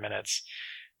 like, 10 minutes.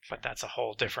 But that's a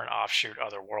whole different offshoot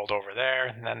other world over there.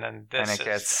 And then this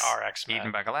is our X-Men.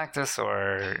 Eaten by Galactus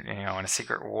or, in a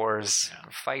Secret Wars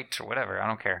fight or whatever. I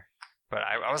don't care. But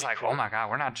I was like, oh my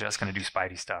God, we're not just going to do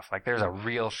Spidey stuff. Like, there's a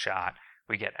real shot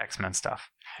we get X-Men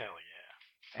stuff. Hell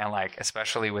yeah. And, like,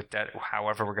 especially with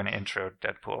however we're going to intro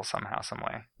Deadpool somehow, some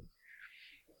way.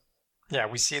 Yeah,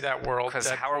 we see that world.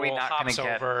 Because how are we not going to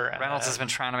get... Reynolds has been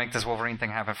trying to make this Wolverine thing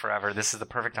happen forever. This is the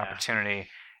perfect opportunity.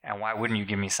 And why wouldn't you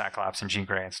give me Cyclops and Jean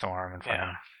Grey and Storm and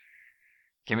fucking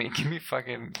give me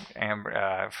fucking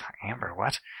Amber,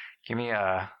 what? Give me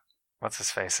what's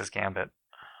his face as Gambit?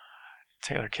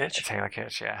 Taylor Kitsch. Taylor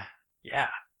Kitsch, yeah.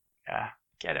 Yeah.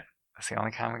 Get it. That's the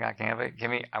only time we got Gambit. Give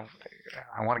me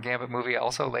I want a Gambit movie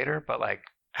also later, but, like,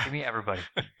 give me everybody.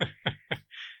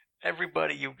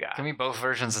 Everybody you got. Give me both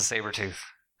versions of Sabretooth.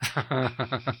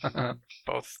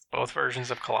 both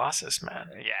versions of Colossus, man.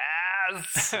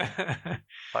 Yes.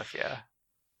 Fuck yeah.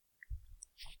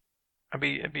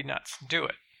 It'd be nuts. Do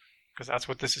it, because that's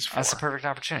what this is for. That's the perfect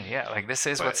opportunity. Yeah, like, this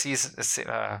is what season.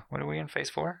 What are we in? Phase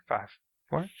 4? 5?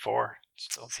 4? 4.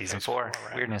 Still season 4.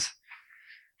 Right? Weirdness.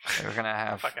 We're gonna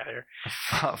have fuck out of here.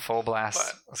 Full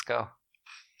blast. Let's go.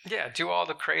 Yeah, do all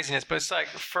the craziness, but it's like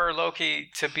for Loki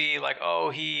to be like,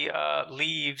 oh, he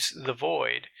leaves the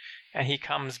void. And he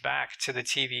comes back to the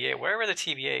TVA, wherever the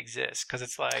TVA exists, because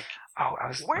it's like,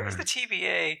 where does the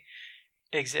TVA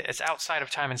exist? It's outside of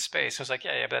time and space. So it's like,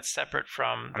 but that's separate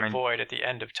from the void at the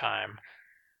end of time.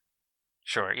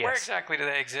 Sure, yes. Where exactly do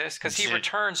they exist? Because he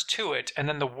returns to it, and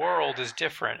then the world is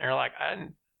different. And you're like,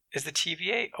 is the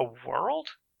TVA a world?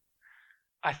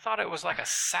 I thought it was like a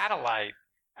satellite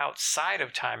outside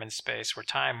of time and space where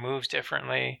time moves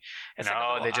differently. It's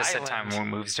like they just said time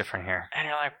moves different here. And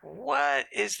you're like, what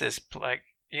is this? Like,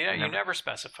 you never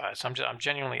specify. So I'm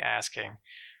genuinely asking.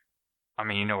 I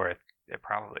mean, you know where it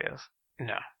probably is.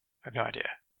 No, I have no idea.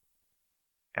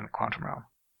 In the quantum realm.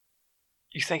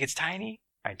 You think it's tiny?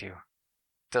 I do.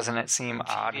 Doesn't it seem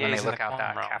odd when they look out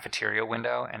that cafeteria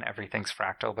window and everything's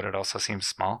fractal, but it also seems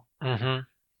small? Mm-hmm.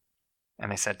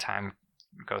 And they said time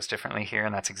goes differently here,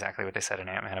 and that's exactly what they said in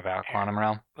Ant-Man about quantum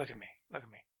realm. Look at me.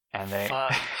 And they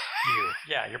fuck you.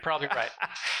 Yeah, you're probably right.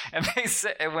 And they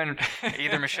said when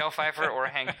either Michelle Pfeiffer or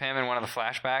Hank Pym in one of the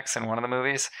flashbacks in one of the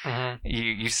movies,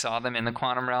 you saw them in the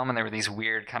quantum realm, and there were these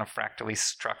weird kind of fractally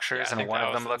structures, and one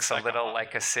of them looks a little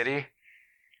like a city.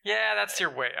 Yeah, that's your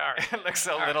way. All right. It looks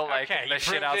a little like the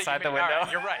shit outside the window.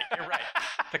 Right, you're right.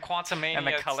 The Quantumania and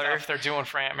the color stuff they're doing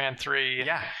for Ant-Man 3.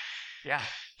 Yeah.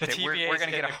 We're going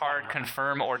to get a hard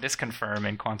confirm or disconfirm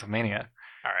in Quantumania.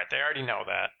 All right, they already know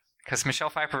that. Because Michelle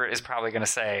Pfeiffer is probably going to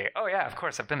say, oh yeah, of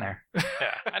course, I've been there.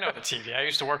 Yeah, I know the TV. I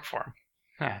used to work for him.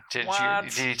 Yeah. Did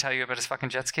he tell you about his fucking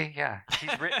jet ski? Yeah.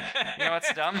 He's ridden. You know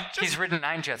what's dumb? He's ridden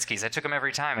 9 jet skis. I took him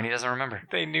every time, and he doesn't remember.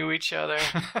 They knew each other.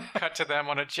 Cut to them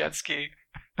on a jet ski.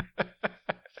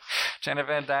 Janet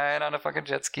Van Dyne on a fucking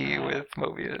jet ski with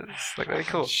Mobius. Like, that'd be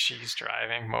cool. She's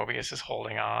driving. Mobius is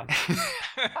holding on.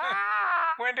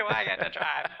 When do I get to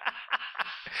drive?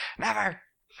 Never.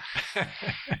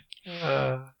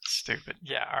 Stupid.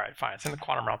 Yeah, all right, fine. It's in the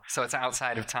quantum realm. So it's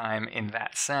outside of time in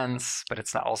that sense, but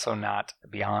it's also not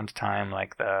beyond time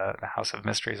like the House of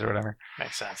Mysteries or whatever.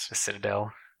 Makes sense. The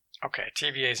Citadel. Okay,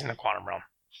 TVA's in the quantum realm.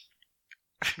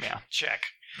 Yeah. Check.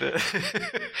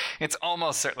 It's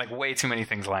almost certain, like way too many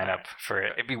things line up for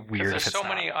it. It'd be weird if There's it's so not.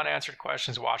 many unanswered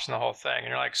questions watching the whole thing, and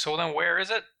you're like, so then where is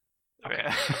it? Okay,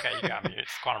 Yeah. okay, you got me.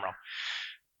 It's quantum realm.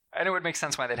 And it would make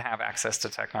sense why they'd have access to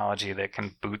technology that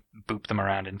can boop them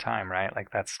around in time, right? Like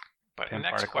that's But the pin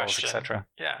next particles, question, etc.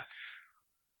 yeah,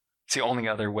 It's the only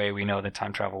other way we know that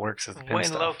time travel works is the pin when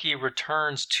stuff. Loki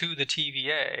returns to the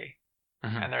TVA,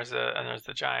 Mhm. and there's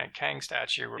the giant Kang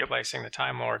statue replacing the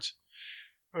Time Lords,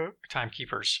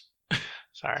 Timekeepers.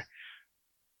 Sorry,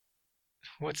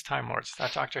 what's Time Lords? Is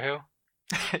that Doctor Who?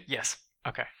 Yes.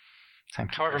 Okay.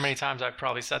 Timekeepers. However many times I've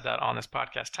probably said that on this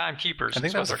podcast, Timekeepers. I think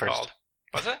is that what was the they're first. called.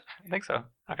 Was it? I think so.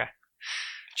 Okay.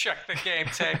 Check the game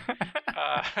tape.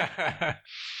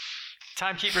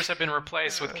 Timekeepers have been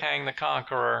replaced with Kang the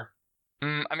Conqueror.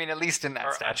 I mean, at least in Or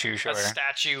that statue, sure. A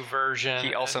statue version.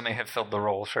 He also may have filled the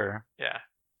role, sure. Yeah.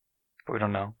 But we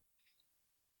don't know.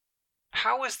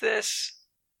 How is this?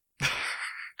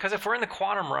 Because if we're in the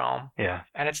quantum realm, Yeah.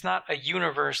 and it's not a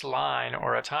universe line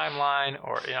or a timeline,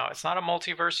 or it's not a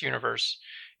multiverse universe,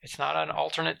 it's not an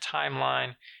alternate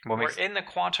timeline. What We're makes in the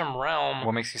quantum realm.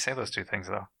 what makes you say those two things,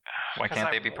 though? Why 'Cause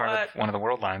can't they be part of one of the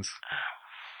world lines?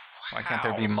 Why can't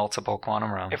there be How? multiple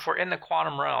quantum realms? If we're in the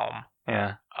quantum realm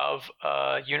Yeah. of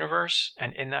a universe,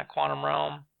 and in that quantum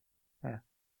realm,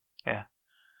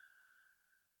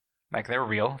 Like, they're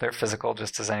real. They're physical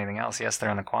just as anything else. Yes, they're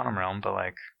in the quantum realm, but,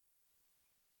 like,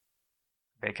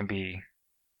 they can be...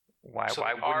 Why so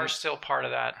they are wouldn't still part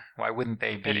of that. why wouldn't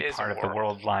they It be is part a of the world.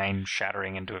 world line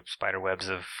shattering into spider webs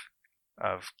of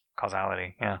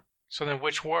causality? Yeah. So then,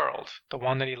 which world? The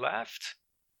one that he left?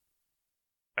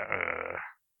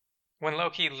 When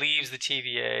Loki leaves the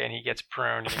TVA and he gets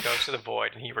pruned and he goes to the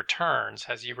void and he returns,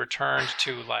 has he returned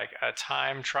to like a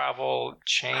time travel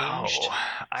changed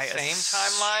same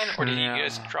timeline, or did he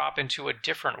just drop into a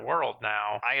different world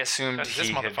now? I assumed Because this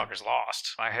he had, motherfucker's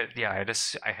lost. I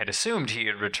had assumed he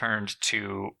had returned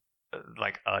to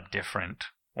like a different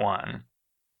one.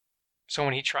 So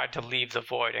when he tried to leave the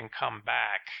void and come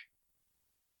back,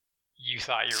 you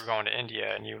thought you were going to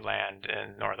India and you land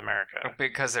in North America.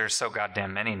 Because there's so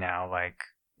goddamn many now, like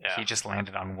Yeah. he just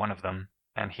landed on one of them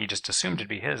and he just assumed it'd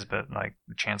be his, but like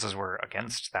the chances were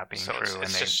against that being So true.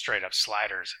 it's just straight up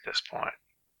sliders at this point.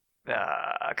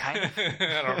 Kind of.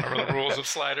 I don't remember the rules of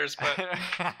sliders, but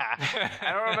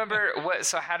I don't remember what.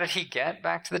 So how did he get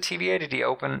back to the TVA? Did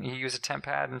he use a temp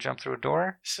pad and jump through a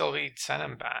door? Sylvie sent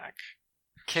him back.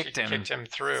 Kicked She him kicked him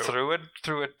through. through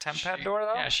a temp pad door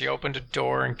though. Yeah, she opened a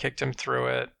door and kicked him through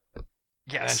it.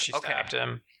 Yes. And then she stabbed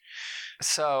him.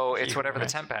 So it's He whatever the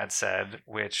went. temp pad said,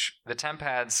 which the temp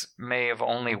pads may have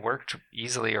only worked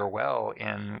easily or well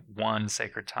in one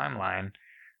sacred timeline,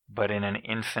 but in an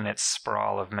infinite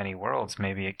sprawl of many worlds,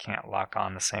 maybe it can't lock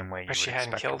on the same way you But would she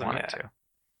hadn't expect killed or him want yet. it to.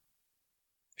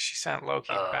 She sent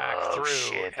Loki back through,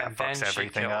 Shit, that and then fucks she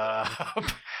everything killed him.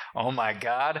 up. Oh my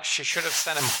god. She should have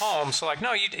sent him home. So, like,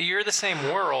 no, you're the same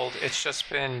world. It's just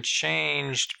been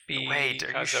changed. Wait, are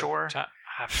you because of sure?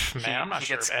 Man, I'm not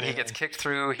sure. He gets kicked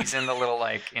through. He's in the little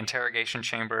like interrogation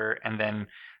chamber, and then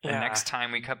the next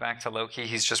time we cut back to Loki,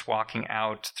 he's just walking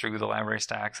out through the library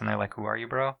stacks, and they're like, "Who are you,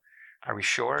 bro? Are we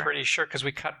sure?" Pretty sure, because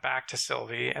we cut back to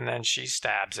Sylvie, and then she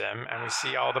stabs him, and we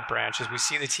see all the branches. We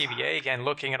see the TVA again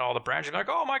looking at all the branches, like,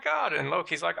 "Oh my god!" And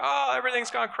Loki's like, "Oh,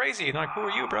 everything's gone crazy." And I'm like, "Who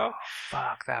are you, bro?"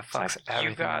 Fuck, that It's fucks like, everything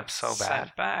you got up so bad.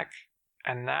 sent back,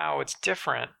 and now it's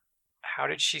different. How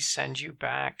did she send you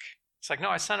back? It's like,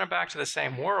 no, I sent her back to the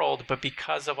same world, but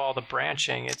because of all the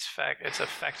branching, it's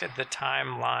affected the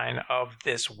timeline of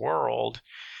this world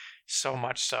so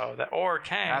much so that, or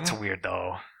Kang, That's weird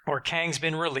though. or Kang's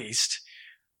been released,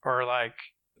 or like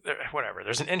whatever.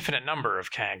 There's an infinite number of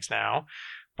Kangs now,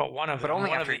 but one of only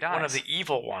one after of he the, one of dies. the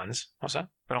evil ones. What's that?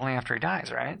 But only after he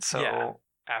dies, right? So, Yeah,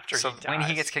 After he dies. when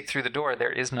he gets kicked through the door,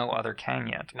 there is no other Kang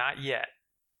yet. Not yet.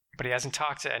 But he hasn't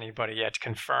talked to anybody yet to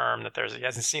confirm that he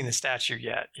hasn't seen the statue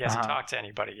yet. He hasn't talked to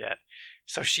anybody yet.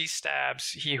 So she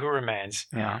stabs He Who Remains.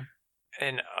 Yeah.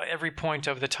 In every point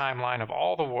of the timeline of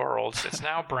all the worlds, it's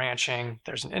now branching.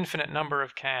 There's an infinite number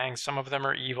of Kangs. Some of them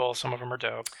are evil, some of them are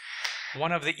dope.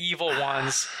 One of the evil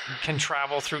ones can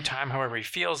travel through time however he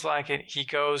feels like it. He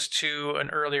goes to an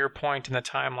earlier point in the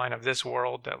timeline of this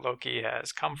world that Loki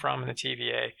has come from in the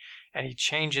TVA, and he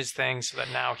changes things so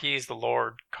that now he's the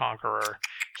Lord Conqueror.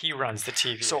 He runs the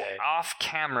TVA. So off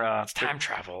camera, it's time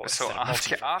travel. So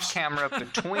off camera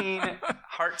between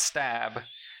Heartstab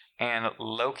and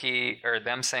Loki, or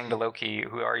them saying to Loki,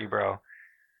 "Who are you, bro?"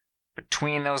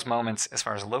 Between those moments, as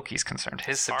far as Loki's concerned,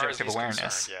 his subjective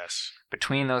awareness. Yes.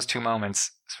 Between those two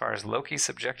moments, as far as Loki's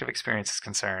subjective experience is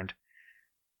concerned,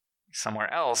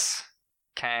 somewhere else,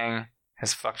 Kang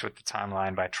has fucked with the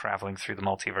timeline by traveling through the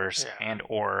multiverse and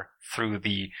or through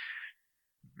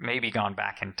maybe gone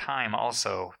back in time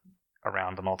also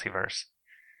around the multiverse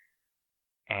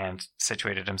and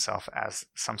situated himself as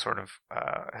some sort of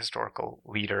historical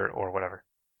leader or whatever.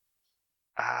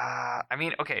 I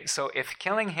mean, okay, so if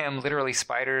killing him literally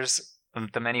spiders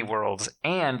the many worlds,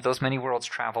 and those many worlds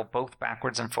travel both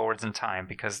backwards and forwards in time,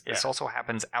 because this also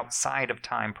happens outside of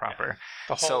time proper.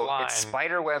 The whole line. It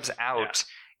spider webs out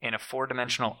in a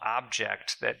 4-dimensional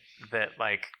object that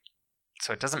like,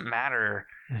 so it doesn't matter.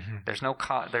 Mm-hmm. There's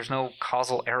no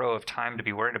causal arrow of time to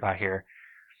be worried about here.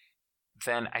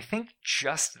 Then I think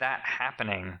just that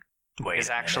happening is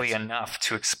actually enough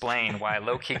to explain why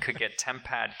Loki could get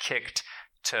Tempad kicked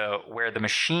to where the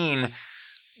machine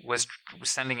was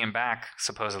sending him back,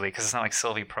 supposedly, because it's not like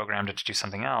Sylvie programmed it to do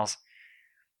something else.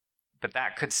 But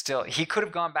that could still... He could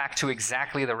have gone back to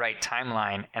exactly the right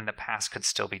timeline, and the past could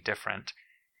still be different.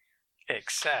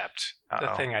 Except,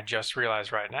 the thing I just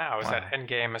realized right now is that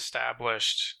Endgame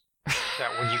established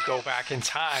that when you go back in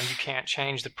time, you can't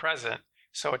change the present.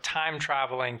 So a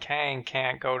time-traveling Kang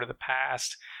can't go to the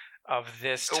past of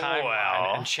this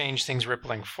timeline and change things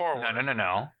rippling forward.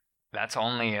 No. That's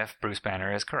only if Bruce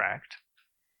Banner is correct.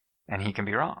 And he can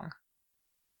be wrong.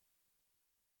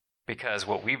 Because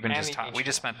what we've been we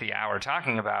just spent the hour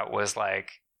talking about was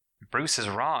like, Bruce is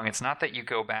wrong. It's not that you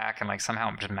go back and like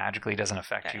somehow it just magically doesn't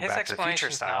affect you back to the future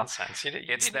style. Nonsense. You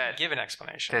didn't give an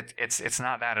explanation. It's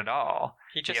not that at all.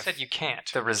 He just said you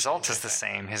can't. The result is the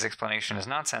same. His explanation is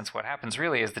nonsense. What happens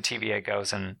really is the TVA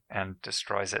goes and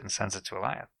destroys it and sends it to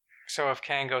Alioth. So if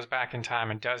Kang goes back in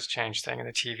time and does change things, and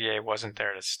the TVA wasn't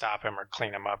there to stop him or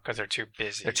clean him up because they're too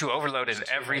busy. They're too overloaded.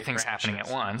 Everything's happening at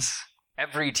once.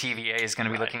 Every TVA is going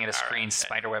to be looking at a screen,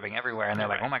 spiderwebbing everywhere, and they're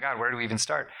like, oh my god, where do we even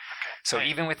start? So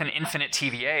even with an infinite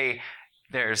TVA,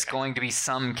 there's going to be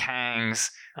some Kangs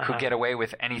who get away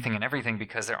with anything and everything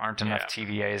because there aren't enough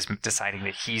TVAs deciding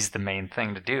that he's the main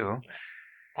thing to do.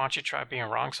 Why don't you try being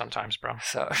wrong sometimes, bro?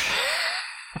 So,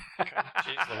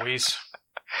 Jeez Louise.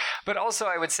 But also,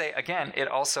 I would say, again, it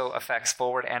also affects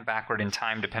forward and backward in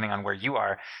time depending on where you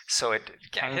are. So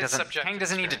Kang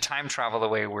doesn't need to time travel the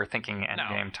way we're thinking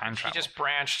Endgame time travel. He just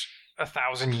branched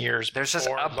 1,000 years. There's just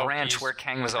a branch where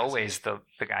Kang was always the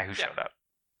guy who showed up.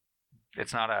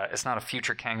 It's not a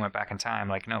future Kang went back in time.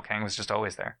 Like, no, Kang was just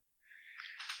always there.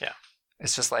 Yeah.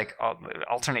 It's just like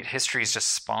alternate histories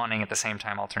just spawning at the same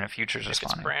time alternate futures are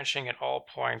spawning. If it's branching at all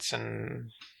points in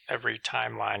every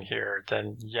timeline here,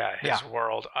 then his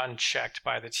world, unchecked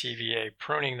by the TVA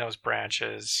pruning those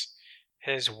branches,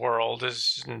 his world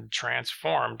is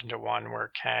transformed into one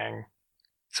where Kang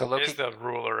is the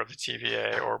ruler of the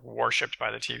TVA, or worshipped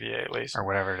by the TVA at least. Or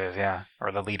whatever it is,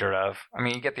 or the leader of. I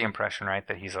mean, you get the impression, right,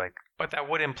 that he's like... But that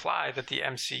would imply that the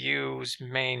MCU's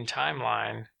main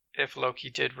timeline, if Loki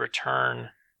did return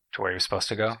to where he was supposed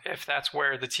to go, if that's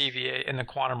where the TVA in the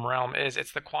quantum realm is,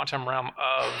 it's the quantum realm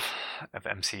of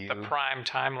MCU, the prime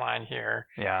timeline here.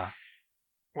 Yeah,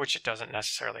 which it doesn't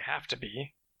necessarily have to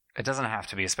be. It doesn't have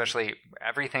to be, especially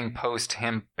everything post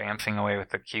him bamfing away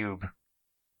with the cube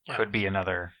could be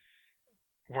another.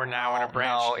 We're now in a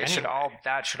branch. No,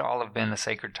 that should all have been the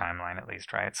sacred timeline at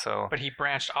least, right? So, but he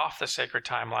branched off the sacred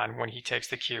timeline when he takes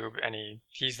the cube, and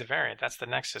he's the variant. That's the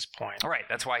Nexus point. Right.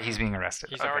 That's why he's being arrested.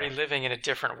 He's already living in a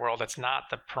different world. That's not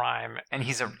the prime. And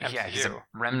he's a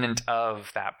remnant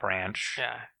of that branch.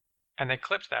 Yeah, and they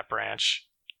clipped that branch,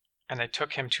 and they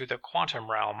took him to the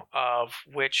quantum realm of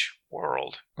which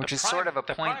world? Which is sort of a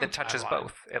point that touches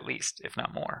both, at least, if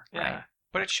not more. Yeah. Right?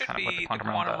 But it should be the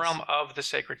quantum realm of the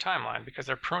sacred timeline, because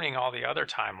they're pruning all the other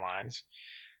timelines.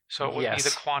 So it would be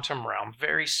the quantum realm,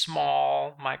 very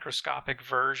small, microscopic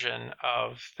version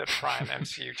of the prime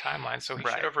MCU timeline. So he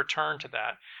should have returned to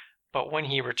that. But when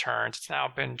he returns, it's now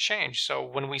been changed. So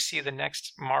when we see the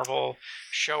next Marvel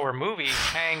show or movie,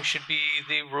 Kang should be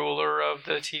the ruler of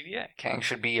the TVA. Kang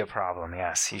should be a problem,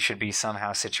 yes. He should be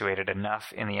somehow situated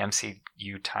enough in the MCU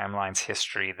timeline's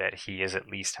history that he is at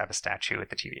least have a statue at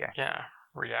the TVA. Yeah.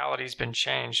 Reality's been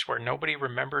changed where nobody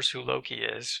remembers who Loki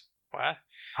is. What?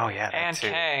 Oh, yeah, that and too.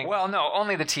 Kang. Well, no,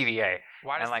 only the TVA.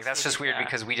 Why does that's just weird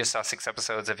because we just saw 6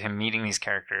 episodes of him meeting these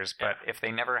characters, but if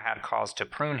they never had cause to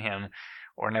prune him,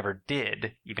 or never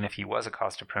did, even if he was a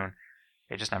cause to prune,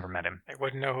 they just never met him. They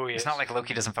wouldn't know who he is. It's not like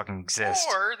Loki doesn't fucking exist.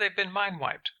 Or they've been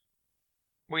mind-wiped.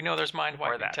 We know there's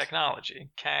mind-wiping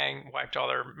technology. Kang wiped all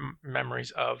their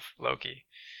memories of Loki.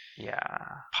 Yeah.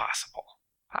 Possible.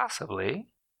 Possibly.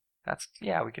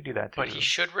 We could do that too. But he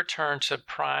should return to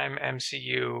prime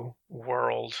MCU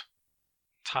world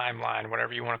timeline,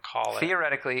 whatever you want to call it.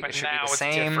 Theoretically, but it should now be the it's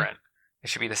same. Different. It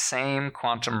should be the same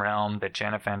quantum realm that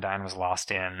Janet Van Dyne was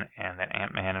lost in and that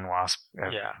Ant-Man and Wasp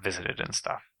visited and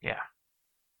stuff. Yeah.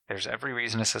 There's every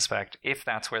reason to suspect if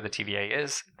that's where the TVA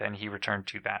is, then he returned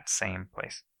to that same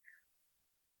place.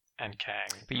 And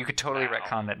Kang. But you could totally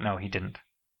retcon that no, he didn't.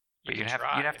 But you'd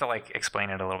have to like explain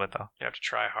it a little bit though. You have to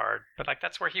try hard. But like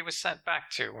that's where he was sent back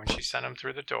to when she sent him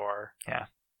through the door. Yeah.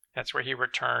 That's where he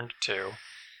returned to.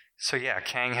 So yeah,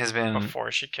 Kang has been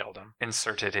before she killed him.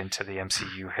 Inserted into the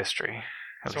MCU history.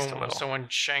 So when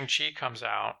Shang-Chi comes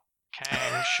out,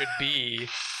 Kang should be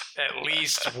at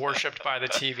least worshipped by the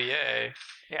TVA.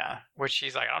 Yeah. Which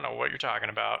he's like, I don't know what you're talking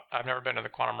about. I've never been to the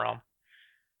quantum realm.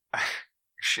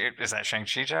 Is that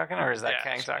Shang-Chi talking or is that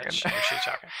Kang talking? Shang-Chi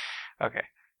talking. Okay.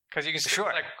 Because you can see,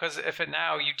 because if it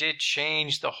now you did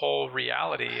change the whole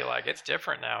reality, like it's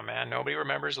different now, man. Nobody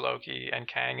remembers Loki, and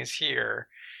Kang is here.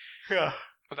 Yeah.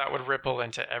 But that would ripple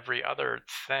into every other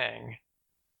thing.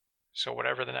 So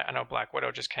whatever I know Black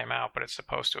Widow just came out, but it's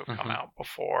supposed to have come out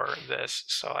before this,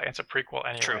 so it's a prequel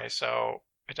anyway. True. So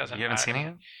it doesn't. You haven't seen it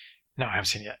yet? No, I haven't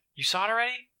seen it yet. You saw it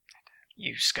already?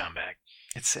 You scumbag!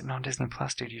 It's sitting on Disney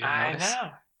Plus, dude. You didn't notice? I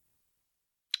know.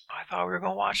 I thought we were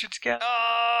gonna watch it together.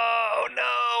 Oh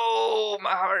no,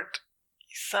 my heart!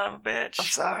 You son of a bitch! I'm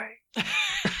sorry.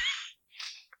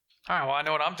 All right, well I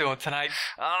know what I'm doing tonight.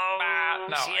 Oh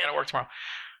no, shit. I gotta work tomorrow.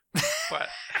 But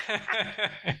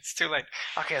it's too late.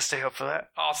 I can't stay up for that.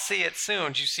 I'll see it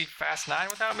soon. Did you see Fast 9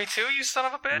 without me too, you son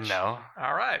of a bitch? No.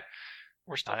 All right.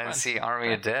 We're still I didn't friends. see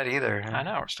Army of Dead either. I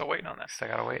know. We're still waiting on that. Still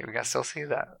gotta wait. We gotta still see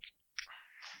that.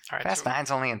 All right, Fast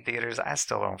 9's only in theaters. I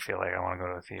still don't feel like I want to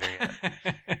go to the theater yet.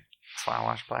 That's why I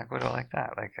watched Black Widow like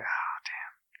that. Like, oh,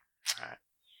 damn. All right.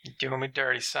 You're doing me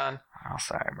dirty, son. Oh,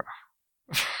 sorry,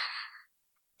 bro.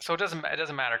 So it doesn't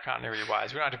matter continuity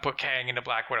wise. We don't have to put Kang into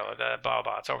Black Widow. Blah, blah,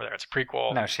 blah. It's over there. It's a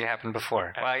prequel. No, she happened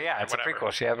before. Well, yeah, it's a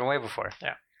prequel. She happened way before.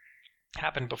 Yeah.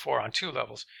 Happened before on 2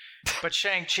 levels. But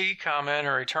Shang-Chi coming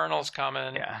or Eternals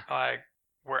coming. Yeah. Like,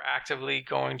 we're actively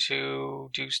going to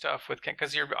do stuff with Kang.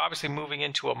 Because you're obviously moving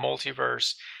into a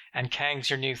multiverse. And Kang's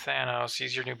your new Thanos.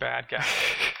 He's your new bad guy.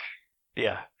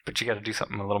 Yeah. But you got to do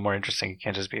something a little more interesting. You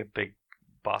can't just be a big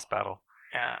boss battle.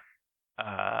 Yeah.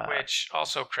 Which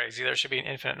also crazy. There should be an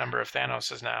infinite number of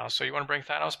Thanoses now. So you want to bring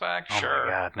Thanos back? Oh sure.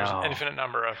 My God, no. There's an infinite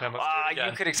number of him. Let's do it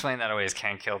again. You could explain that away as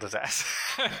Kang killed his ass.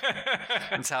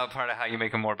 That's how part of how you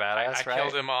make him more badass, right? I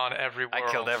killed him on every world.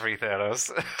 I killed every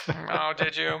Thanos. Oh,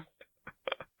 did you?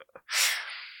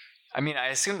 I mean, I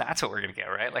assume that's what we're going to get,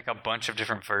 right? Like a bunch of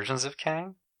different versions of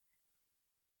Kang?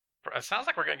 It sounds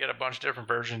like we're going to get a bunch of different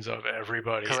versions of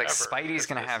everybody. Because like Spidey's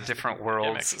going to have different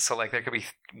worlds. So like there could be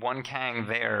one Kang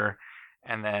there,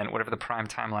 and then whatever the prime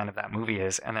timeline of that movie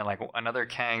is, and then like another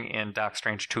Kang in Doc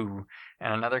Strange 2,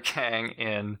 and another Kang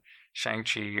in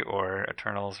Shang-Chi or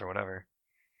Eternals or whatever.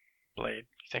 Blade.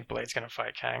 You think Blade's going to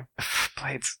fight Kang?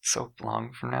 Blade's so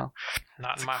long from now.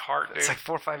 Not in my heart, dude. It's like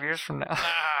 4 or 5 years from now.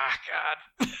 Ah,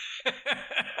 God.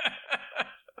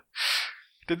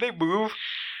 Did they move?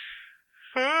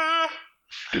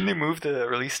 Didn't they move the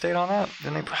release date on that?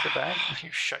 Didn't they push it back? You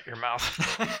shut your mouth.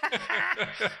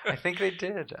 I think they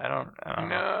did. I don't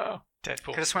know.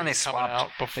 Deadpool. Could have sworn they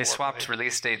swapped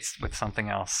release dates with something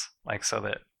else, like so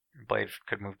that Blade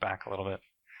could move back a little bit.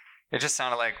 It just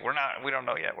sounded like we don't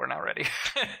know yet. We're not ready.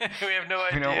 We have no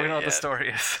idea. We know what the story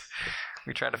is.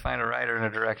 We tried to find a writer and a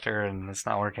director, and it's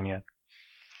not working yet.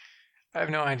 I have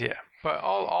no idea. But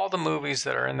all the movies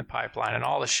that are in the pipeline and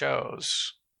all the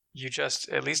shows, you just,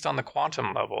 at least on the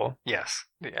quantum level, yes,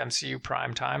 the MCU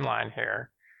prime timeline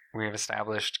here, we have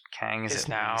established Kang is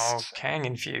now Kang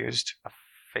infused, a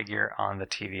figure on the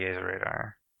TVA's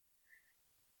radar.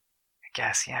 I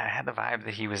guess, yeah, I had the vibe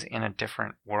that he was in a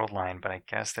different world line, but I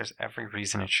guess there's every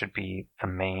reason it should be the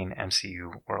main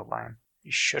MCU world line.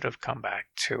 You should have come back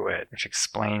to it, which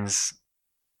explains,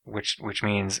 which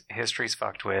means history's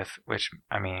fucked with, which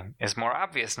I mean is more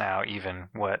obvious now, even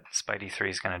what Spidey 3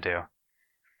 is going to do.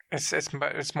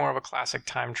 It's more of a classic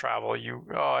time travel.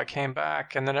 I came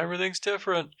back and then everything's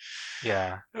different.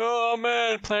 Yeah. Oh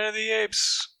man, Planet of the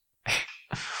Apes.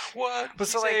 What? But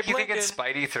so like you think in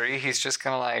Spidey 3 he's just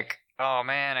gonna like, oh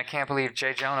man, I can't believe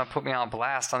Jay Jonah put me on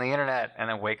blast on the internet, and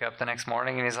then wake up the next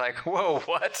morning and he's like, whoa,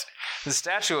 what? The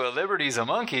Statue of Liberty's a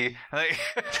monkey. Like,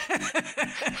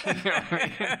 you know what I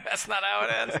mean? That's not how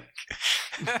it ends.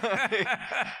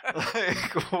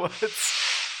 like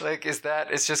what's like, is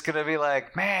that, it's just going to be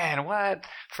like, man, what?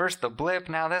 First the blip,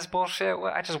 now this bullshit?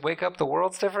 What? I just wake up, the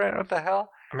world's different? What the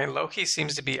hell? I mean, Loki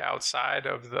seems to be outside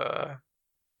of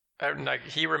like,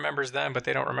 he remembers them, but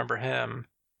they don't remember him.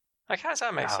 Like, how does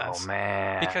that make sense? Oh,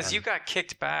 man. Because you got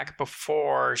kicked back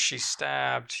before she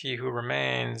stabbed He Who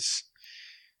Remains.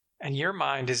 and your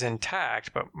mind is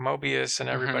intact, but Mobius and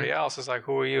everybody else is like,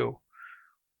 who are you?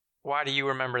 Why do you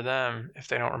remember them if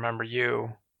they don't remember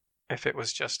you? If it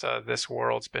was just this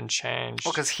world's been changed.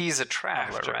 Well, because he's a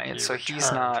traveler, after right? he So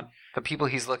he's returned. not, the people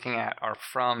he's looking at are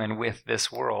from and with this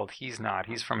world. He's not.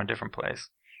 He's from a different place.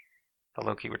 The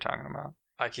Loki we're talking about.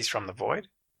 Like he's from the void?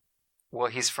 Well,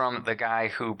 he's from the guy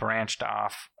who branched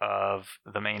off of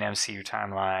the main MCU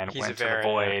timeline, He's went to the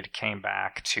void, came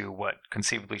back to what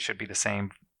conceivably should be the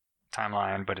same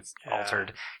timeline, but it's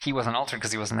altered. He wasn't altered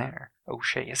because he wasn't there. Oh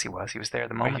shit, yes he was. He was there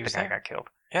the moment the guy got killed.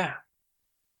 Yeah.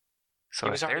 So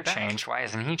if they're changed, why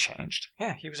isn't he changed?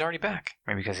 Yeah, he was already back.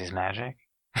 Maybe because he's magic?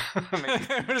 Maybe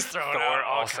Just throwing Thor out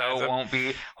all also kinds of- won't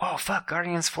be... Oh, fuck,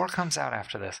 Guardians 4 comes out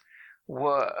after this.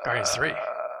 What? Guardians 3.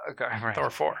 Right. Thor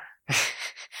 4.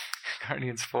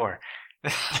 Guardians 4.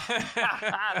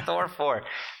 Thor 4.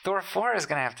 Thor 4 is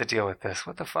going to have to deal with this.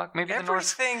 What the fuck? Maybe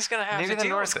Everything's going to have to maybe the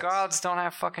deal Norse with this. gods don't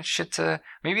have fucking shit to...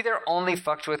 Maybe they're only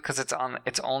fucked with because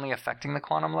it's only affecting the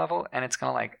quantum level, and it's going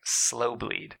to, like, slow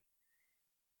bleed.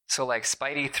 So, like,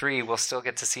 Spidey 3 will still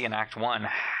get to see in Act 1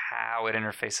 how it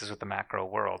interfaces with the macro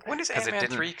world. When does Ant-Man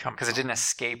 3 come? Because it didn't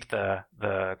escape the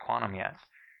quantum yet.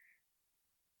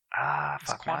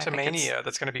 It's Quantumania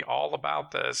that's going to be all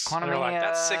about this. And they're like,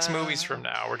 that's 6 movies from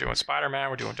now. We're doing Spider-Man,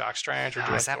 we're doing Doc Strange, we're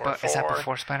doing Thor 4. Is that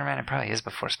before Spider-Man? It probably is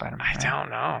before Spider-Man. I don't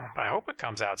know. But I hope it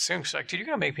comes out soon. She's like, dude, you're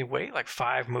going to make me wait like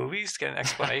 5 movies to get an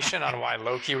explanation on why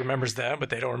Loki remembers them, but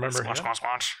they don't remember him.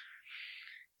 Squanch.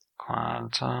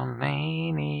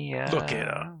 Quantumania. Look it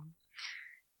up.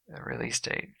 The release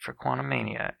date for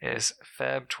Quantumania is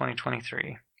Feb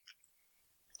 2023.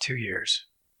 2 years.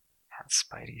 And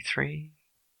Spidey 3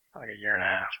 Like a year and a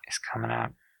half. is coming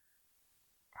out.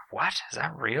 What? Is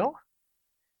that real?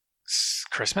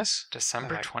 Christmas?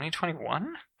 December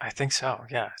 2021? I think so.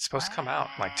 Yeah, it's supposed to come out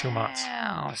in like 2 months.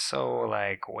 Wow, so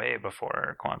like way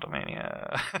before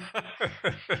Quantumania.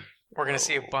 We're going to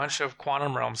see a bunch of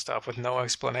Quantum Realm stuff with no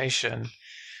explanation.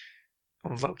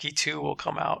 Loki 2 will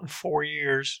come out in 4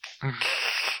 years. Wow.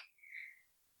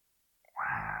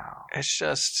 It's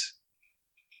just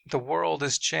the world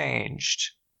has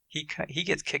changed. He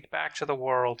gets kicked back to the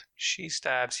world. She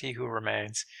stabs he who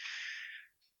remains.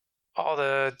 All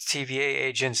the TVA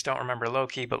agents don't remember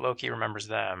Loki, but Loki remembers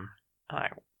them. I'm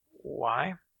like,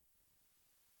 why?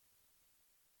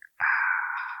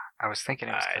 I was thinking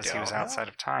it was because he was outside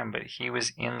of time, but he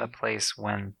was in the place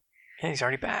when... Yeah, he's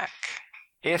already back.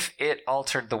 If it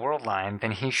altered the world line,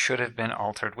 then he should have been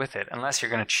altered with it. Unless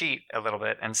you're going to cheat a little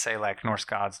bit and say, like, Norse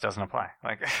gods doesn't apply.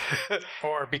 Like,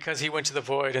 or because he went to the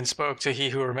void and spoke to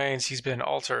he who remains, he's been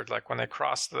altered. Like when they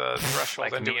crossed the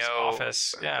threshold like into his Neo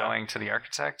office. Yeah. Going to the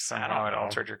architect, somehow it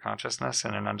altered your consciousness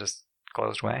in an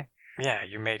undisclosed way. Yeah,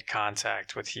 you made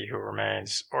contact with he who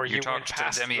remains. Or you talked went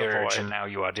past to the demiurge and now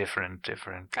you are different.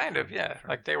 Kind of, yeah.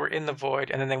 Like they were in the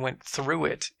void and then they went through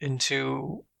it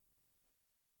into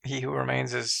he who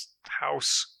remains'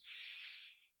 house.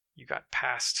 You got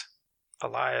past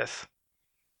Eliath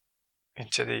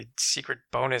into the secret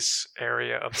bonus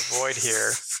area of the void here.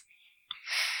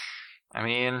 I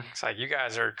mean, it's like you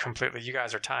guys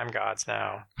are time gods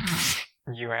now.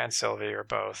 You and Sylvie are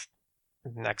both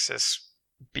Nexus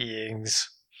beings.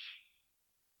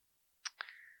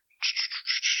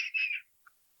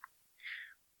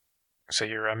 So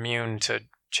you're immune to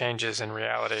changes in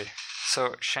reality.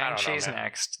 So Shang-Chi's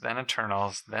next, then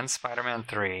Eternals, then Spider-Man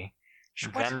 3,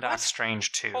 then Doctor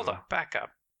Strange 2. Hold on, back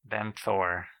up. Then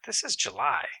Thor. This is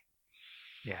July.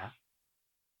 Yeah.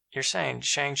 You're saying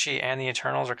Shang-Chi and the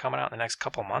Eternals are coming out in the next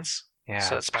couple months? Yeah.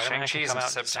 So that Spider-Man Shang-Chi's can come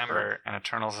out in September, and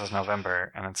Eternals is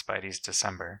November, and then Spidey's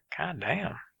December. God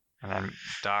damn. And then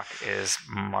Doc is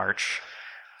March,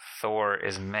 Thor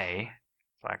is May,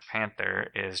 Black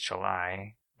Panther is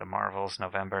July, The Marvels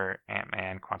November,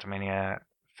 Ant-Man, Quantumania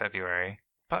February.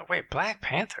 But wait, Black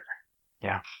Panther?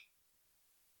 Yeah.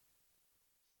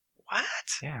 What?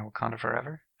 Yeah, Wakanda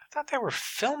Forever. I thought they were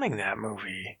filming that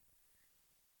movie.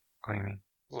 What do you mean?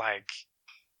 Like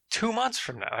 2 months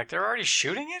from now. Like they're already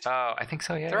shooting it? Oh, I think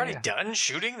so, yeah. They're already done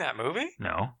shooting that movie?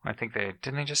 No, I think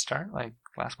didn't they just start like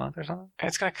last month or something? And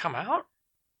it's going to come out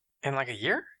in like a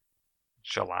year?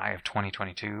 July of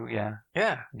 2022, yeah.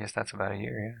 Yeah. I guess that's about a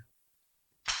year, yeah.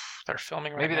 They're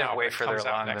filming right Maybe now. they're way further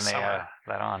along than they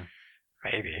let on.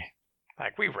 Maybe.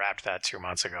 Like, we wrapped that 2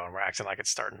 months ago, and we're acting like it's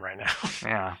starting right now.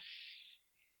 Yeah.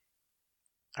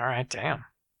 All right, damn.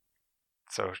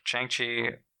 So, Shang-Chi,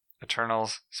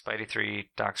 Eternals, Spidey 3,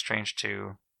 Doc Strange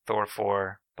 2, Thor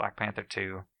 4, Black Panther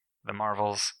 2, The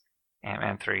Marvels,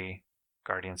 Ant-Man 3,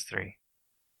 Guardians 3.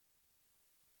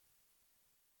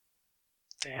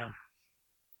 Damn.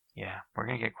 Yeah, we're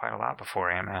going to get quite a lot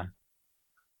before Ant-Man.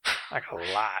 Like a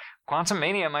lot. Quantum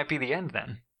Mania might be the end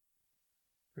then.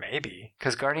 Maybe.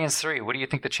 Because Guardians 3, what do you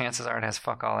think the chances are it has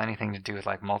fuck all anything to do with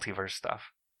like multiverse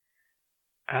stuff?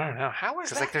 I don't know. How is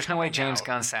that? Because like, there's no way James out?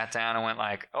 Gunn sat down and went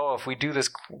like, "Oh, if we do this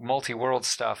multi-world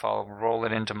stuff, I'll roll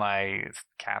it into my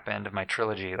cap end of my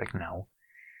trilogy." Like, no.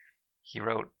 He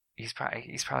wrote. He's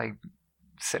probably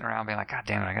sitting around being like, "God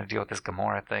damn it, I got to deal with this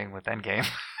Gamora thing with Endgame."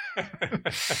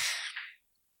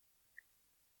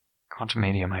 Quantum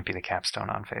Mania might be the capstone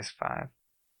on Phase 5.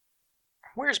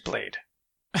 Where's Blade?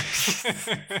 It's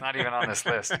not even on this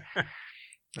list.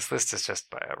 This list is just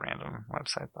by a random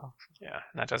website, though. Yeah,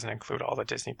 and that doesn't include all the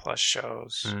Disney Plus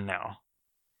shows. No.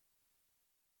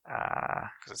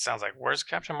 Because it sounds like, where's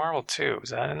Captain Marvel 2?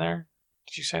 Is that in there?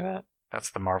 Did you say that?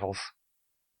 That's the Marvels.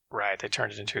 Right, they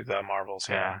turned it into the Marvels.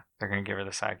 Yeah, they're going to give her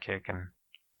the sidekick and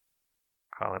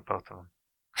call it both of them.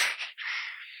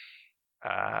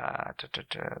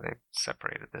 They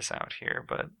separated this out here,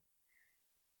 but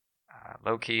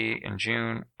Loki in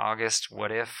June, August,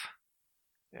 What If?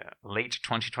 Yeah. Late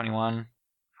 2021,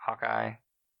 Hawkeye.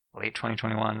 Late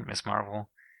 2021, Miss Marvel.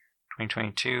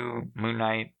 2022, Moon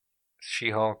Knight,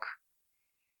 She-Hulk,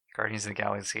 Guardians of the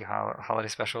Galaxy Holiday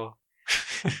Special,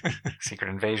 Secret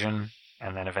Invasion,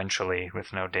 and then eventually,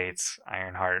 with no dates,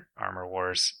 Ironheart, Armor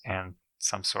Wars, and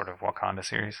some sort of Wakanda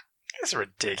series. It's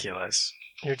ridiculous.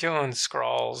 You're doing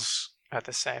Skrulls at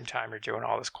the same time you're doing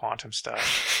all this quantum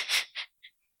stuff.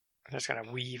 They're just going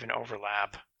to weave and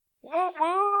overlap. Woot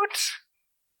woot!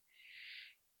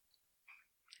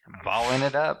 Balling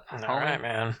it up. All right,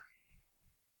 man.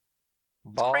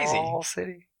 Ball crazy.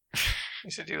 City.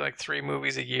 Used to do like 3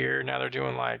 movies a year. Now they're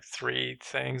doing like 3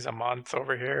 things a month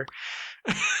over here.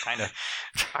 Kind of.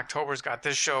 October's got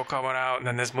this show coming out, and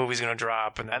then this movie's going to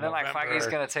drop. And then like Feige's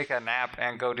going to take a nap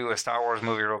and go do a Star Wars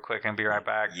movie real quick and be right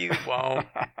back. You won't.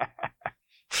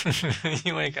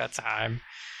 You ain't got time.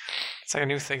 It's like a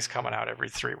new thing's coming out every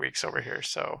 3 weeks over here.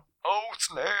 So, oh,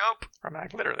 snap. I'm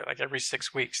like literally like every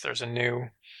 6 weeks there's a new,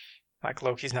 like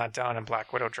Loki's not done and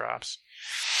Black Widow drops.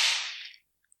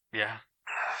 Yeah.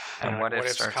 And like, What If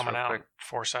If's starts coming real out quick.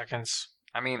 4 seconds.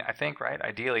 I mean, I think, right,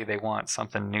 ideally they want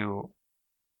something new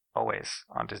always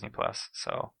on Disney Plus.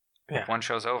 So if one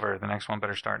show's over, the next one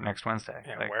better start next Wednesday.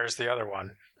 Yeah, like, where's the other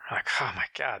one? Like, oh my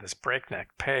god, this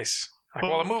breakneck pace. Like,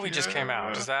 well, the movie just came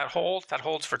out. Does that hold? That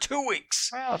holds for 2 weeks.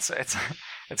 Well,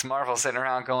 it's Marvel sitting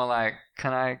around going like,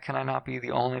 can I not be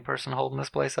the only person holding this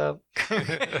place up?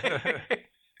 Could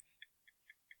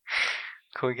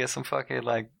we get some fucking,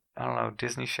 like, I don't know,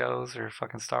 Disney shows or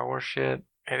fucking Star Wars shit?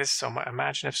 It is so much.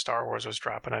 Imagine if Star Wars was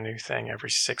dropping a new thing every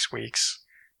 6 weeks.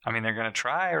 I mean, they're gonna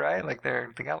try, right? Like they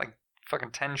got like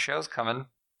fucking 10 shows coming.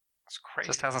 It's crazy.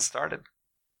 Just hasn't started.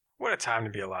 What a time to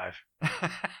be alive.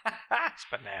 It's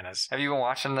bananas. Have you been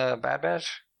watching the Bad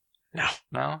Batch? No.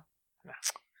 No?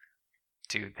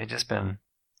 Dude, they just been...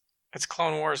 It's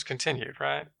Clone Wars continued,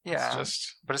 right? Yeah.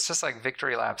 But it's just like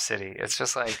Victory Lap City. It's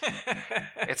just like...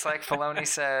 It's like Filoni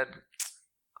said,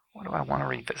 what do I want to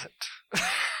revisit?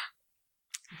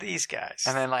 These guys.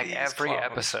 And then like These every clones.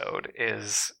 episode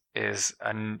is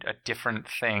a different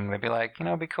thing. They'd be like,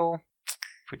 it'd be cool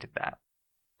if we did that.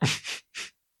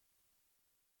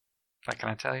 Like, can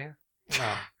I tell you?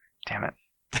 No. Damn it.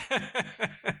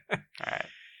 All right.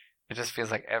 It just feels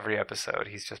like every episode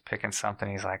he's just picking something.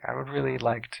 He's like, I would really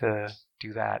like to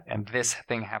do that. And this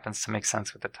thing happens to make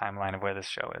sense with the timeline of where this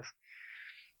show is.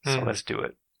 So let's do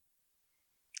it.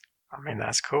 I mean,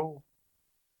 that's cool.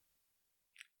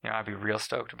 I'd be real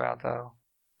stoked about, though,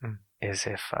 is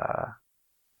if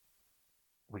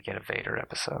we get a Vader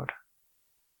episode.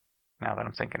 Now that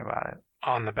I'm thinking about it.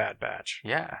 On the Bad Batch.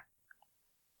 Yeah.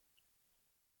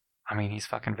 I mean, he's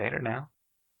fucking Vader now.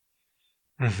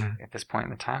 Mm-hmm. At this point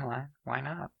in the timeline, why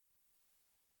not?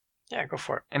 Yeah, go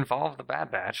for it. Involve the Bad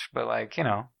Batch, but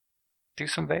do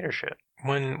some Vader shit.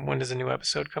 When does a new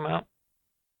episode come out?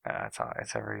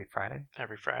 It's every Friday.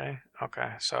 Every Friday?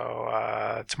 Okay.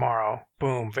 So, tomorrow,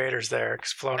 boom, Vader's there.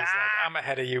 Because Filoni's like, I'm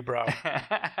ahead of you, bro.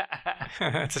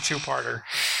 It's a 2-parter.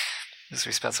 Just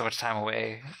we spent so much time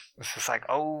away. It's just like,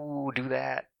 oh, do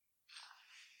that.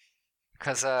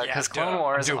 Because Clone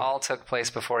Wars all took place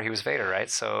before he was Vader, right?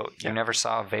 So you never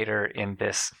saw Vader in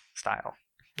this style.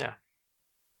 Yeah.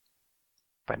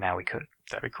 But now we could.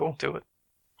 That'd be cool. Do it.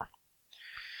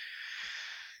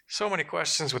 So many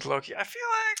questions with Loki. I feel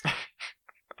like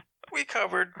we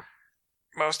covered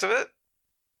most of it.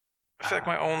 I feel like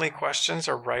my only questions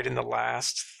are right in the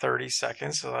last 30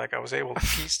 seconds. So I was able to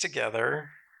piece together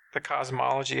the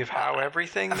cosmology of how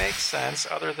everything makes sense,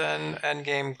 other than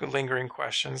Endgame lingering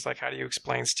questions like how do you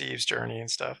explain Steve's journey and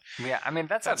stuff. Yeah, I mean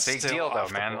that's a big still deal though, off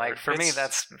the man. board. Like for me,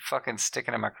 that's fucking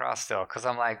sticking in my cross still, because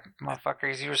I'm like,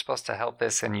 motherfuckers, you were supposed to help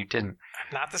this and you didn't.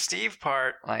 Not the Steve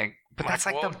part. Like, but that's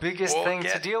like we'll- the biggest we'll thing to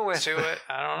get deal with. To it,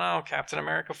 I don't know. Captain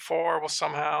America 4 will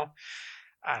somehow.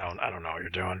 I don't know what you're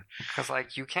doing. Because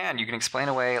like you can explain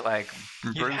away like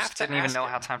Bruce have to didn't even ask know him.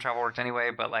 how time travel worked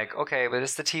anyway. But like, okay, but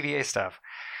it's the TVA stuff.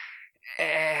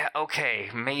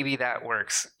 Okay, maybe that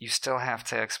works. You still have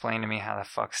to explain to me how the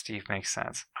fuck Steve makes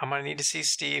sense. I'm gonna need to see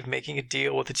Steve making a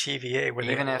deal with the TVA where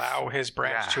Even they if- allow his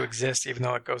branch yeah. to exist, even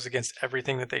though it goes against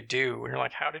everything that they do. And you're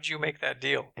like, how did you make that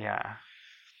deal? Yeah.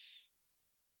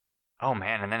 Oh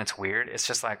man, and then it's weird. It's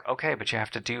just like, okay, but you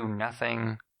have to do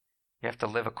nothing. You have to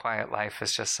live a quiet life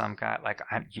as just some guy. Like,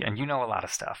 and you know a lot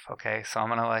of stuff. Okay, so I'm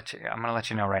gonna let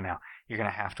you know right now. You're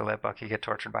gonna have to let Bucky get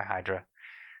tortured by Hydra,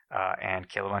 and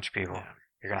kill a bunch of people. Yeah.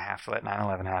 You're gonna have to let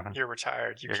 9/11 happen. You're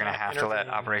retired. You're gonna have to let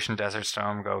Operation Desert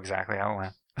Storm go exactly how it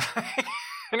went.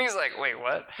 And he's like, wait,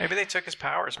 what? Maybe they took his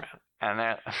powers, man. And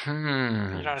that,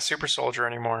 You're not a super soldier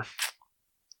anymore.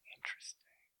 Interesting.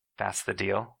 That's the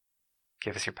deal.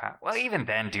 Give us your power. Well, even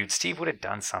then, dude, Steve would have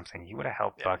done something. He would have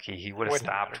helped Bucky. He would have Wouldn't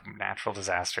stopped natural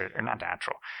disaster, or not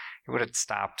natural. He would have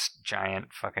stopped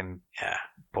giant fucking Yeah,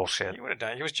 bullshit. he would have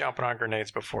done. He was jumping on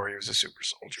grenades before he was a super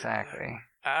soldier. Exactly.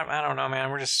 I don't know, man.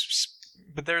 We're just.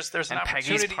 But there's an And Peggy's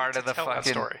opportunity part to of the tell that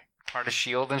fucking- story. Part of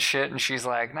S.H.I.E.L.D. and shit, and she's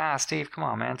like, nah, Steve, come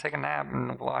on, man, take a nap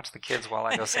and watch the kids while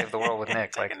I go save the world with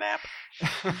Nick. Take Like, a nap.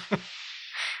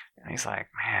 And he's like,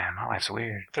 man, my life's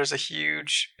weird. There's a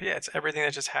huge, it's everything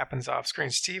that just happens off screen.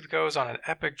 Steve goes on an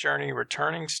epic journey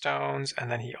returning stones, and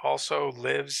then he also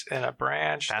lives in a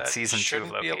branch That's that season 2 of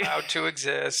shouldn't be Loki. allowed to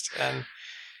exist. And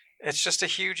it's just a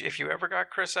huge, if you ever got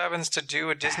Chris Evans to do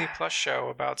a Disney Plus show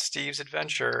about Steve's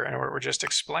adventure and it would just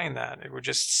explain that, it would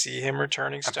just see him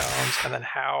returning stones and then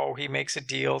how he makes a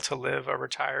deal to live a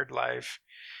retired life.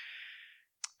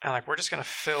 And like, we're just going to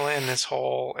fill in this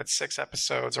whole, it's 6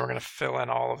 episodes, and we're going to fill in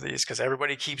all of these because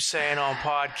everybody keeps saying on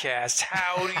podcasts,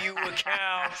 how do you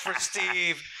account for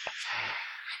Steve?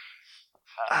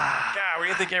 God, we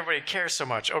didn't think everybody cares so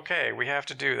much. Okay, we have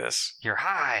to do this. You're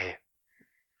high.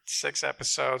 6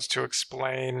 episodes to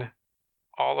explain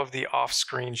all of the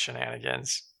off-screen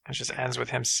shenanigans. It just ends with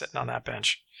him sitting on that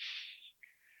bench.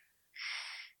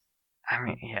 I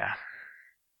mean, yeah.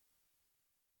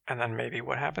 And then maybe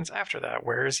what happens after that?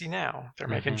 Where is he now? They're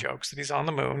making Mhm. jokes that he's on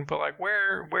the moon, but like,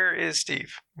 where is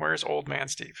Steve? Where's old man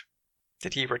Steve?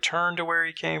 Did he return to where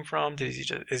he came from?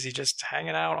 Is he just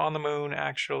hanging out on the moon?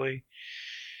 Actually,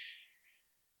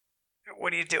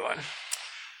 what are you doing?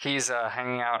 He's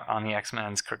hanging out on the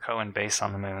X-Men's Krakoan base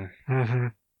on the moon. Mm-hmm.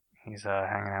 He's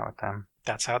hanging out with them.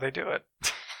 That's how they do it.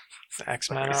 The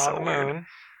X-Men are It's on so the weird. moon.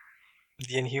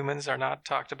 The Inhumans are not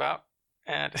talked about,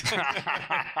 and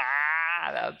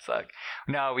That would suck.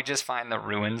 No, we just find the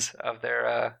ruins of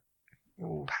their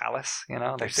palace, you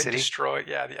know, their they've been city. destroyed.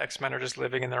 Yeah, the X-Men are just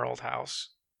living in their old house.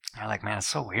 You're like, man, it's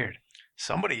so weird.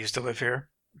 Somebody used to live here.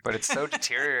 But it's so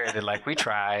deteriorated. Like, we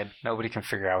tried. Nobody can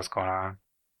figure out what's going on.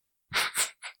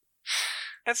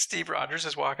 And Steve Rogers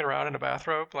is walking around in a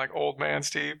bathrobe, like old man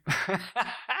Steve.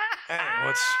 Hey,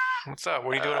 what's up?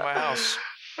 What are you doing in my house?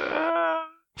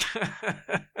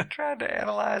 I tried to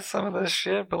analyze some of this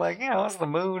shit, but like, you know, it's the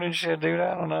moon and shit, dude.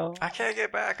 I don't know. I can't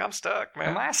get back. I'm stuck, man.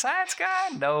 Am I a science guy?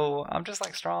 No, I'm just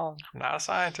like strong I'm not a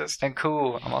scientist. and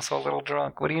cool. I'm also a little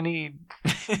drunk. What do you need?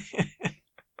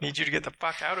 Need you to get the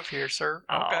fuck out of here, sir.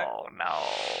 Okay. Oh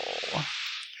no,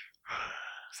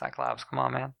 Cyclops, come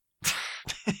on, man.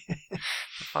 The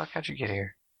fuck? How'd you get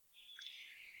here?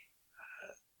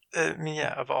 I mean,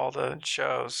 yeah, of all the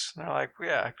shows, they're like,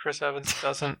 yeah, Chris Evans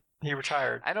doesn't. He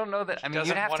retired. I don't know that. I mean,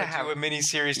 Doesn't you'd have want to have do a mini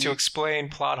series to you- explain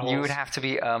plot holes. you would have to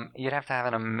be you'd have to have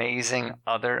an amazing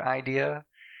other idea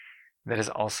that is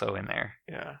also in there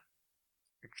Yeah.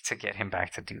 to get him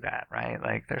back to do that, right?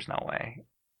 Like, there's no way.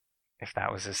 If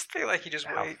that was his I feel like you just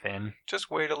how wait, thin, a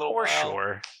little or while,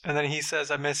 sure. and then he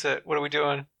says, "I miss it. What are we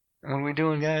doing? What are we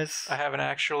doing, guys? I haven't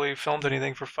actually filmed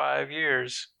anything for 5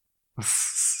 years.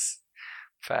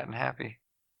 Fat and happy.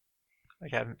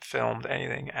 Like, I haven't filmed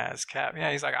anything as Cap."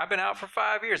 Yeah, he's like, "I've been out for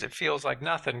 5 years. It feels like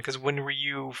nothing." Because when were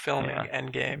you filming Yeah.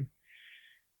 Endgame?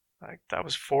 Like, that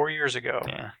was 4 years ago.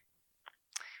 Yeah.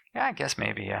 Yeah, I guess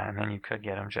maybe, yeah. And then you could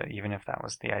get him, even if that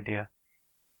was the idea.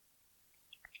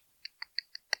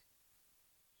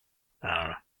 I don't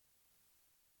know.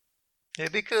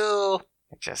 It'd be cool.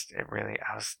 It really,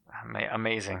 I was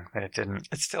amazing that it didn't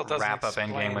It still doesn't wrap up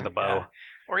explain, Endgame with a bow.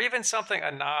 Or even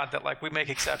a nod that, like, we make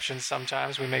exceptions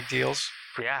sometimes. We make deals.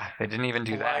 Yeah, they didn't even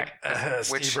do that.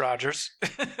 Steve Rogers.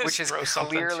 Which is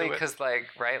clearly because, like,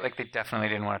 right? Like, they definitely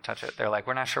didn't want to touch it. They're like,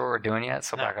 we're not sure what we're doing yet,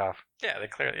 so back off. Yeah, they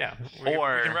clearly, we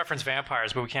can reference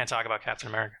vampires, but we can't talk about Captain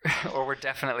America. Or we're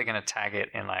definitely going to tag it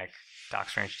in, like, Doctor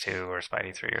Strange 2 or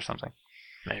Spidey 3 or something.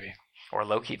 Maybe. Or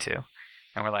Loki 2.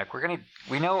 And we're like,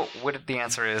 we know what the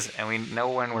answer is, and we know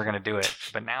when we're going to do it,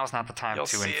 but now's not the time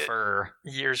to infer.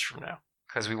 Years from now.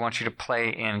 Because we want you to play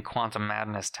in Quantum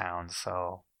Madness Town,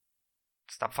 so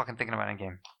stop fucking thinking about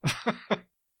Endgame.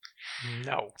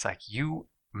 No. It's like, you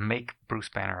make Bruce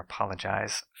Banner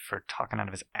apologize for talking out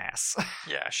of his ass.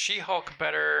 Yeah, She-Hulk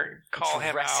better call him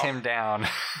out. Dress him down.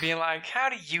 Being like, how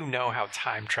do you know how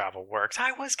time travel works?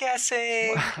 I was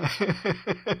guessing.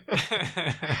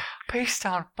 Based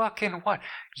on fucking what?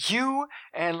 You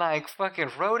and, like,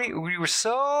 fucking Rhodey, we were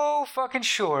so fucking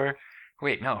sure.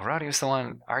 Wait, no, Rhodey was the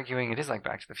one arguing it is like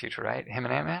Back to the Future, right? Him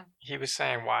and Ant-Man? He was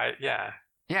saying why, yeah.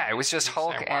 Yeah, it was just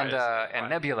Hulk and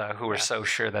Nebula who were so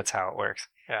sure that's how it works.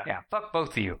 Yeah. Yeah, fuck both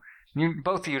of you.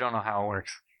 Both of you don't know how it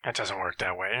works. It doesn't work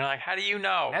that way. And you're like, how do you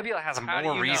know? Nebula has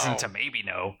more reason to maybe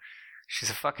know.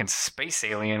 She's a fucking space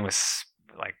alien with,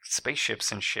 like,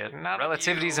 spaceships and shit.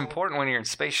 Relativity is important when you're in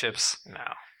spaceships.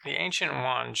 No. The Ancient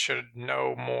One should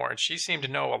know more. She seemed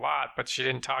to know a lot, but she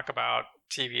didn't talk about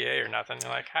TVA or nothing. You're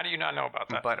like, how do you not know about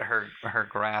that? But her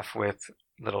graph with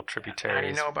little tributaries. How do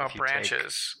you know about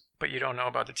branches, but you don't know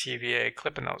about the TVA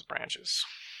clipping those branches?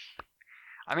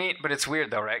 I mean, but it's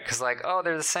weird though, right? Because, like, oh,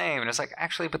 they're the same. And it's like,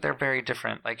 actually, but they're very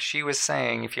different. Like, she was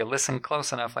saying, if you listen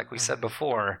close enough, like we said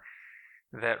before,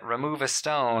 that remove a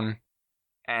stone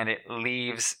and it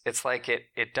leaves, it's like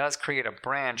it does create a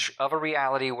branch of a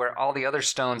reality where all the other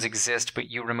stones exist, but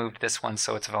you removed this one,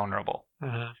 so it's vulnerable.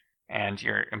 Mm-hmm. And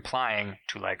you're implying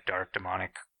to, like, dark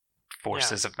demonic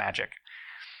forces of magic.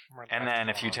 And then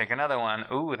if you take another one,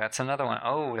 ooh, that's another one.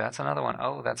 Oh, that's another one.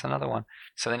 Oh, that's another one.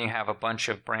 So then you have a bunch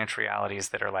of branch realities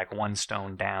that are like one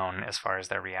stone down as far as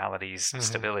their reality's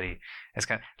stability.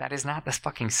 That is not the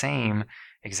fucking same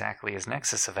exactly as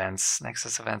Nexus events.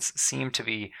 Nexus events seem to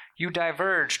be, you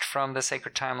diverged from the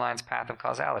sacred timeline's path of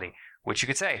causality, which you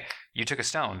could say, you took a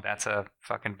stone. That's a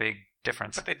fucking big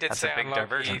difference. But they did say on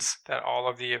Loki that all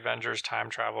of the Avengers time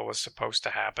travel was supposed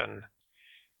to happen.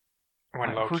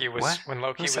 When Loki was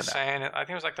saying it, I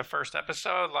think it was like the first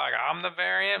episode, like, I'm the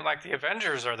variant, like the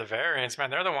Avengers are the variants, man.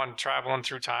 They're the one traveling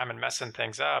through time and messing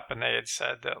things up. And they had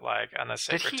said that, like, on the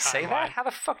sacred timeline. Did he say that? How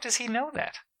the fuck does he know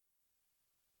that?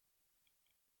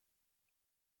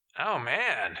 Oh,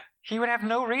 man. He would have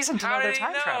no reason to know they're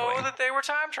time traveling. How did he know that they were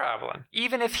time traveling?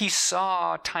 Even if he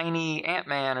saw tiny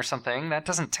Ant-Man or something, that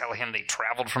doesn't tell him they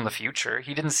traveled from the future.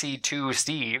 He didn't see two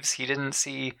Steves. He didn't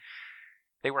see...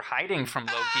 They were hiding from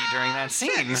Loki during that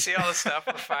scene. You see all the stuff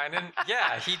we're finding?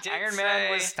 Yeah, he did. Iron Man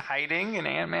was hiding and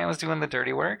Ant-Man was doing the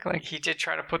dirty work. Like, he did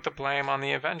try to put the blame on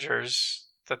the Avengers,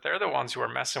 that they're the ones who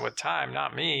are messing with time,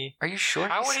 not me. Are you sure?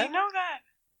 How would he know that?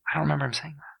 I don't remember him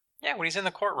saying that. Yeah, when he's in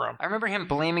the courtroom. I remember him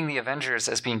blaming the Avengers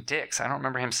as being dicks. I don't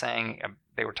remember him saying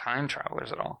they were time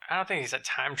travelers at all. I don't think he said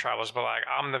time travelers, but, like,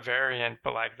 I'm the variant,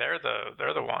 but, like, they're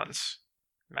the ones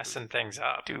messing things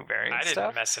up. Do variant I didn't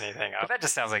stuff? mess anything up. But that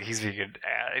just sounds like he's being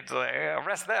it's like,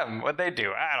 arrest them. What'd they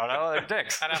do? I don't know. They're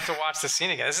dicks. I'd have to watch the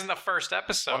scene again. This isn't the first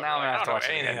episode. Well, now I'm going to have to watch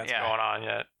anything that's going on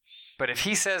yet. But if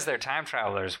he says they're time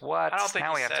travelers, what? I don't think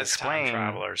now he we have to says explain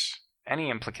time travelers. Any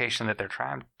implication that they're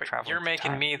traveling. You're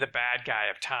making me the bad guy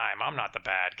of time. I'm not the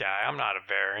bad guy. I'm not a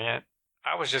variant.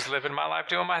 I was just living my life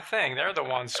doing my thing. They're the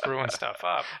ones screwing stuff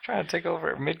up. Trying to take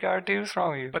over Midgard, dude? What's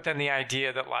wrong with you? But then the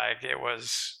idea that, like, it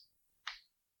was,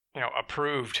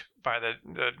 approved by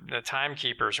the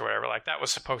timekeepers or whatever, like, that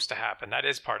was supposed to happen. That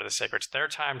is part of the sacred. Their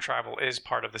time travel is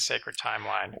part of the sacred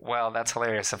timeline. Well, that's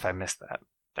hilarious if I missed that.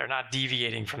 They're not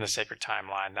deviating from the sacred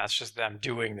timeline. That's just them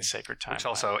doing the sacred timeline. Which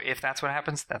also, if that's what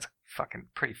happens, that's a fucking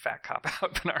pretty fat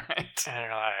cop-out, but all right. And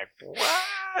you're like,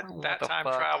 what? That time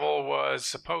travel was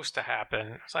supposed to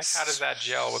happen. It's like, how does that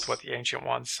gel with what the Ancient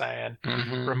One's saying?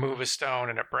 Mm-hmm. Remove a stone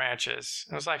and it branches.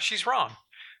 And it was like, she's wrong.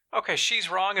 Okay,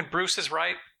 she's wrong and Bruce is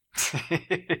right.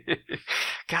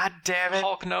 God damn it.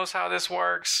 Hulk knows how this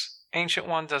works. Ancient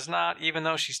One does not, even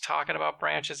though she's talking about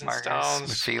branches and Marcus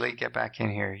stones. McFeely, get back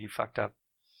in here. You fucked up.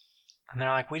 And they're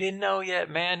like, we didn't know yet,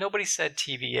 man. Nobody said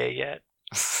TVA yet.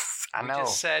 I know. We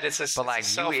just said it's a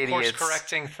self-course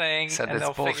correcting thing, and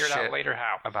they'll figure it out later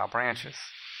how. About branches.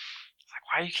 It's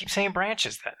like, why do you keep saying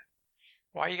branches then?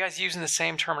 Why are you guys using the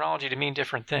same terminology to mean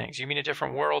different things? You mean a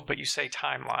different world, but you say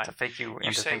timeline. To fake you into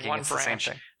you say thinking one it's branch. the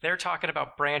same thing. They're talking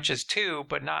about branches too,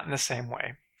 but not in the same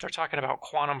way. They're talking about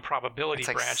quantum probability it's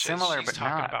like branches. Similar, She's but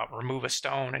talking not. about remove a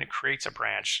stone and it creates a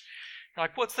branch. You're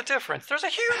like, what's the difference? There's a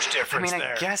huge difference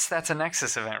there. I guess that's a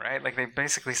Nexus event, right? Like, they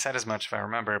basically said as much, if I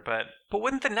remember, but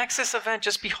wouldn't the Nexus event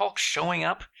just be Hulk showing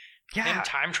up? yeah. Him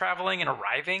time traveling and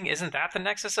arriving? Isn't that the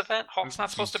Nexus event? Hulk's not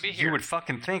supposed to be here. You would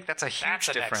fucking think that's a huge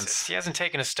difference. Nexus. He hasn't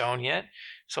taken a stone yet,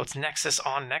 so it's Nexus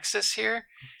on Nexus here.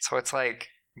 So it's like,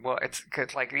 well, it's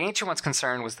like the Ancient One's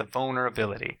concern was the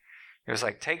vulnerability. It was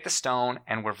like, take the stone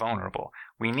and we're vulnerable.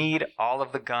 We need all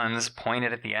of the guns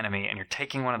pointed at the enemy, and you're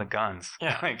taking one of the guns.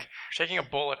 Yeah, like taking a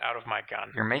bullet out of my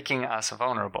gun. You're making us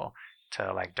vulnerable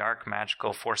to like dark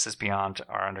magical forces beyond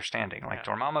our understanding. Like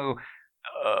Dormammu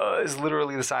is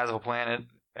literally the size of a planet,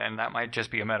 and that might just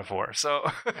be a metaphor. So,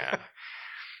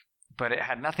 but it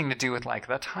had nothing to do with like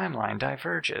the timeline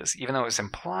diverges, even though it was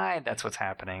implied that's what's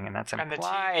happening, and that's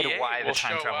implied why the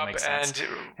time travel makes sense,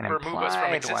 and remove us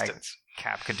from existence. Why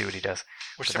Cap could do what he does,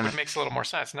 which would makes a little more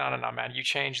sense. No, man. You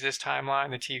change this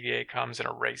timeline, the TVA comes and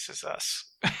erases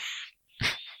us.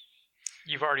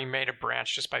 You've already made a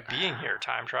branch just by being here,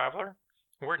 time traveler.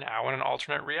 We're now in an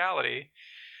alternate reality.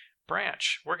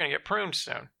 Branch. We're going to get pruned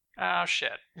soon. Oh,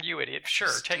 shit. You idiot.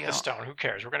 Sure, take the stone. Who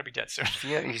cares? We're going to be dead soon.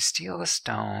 You steal the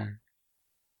stone,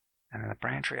 and then the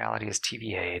branch reality is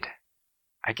TVA'd.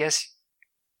 I guess,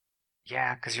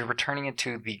 yeah, because you're returning it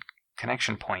to the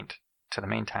connection point to the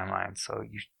main timeline. So,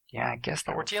 I guess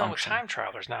that But we're dealing with time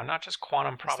travelers now, not just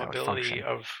quantum probability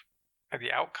of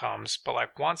the outcomes, but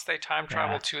like once they time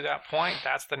travel to that point,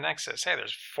 that's the Nexus. Hey,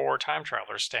 there's 4 time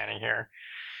travelers standing here.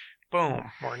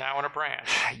 Boom, we're now in a branch.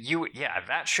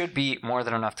 That should be more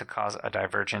than enough to cause a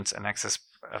divergence, a Nexus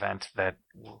event that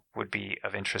would be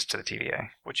of interest to the TVA.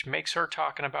 Which makes her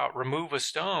talking about remove a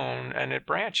stone and it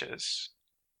branches.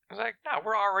 I was like, no,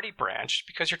 we're already branched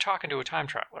because you're talking to a time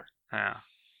traveler. Yeah.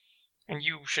 And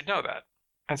you should know that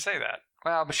and say that.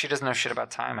 Well, but she doesn't know shit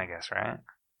about time, I guess, right?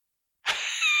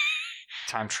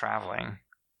 Time traveling.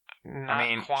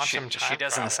 Quantum she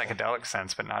does in the psychedelic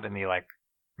sense, but not in the like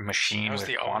machine with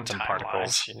quantum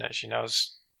particles. She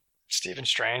knows Stephen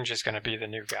Strange is going to be the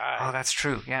new guy. Oh, that's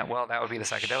true. Yeah, well, that would be the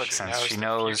psychedelic sense. She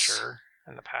knows the future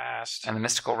and the past. And the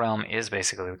mystical realm is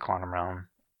basically the quantum realm.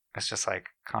 It's just like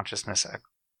consciousness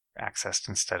accessed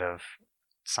instead of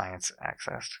science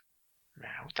accessed. Man,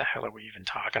 what the hell are we even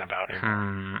talking about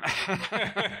here?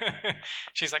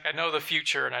 She's like, I know the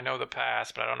future and I know the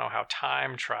past, but I don't know how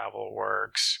time travel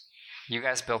works. You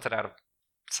guys built it out of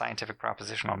scientific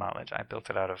propositional knowledge. I built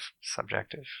it out of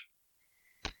subjective,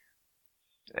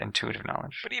 intuitive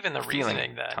knowledge. But even the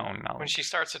reasoning then, tone knowledge. When she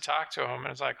starts to talk to him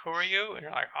and it's like, who are you? And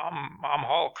you're like, I'm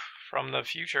Hulk from the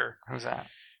future. Who's that?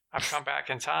 I've come back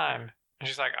in time. And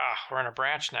she's like, we're in a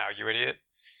branch now, you idiot.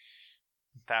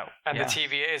 The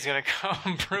TVA is going to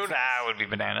come prune us. That would be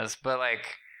bananas. But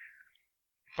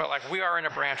we are in a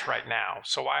branch right now.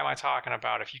 So why am I talking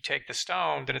about if you take the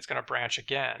stone, then it's going to branch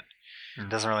again? It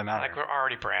doesn't really matter. Like, we're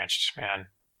already branched, man.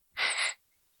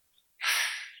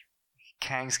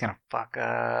 Kang's going to fuck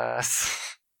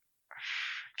us.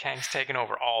 Kang's taking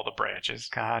over all the branches.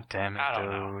 God damn it,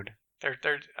 dude.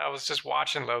 Know. I was just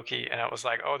watching Loki, and it was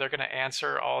like, they're going to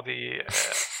answer all the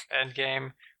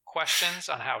Endgame questions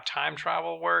on how time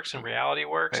travel works and reality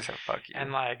works. They said, fuck you.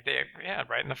 And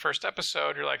right in the first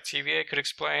episode, you're like, TVA could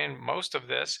explain most of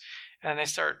this, and they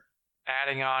start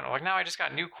adding on, like, now I just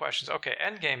got new questions. Okay,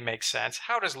 Endgame makes sense.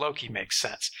 How does Loki make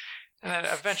sense? And then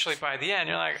eventually by the end,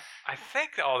 you're like, I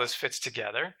think all this fits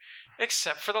together,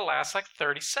 except for the last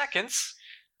 30 seconds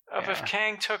of if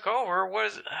Kang took over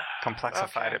was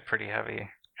complexified it pretty heavy,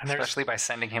 and especially by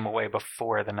sending him away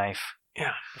before the knife.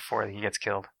 Yeah, before he gets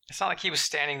killed. It's not like he was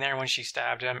standing there when she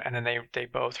stabbed him, and then they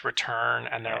both return,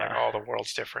 and they're like, "Oh, the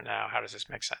world's different now. How does this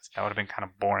make sense?" That would have been kind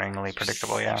of boringly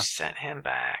predictable. You sent him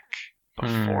back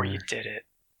before you did it.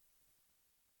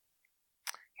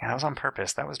 Yeah, that was on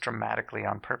purpose. That was dramatically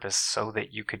on purpose, so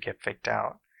that you could get faked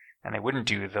out, and they wouldn't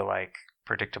do the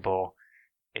predictable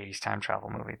 80s time travel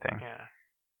movie thing. Yeah.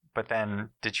 But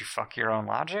then, did you fuck your own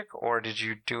logic, or did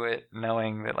you do it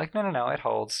knowing that, no, it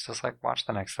holds. Just watch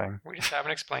the next thing. We just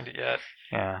haven't explained it yet.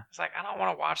 Yeah. It's like, I don't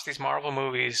want to watch these Marvel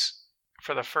movies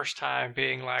for the first time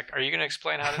being like, are you going to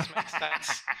explain how this makes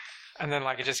sense? And then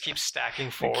it just keeps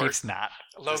stacking forward. It keeps not.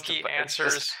 Loki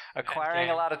answers. Acquiring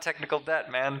a lot of technical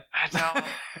debt, man.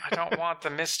 I don't want the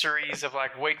mysteries of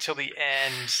wait till the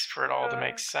end for it all to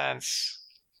make sense.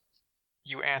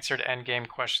 You answered Endgame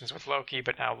questions with Loki,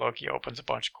 but now Loki opens a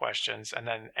bunch of questions, and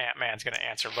then Ant-Man's going to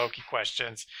answer Loki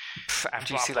questions.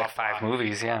 After you see 5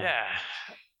 movies, yeah. Yeah.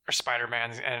 Or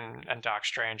Spider-Man and Doc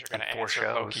Strange are going to answer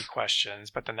Loki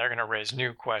questions, but then they're going to raise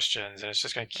new questions, and it's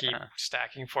just going to keep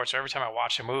stacking forward. So every time I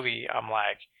watch a movie, I'm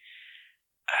like,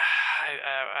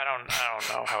 I don't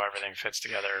know how everything fits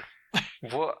together.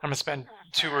 What? I'm gonna spend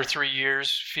 2 or 3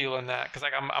 years feeling that because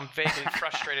like I'm vaguely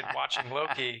frustrated watching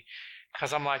Loki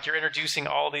because I'm like, you're introducing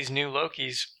all these new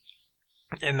Lokis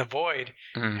in the void.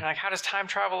 Mm. And like, how does time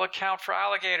travel account for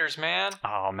alligators, man?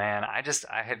 Oh man, I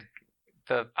had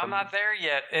I'm not there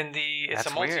yet in it's a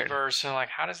That's weird. multiverse, and like,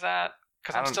 how does that?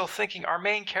 Because I'm still thinking our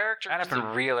main character. That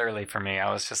happened real early for me.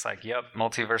 I was just like, "Yep,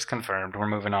 multiverse confirmed. We're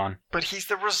moving on." But he's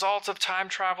the result of time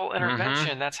travel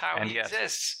intervention. That's how And he yet-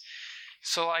 exists.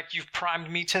 So like, you've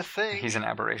primed me to think He's an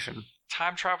aberration.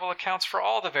 time travel accounts for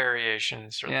all the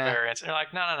variations or Yeah. the variants. And you're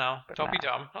like, no, But don't be no.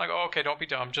 dumb. I'm like, oh, okay, don't be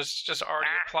dumb. Just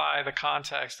already apply the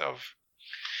context of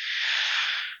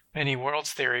many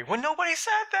worlds theory when nobody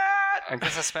said that. I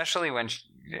guess especially when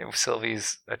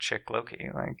Sylvie's a chick Loki.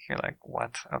 Like you're like,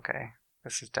 what? Okay,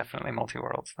 this is definitely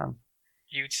multi-worlds then.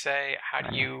 You'd say, how I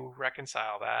do know. you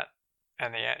reconcile that?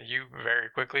 And you very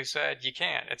quickly said, you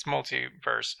can't. It's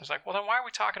multiverse. I was like, well, then why are we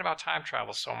talking about time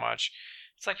travel so much?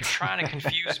 It's like you're trying to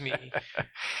confuse me.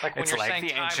 Like when It's you're like saying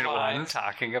the ancient one timelines.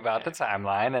 talking about the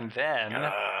timeline, and then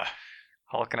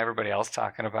Hulk and everybody else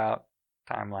talking about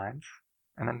timelines,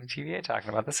 and then the TVA talking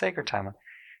about the sacred timeline.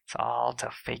 It's all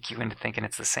to fake you into thinking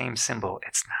it's the same symbol.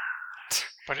 It's not.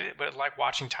 But like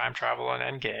watching time travel in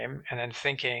Endgame and then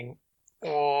thinking,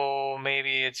 oh,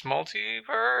 maybe it's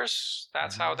multiverse.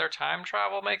 That's how their time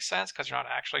travel makes sense because you're not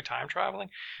actually time traveling.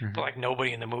 Mhm. But like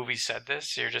nobody in the movie said this.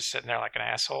 So you're just sitting there like an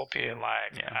asshole being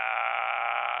like, Yeah.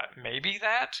 maybe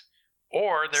that?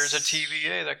 Or there's a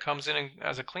TVA that comes in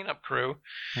as a cleanup crew.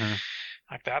 Hmm.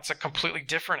 Like that's a completely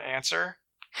different answer.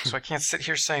 So I can't sit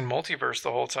here saying multiverse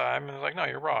the whole time. And they're like, no,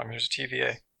 you're wrong. There's a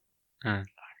TVA. Hmm.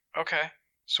 Okay.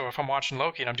 So if I'm watching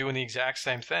Loki and I'm doing the exact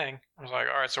same thing, I was like,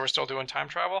 all right, so we're still doing time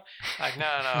travel? Like,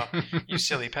 no, you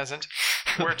silly peasant.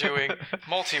 We're doing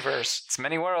multiverse. It's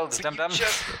many worlds, But dum dum.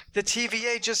 the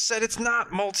TVA just said it's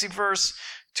not multiverse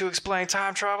to explain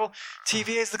time travel.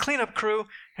 TVA is the cleanup crew. And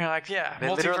you're like, yeah, They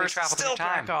literally multiverse is travel through still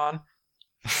time. back on.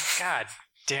 God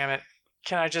damn it.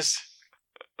 Can I just...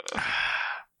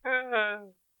 I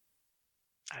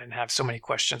didn't have so many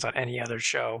questions on any other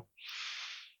show.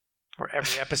 Where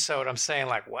every episode I'm saying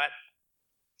like, what?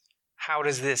 How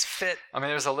does this fit? I mean,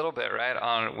 there's a little bit, right,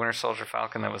 on Winter Soldier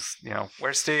Falcon that was,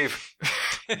 where's Steve?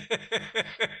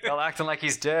 Y'all acting like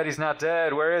he's dead. He's not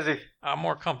dead. Where is he? I'm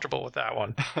more comfortable with that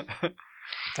one.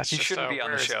 That's He just, shouldn't be on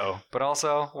the where is- show. But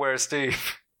also, where's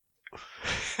Steve?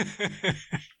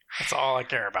 That's all I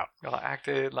care about. Y'all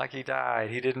acted like he died.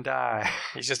 He didn't die.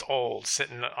 He's just old,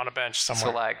 sitting on a bench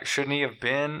somewhere. So, like, shouldn't he have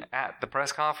been at the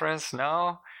press conference?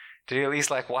 No? Did he at least,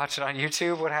 watch it on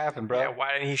YouTube? What happened, bro? Yeah,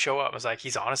 why didn't he show up? I was like,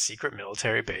 he's on a secret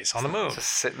military base on the moon.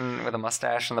 Just sitting with a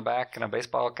mustache in the back and a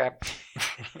baseball cap.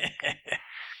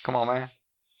 Come on, man.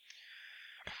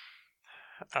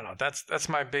 I don't know. That's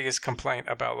my biggest complaint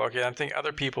about Loki. I think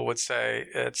other people would say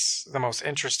it's the most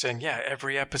interesting. Yeah,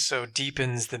 every episode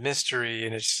deepens the mystery,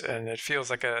 and it feels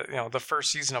like the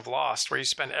first season of Lost, where you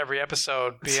spend every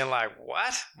episode being like,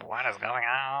 what? What is going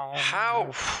on?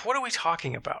 How? What are we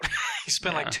talking about? You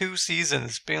spend Yeah. like 2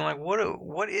 seasons being like,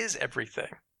 what is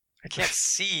everything? I can't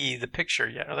see the picture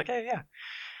yet. I'm like, hey, yeah,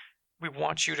 we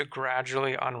want you to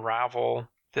gradually unravel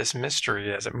this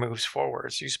mystery as it moves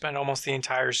forward. So you spend almost the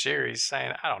entire series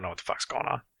saying, I don't know what the fuck's going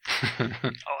on.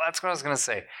 Oh, that's what I was going to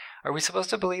say. Are we supposed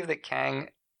to believe that Kang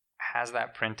has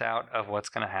that printout of what's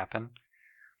going to happen?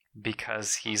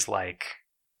 Because he's,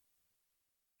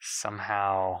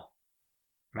 somehow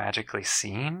magically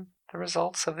seen the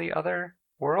results of the other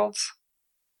worlds?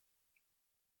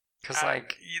 Because,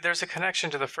 there's a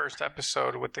connection to the first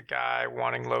episode with the guy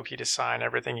wanting Loki to sign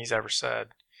everything he's ever said,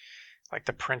 like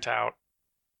the printout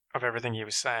of everything he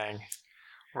was saying.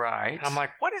 right. And I'm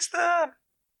like,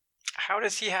 how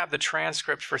does he have the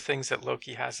transcript for things that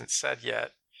Loki hasn't said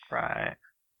yet? right.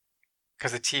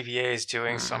 Because the TVA is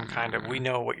doing some kind of, we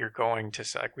know what you're going to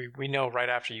say. Like we know right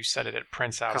after you said it, it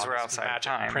prints out 'Cause on we're this outside of magic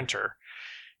time. printer.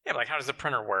 Yeah, but like how does the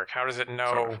printer work? How does it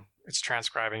know Sort of. it's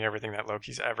transcribing everything that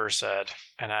Loki's ever said?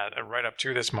 And right up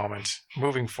to this moment,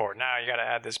 moving forward, now you got to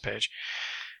add this page.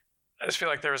 I just feel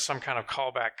like there was some kind of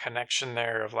callback connection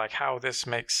there of like how this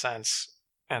makes sense.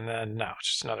 And then, no, it's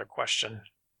just another question.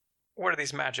 What are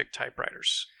these magic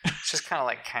typewriters? It's just kind of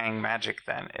like Kang magic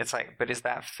then. It's like, but is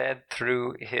that fed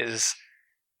through his,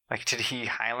 did he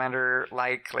Highlander,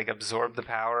 absorb the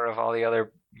power of all the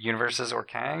other universes or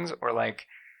Kangs? Or,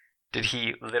 did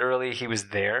he was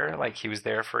there? He was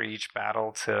there for each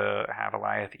battle to have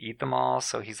Alioth eat them all.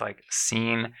 So he's,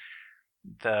 seen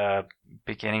the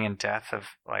beginning and death of,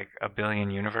 a billion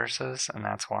universes, and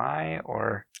that's why?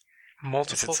 Or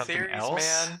Multiple something theories,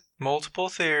 else? man. Multiple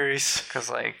theories. because,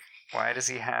 why does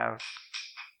he have...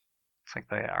 It's like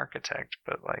the architect,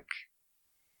 but,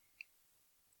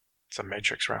 It's a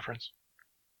Matrix reference.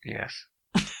 Yes.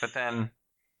 But then...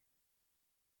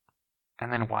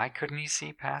 And then why couldn't he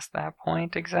see past that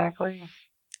point exactly?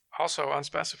 Also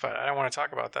unspecified. I don't want to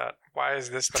talk about that. Why is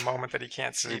this the moment that he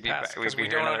can't see past? Because we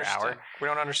don't understand. We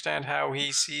don't understand how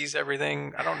he sees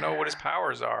everything. I don't know what his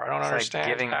powers are. I don't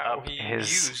understand how he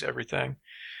uses everything.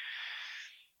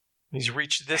 He's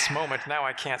reached this moment. Now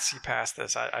I can't see past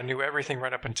this. I knew everything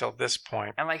right up until this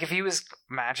point. And like if he was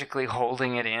magically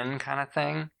holding it in kind of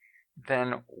thing,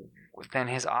 then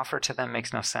his offer to them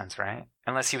makes no sense, right?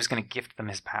 Unless he was going to gift them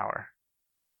his power.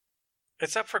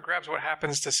 It's up for grabs what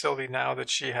happens to Sylvie now that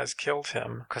she has killed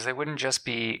him. Because they wouldn't just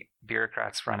be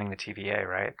bureaucrats running the TVA,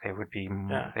 right? They would be.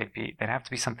 Yeah. They'd have to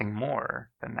be something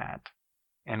more than that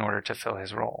in order to fill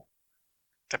his role.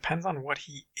 Depends on what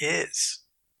he is.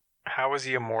 How is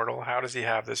he immortal? How does he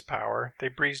have this power? They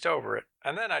breezed over it,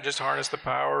 and then I just harnessed the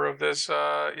power of this,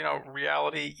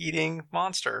 reality-eating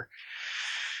monster.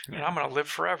 Yeah. And I'm going to live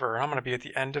forever. I'm going to be at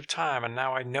the end of time. And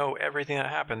now I know everything that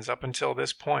happens up until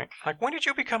this point. Like, when did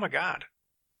you become a god?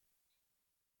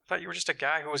 I thought you were just a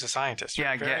guy who was a scientist. Yeah,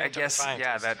 I guess,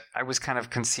 yeah, that I was kind of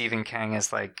conceiving Kang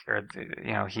as like, or,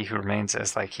 He Who Remains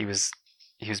as like he was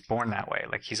born that way.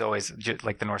 Like he's always,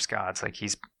 like the Norse gods, like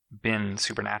he's been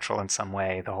supernatural in some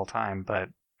way the whole time. But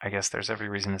I guess there's every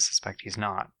reason to suspect he's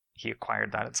not. He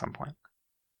acquired that at some point.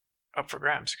 Up for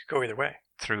grabs. It could go either way.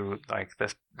 Through like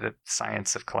the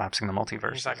science of collapsing the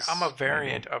multiverse. He's like, I'm a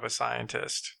variant of a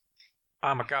scientist.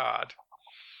 I'm a god.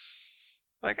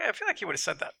 Like, I feel like he would have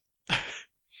said that.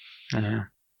 Mm-hmm.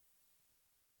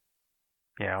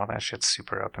 Yeah, all that shit's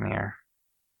super up in the air.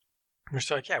 We're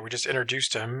just like, yeah, we just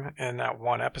introduced him in that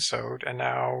one episode, and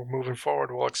now moving forward,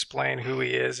 we'll explain who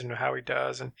he is and how he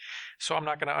does. And so I'm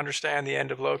not going to understand the end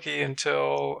of Loki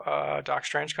until Doc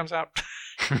Strange comes out.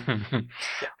 Yeah.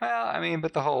 Well, I mean,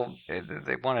 but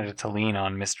they wanted it to lean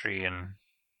on mystery and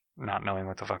not knowing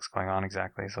what the fuck's going on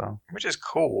exactly. So, which is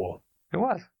cool. It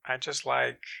was. I just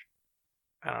like,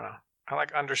 I don't know. I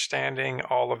like understanding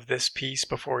all of this piece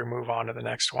before we move on to the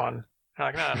next one.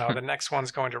 I'm like, no, the next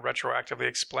one's going to retroactively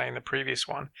explain the previous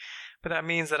one. But that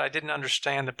means that I didn't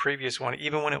understand the previous one.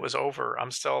 Even when it was over,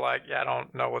 I'm still like, yeah, I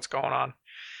don't know what's going on.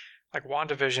 Like,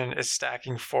 WandaVision is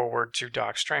stacking forward to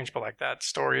Doc Strange, but like that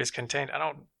story is contained. I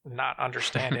don't not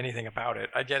understand anything about it.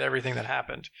 I get everything that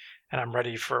happened, and I'm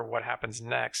ready for what happens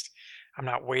next. I'm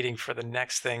not waiting for the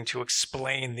next thing to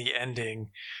explain the ending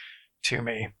to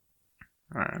me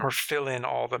or fill in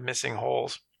all the missing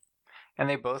holes. And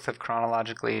they both have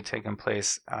chronologically taken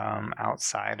place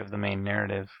outside of the main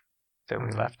narrative that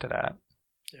we left it at.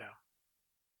 Yeah.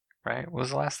 Right? What was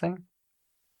the last thing?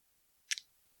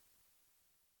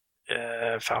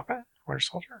 Falcon? Winter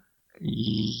Soldier?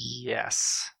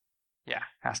 Yes. Yeah,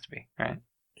 has to be, right?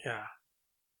 Yeah.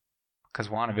 Because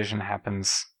WandaVision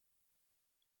happens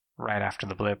right after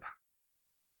the blip.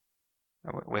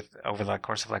 Over the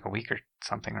course of like a week or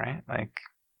something, right? Like...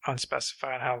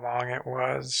 Unspecified how long it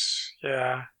was.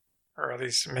 Yeah. Or at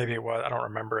least maybe it was. I don't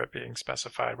remember it being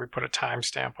specified. We put a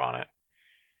timestamp on it.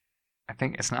 I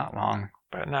think it's not long.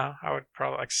 But no, I would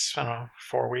probably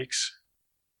 4 weeks.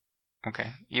 Okay.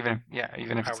 Even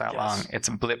if it's that long, it's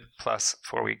a blip plus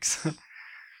 4 weeks.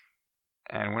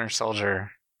 And Winter Soldier,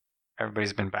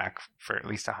 everybody's been back for at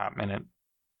least a hot minute.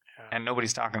 Yeah. And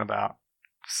nobody's talking about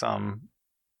some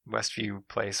Westview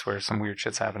place where some weird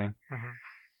shit's happening. Mm-hmm.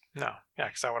 No, yeah,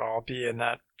 because that would all be in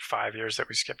that 5 years that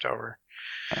we skipped over.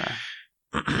 Yeah.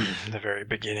 The very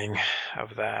beginning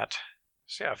of that.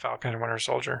 So yeah, Falcon and Winter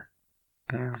Soldier.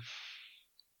 Yeah.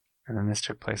 And then this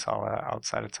took place all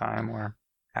outside of time, or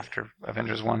after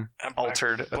Avengers 1.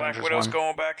 Altered Black Avengers Widow's 1.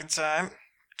 going back in time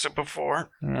to before.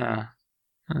 Yeah.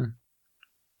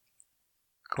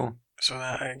 Cool. So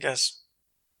I guess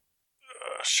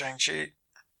Shang-Chi.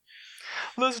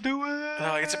 Let's do it.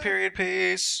 No, it's a period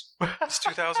piece. It's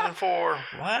 2004.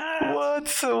 What?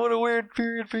 What a weird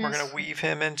period piece. We're gonna weave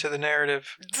him into the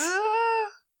narrative.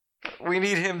 We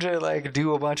need him to like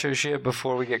do a bunch of shit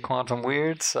before we get Quantum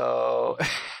Weird. So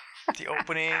the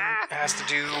opening has to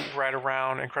do right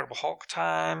around Incredible Hulk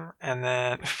time, and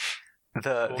then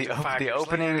the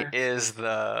opening later is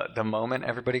the moment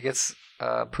everybody gets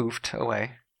poofed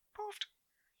away.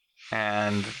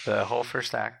 And the whole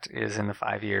first act is in the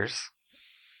 5 years.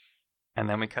 And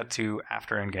then we cut to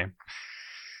after Endgame.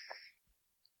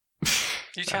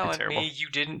 You telling me you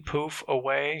didn't poof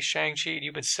away Shang-Chi?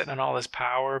 You've been sitting on all this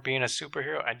power being a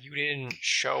superhero and you didn't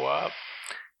show up?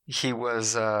 He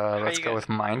was, let's go with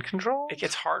mind control? It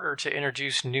gets harder to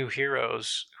introduce new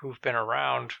heroes who've been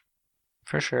around.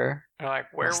 For sure. And like,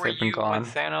 where were you when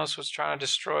Thanos was trying to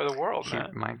destroy the world,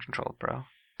 man? Mind controlled, bro.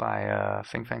 By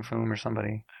Fin Fang Foom or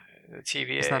somebody. the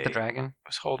TVA Isn't that the dragon?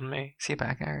 was holding me. Is he a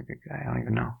bad guy or a good guy? I don't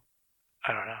even know.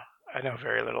 I don't know. I know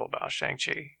very little about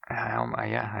Shang-Chi.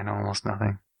 I know almost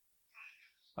nothing.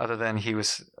 Other than he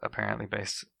was apparently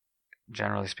based,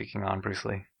 generally speaking, on Bruce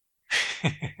Lee.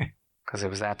 Because it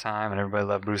was that time and everybody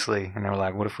loved Bruce Lee. And they were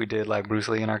like, what if we did like Bruce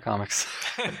Lee in our comics?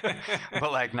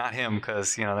 But like not him,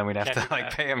 because, you know, then we'd have to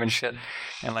like pay him and shit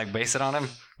and like base it on him.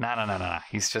 No.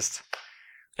 He's just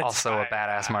also a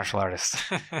badass martial artist.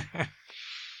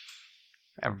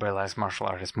 Everybody likes martial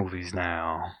artist movies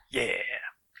now. Yeah.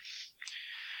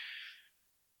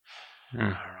 I don't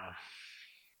know.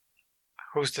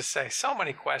 Who's to say? So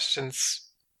many questions.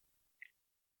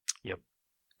 Yep.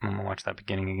 I'm going to watch that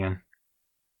beginning again.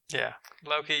 Yeah.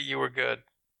 Loki, you were good.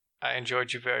 I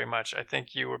enjoyed you very much. I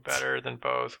think you were better than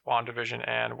both WandaVision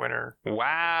and Winter.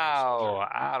 Wow.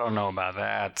 I don't know about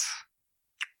that.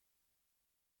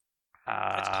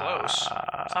 It's close.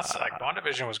 It's not like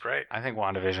WandaVision was great. I think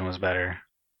WandaVision was better.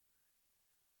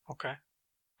 Okay.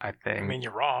 I think. I mean,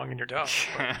 you're wrong and you're dumb.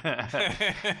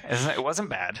 It wasn't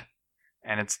bad,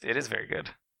 and it is very good.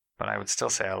 But I would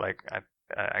still say I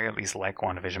at least like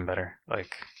WandaVision better.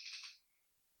 Like,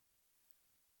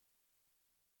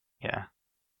 yeah,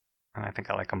 and I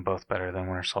think I like them both better than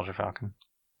Winter Soldier Falcon.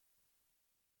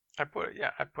 I put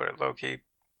it Loki,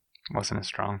 Wasn't as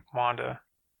strong. Wanda,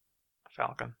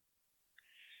 Falcon.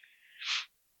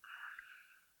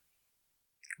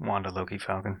 Wanda, Loki,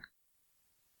 Falcon.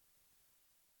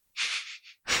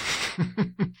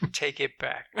 Take it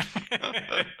back.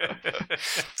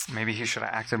 Maybe he should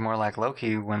have acted more like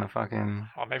Loki when the fucking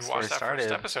Well, maybe story watch that started.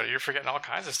 first episode. You're forgetting all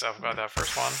kinds of stuff about that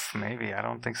first one. Maybe. I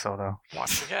don't think so, though.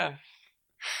 Watch it again.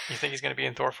 You think he's going to be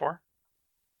in Thor 4?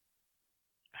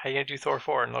 How you going to do Thor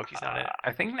 4 and Loki's not in it?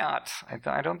 I think not.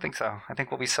 I don't think so. I think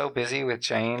we'll be so busy with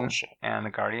Jane Bullshit. and the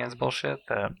Guardians bullshit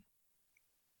that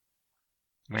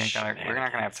we're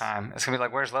not gonna have time. It's gonna be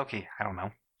like, where's Loki? I don't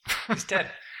know. He's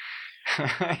dead.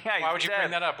 Yeah, Why would you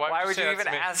bring that up? Why would you say even that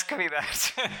to me? ask me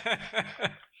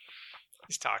that?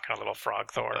 He's talking a little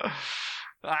frog Thor.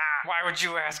 Ah, Why would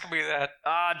you ask me that?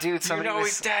 dude, somebody you know was,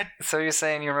 he's dead. So you're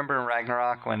saying you remember in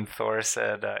Ragnarok when Thor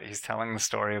said he's telling the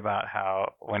story about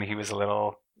how when he was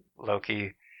little,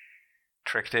 Loki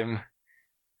tricked him.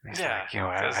 And he's like,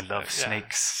 I love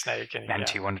snakes. Snake And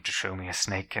he wanted to show me a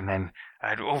snake, and then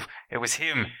it was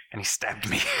him, and he stabbed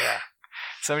me. Yeah.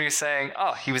 Somebody was saying,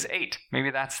 he was 8. Maybe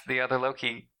that's the other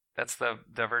Loki. That's the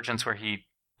Divergence where he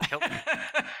killed him.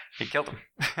 He killed him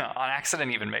on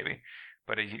accident, even maybe,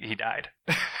 but he died,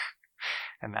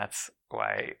 and that's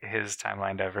why his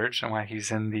timeline diverged and why he's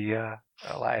in the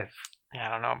alive. Yeah,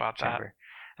 I don't know about chamber.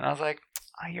 And I was like,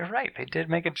 you're right. They did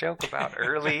make a joke about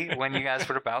early when you guys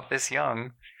were about this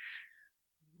young,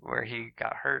 where he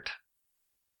got hurt.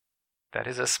 That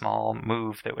is a small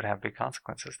move that would have big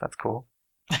consequences. That's cool.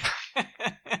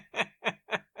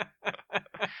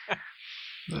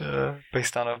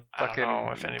 Based on a fucking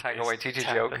Taika Waititi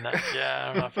joke. Yeah, I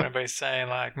don't know if anybody's saying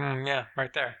like, yeah,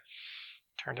 right there.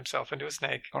 Turned himself into a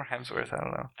snake. Or Hemsworth, I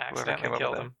don't know. Accidentally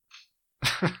killed him.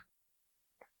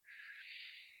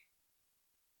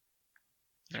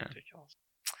 Yeah. Ridiculous.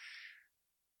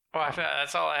 Well, I think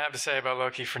that's all I have to say about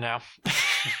Loki for now.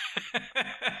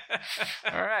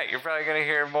 All right, you're probably going to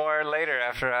hear more later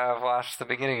after I've watched the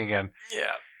beginning again.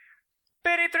 Yeah.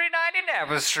 8390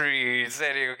 Napa Street,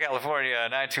 San Diego, California,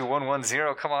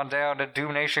 92110. Come on down to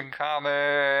Doom Nation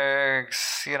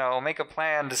Comics. You know, make a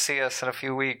plan to see us in a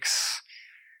few weeks.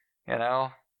 You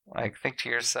know, like think to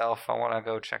yourself, I want to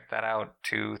go check that out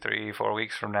 2, 3, 4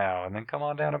 weeks from now, and then come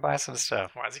on down and buy some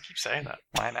stuff. Why does he keep saying that?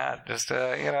 Why not? Just,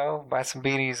 buy some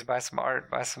beanies, buy some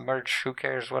art, buy some merch. Who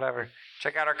cares? Whatever.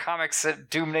 Check out our comics at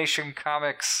Doom Nation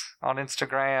Comics on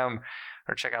Instagram.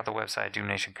 Or check out the website,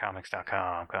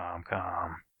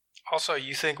 doomnationcomics.com. Also,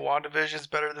 you think WandaVision's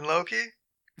better than Loki?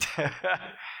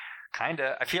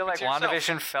 Kinda. I feel like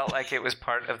WandaVision felt like it was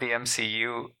part of the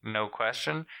MCU, no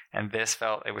question. And this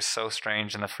felt, it was so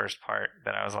strange in the first part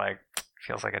that I was like,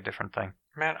 feels like a different thing.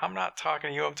 Man, I'm not talking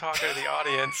to you. I'm talking to the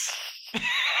audience.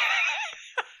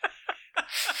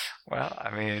 Well,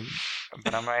 I mean,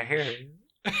 but I'm right here.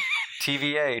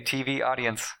 TVA, TV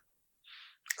audience.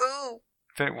 Ooh.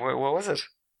 What was it?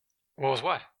 What was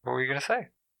what? What were you going to say?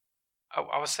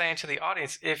 I was saying to the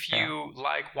audience, if you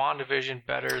like WandaVision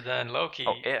better than Loki,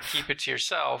 keep it to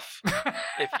yourself.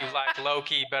 If you like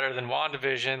Loki better than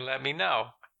WandaVision, let me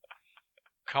know.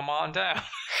 Come on down.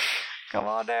 Come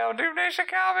on down, Doom Nation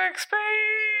Comics,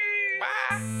 babe!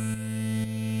 Bye!